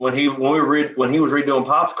 when he was redoing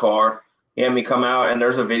Pop's car, he had me come out, and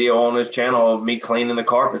there's a video on his channel of me cleaning the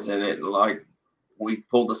carpets in it. Like we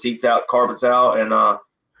pulled the seats out, carpets out, and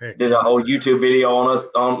Heck did yeah. a whole YouTube video on us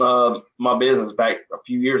on my business back a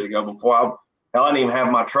few years ago. Before I didn't even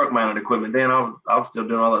have my truck mounted equipment. Then I was still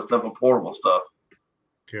doing all that stuff with portable stuff.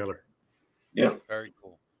 Killer. Yeah. Very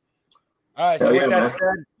cool. All right. So Hell yeah,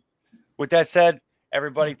 with that said,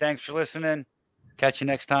 everybody, thanks for listening. Catch you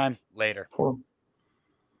next time. Later. Cool.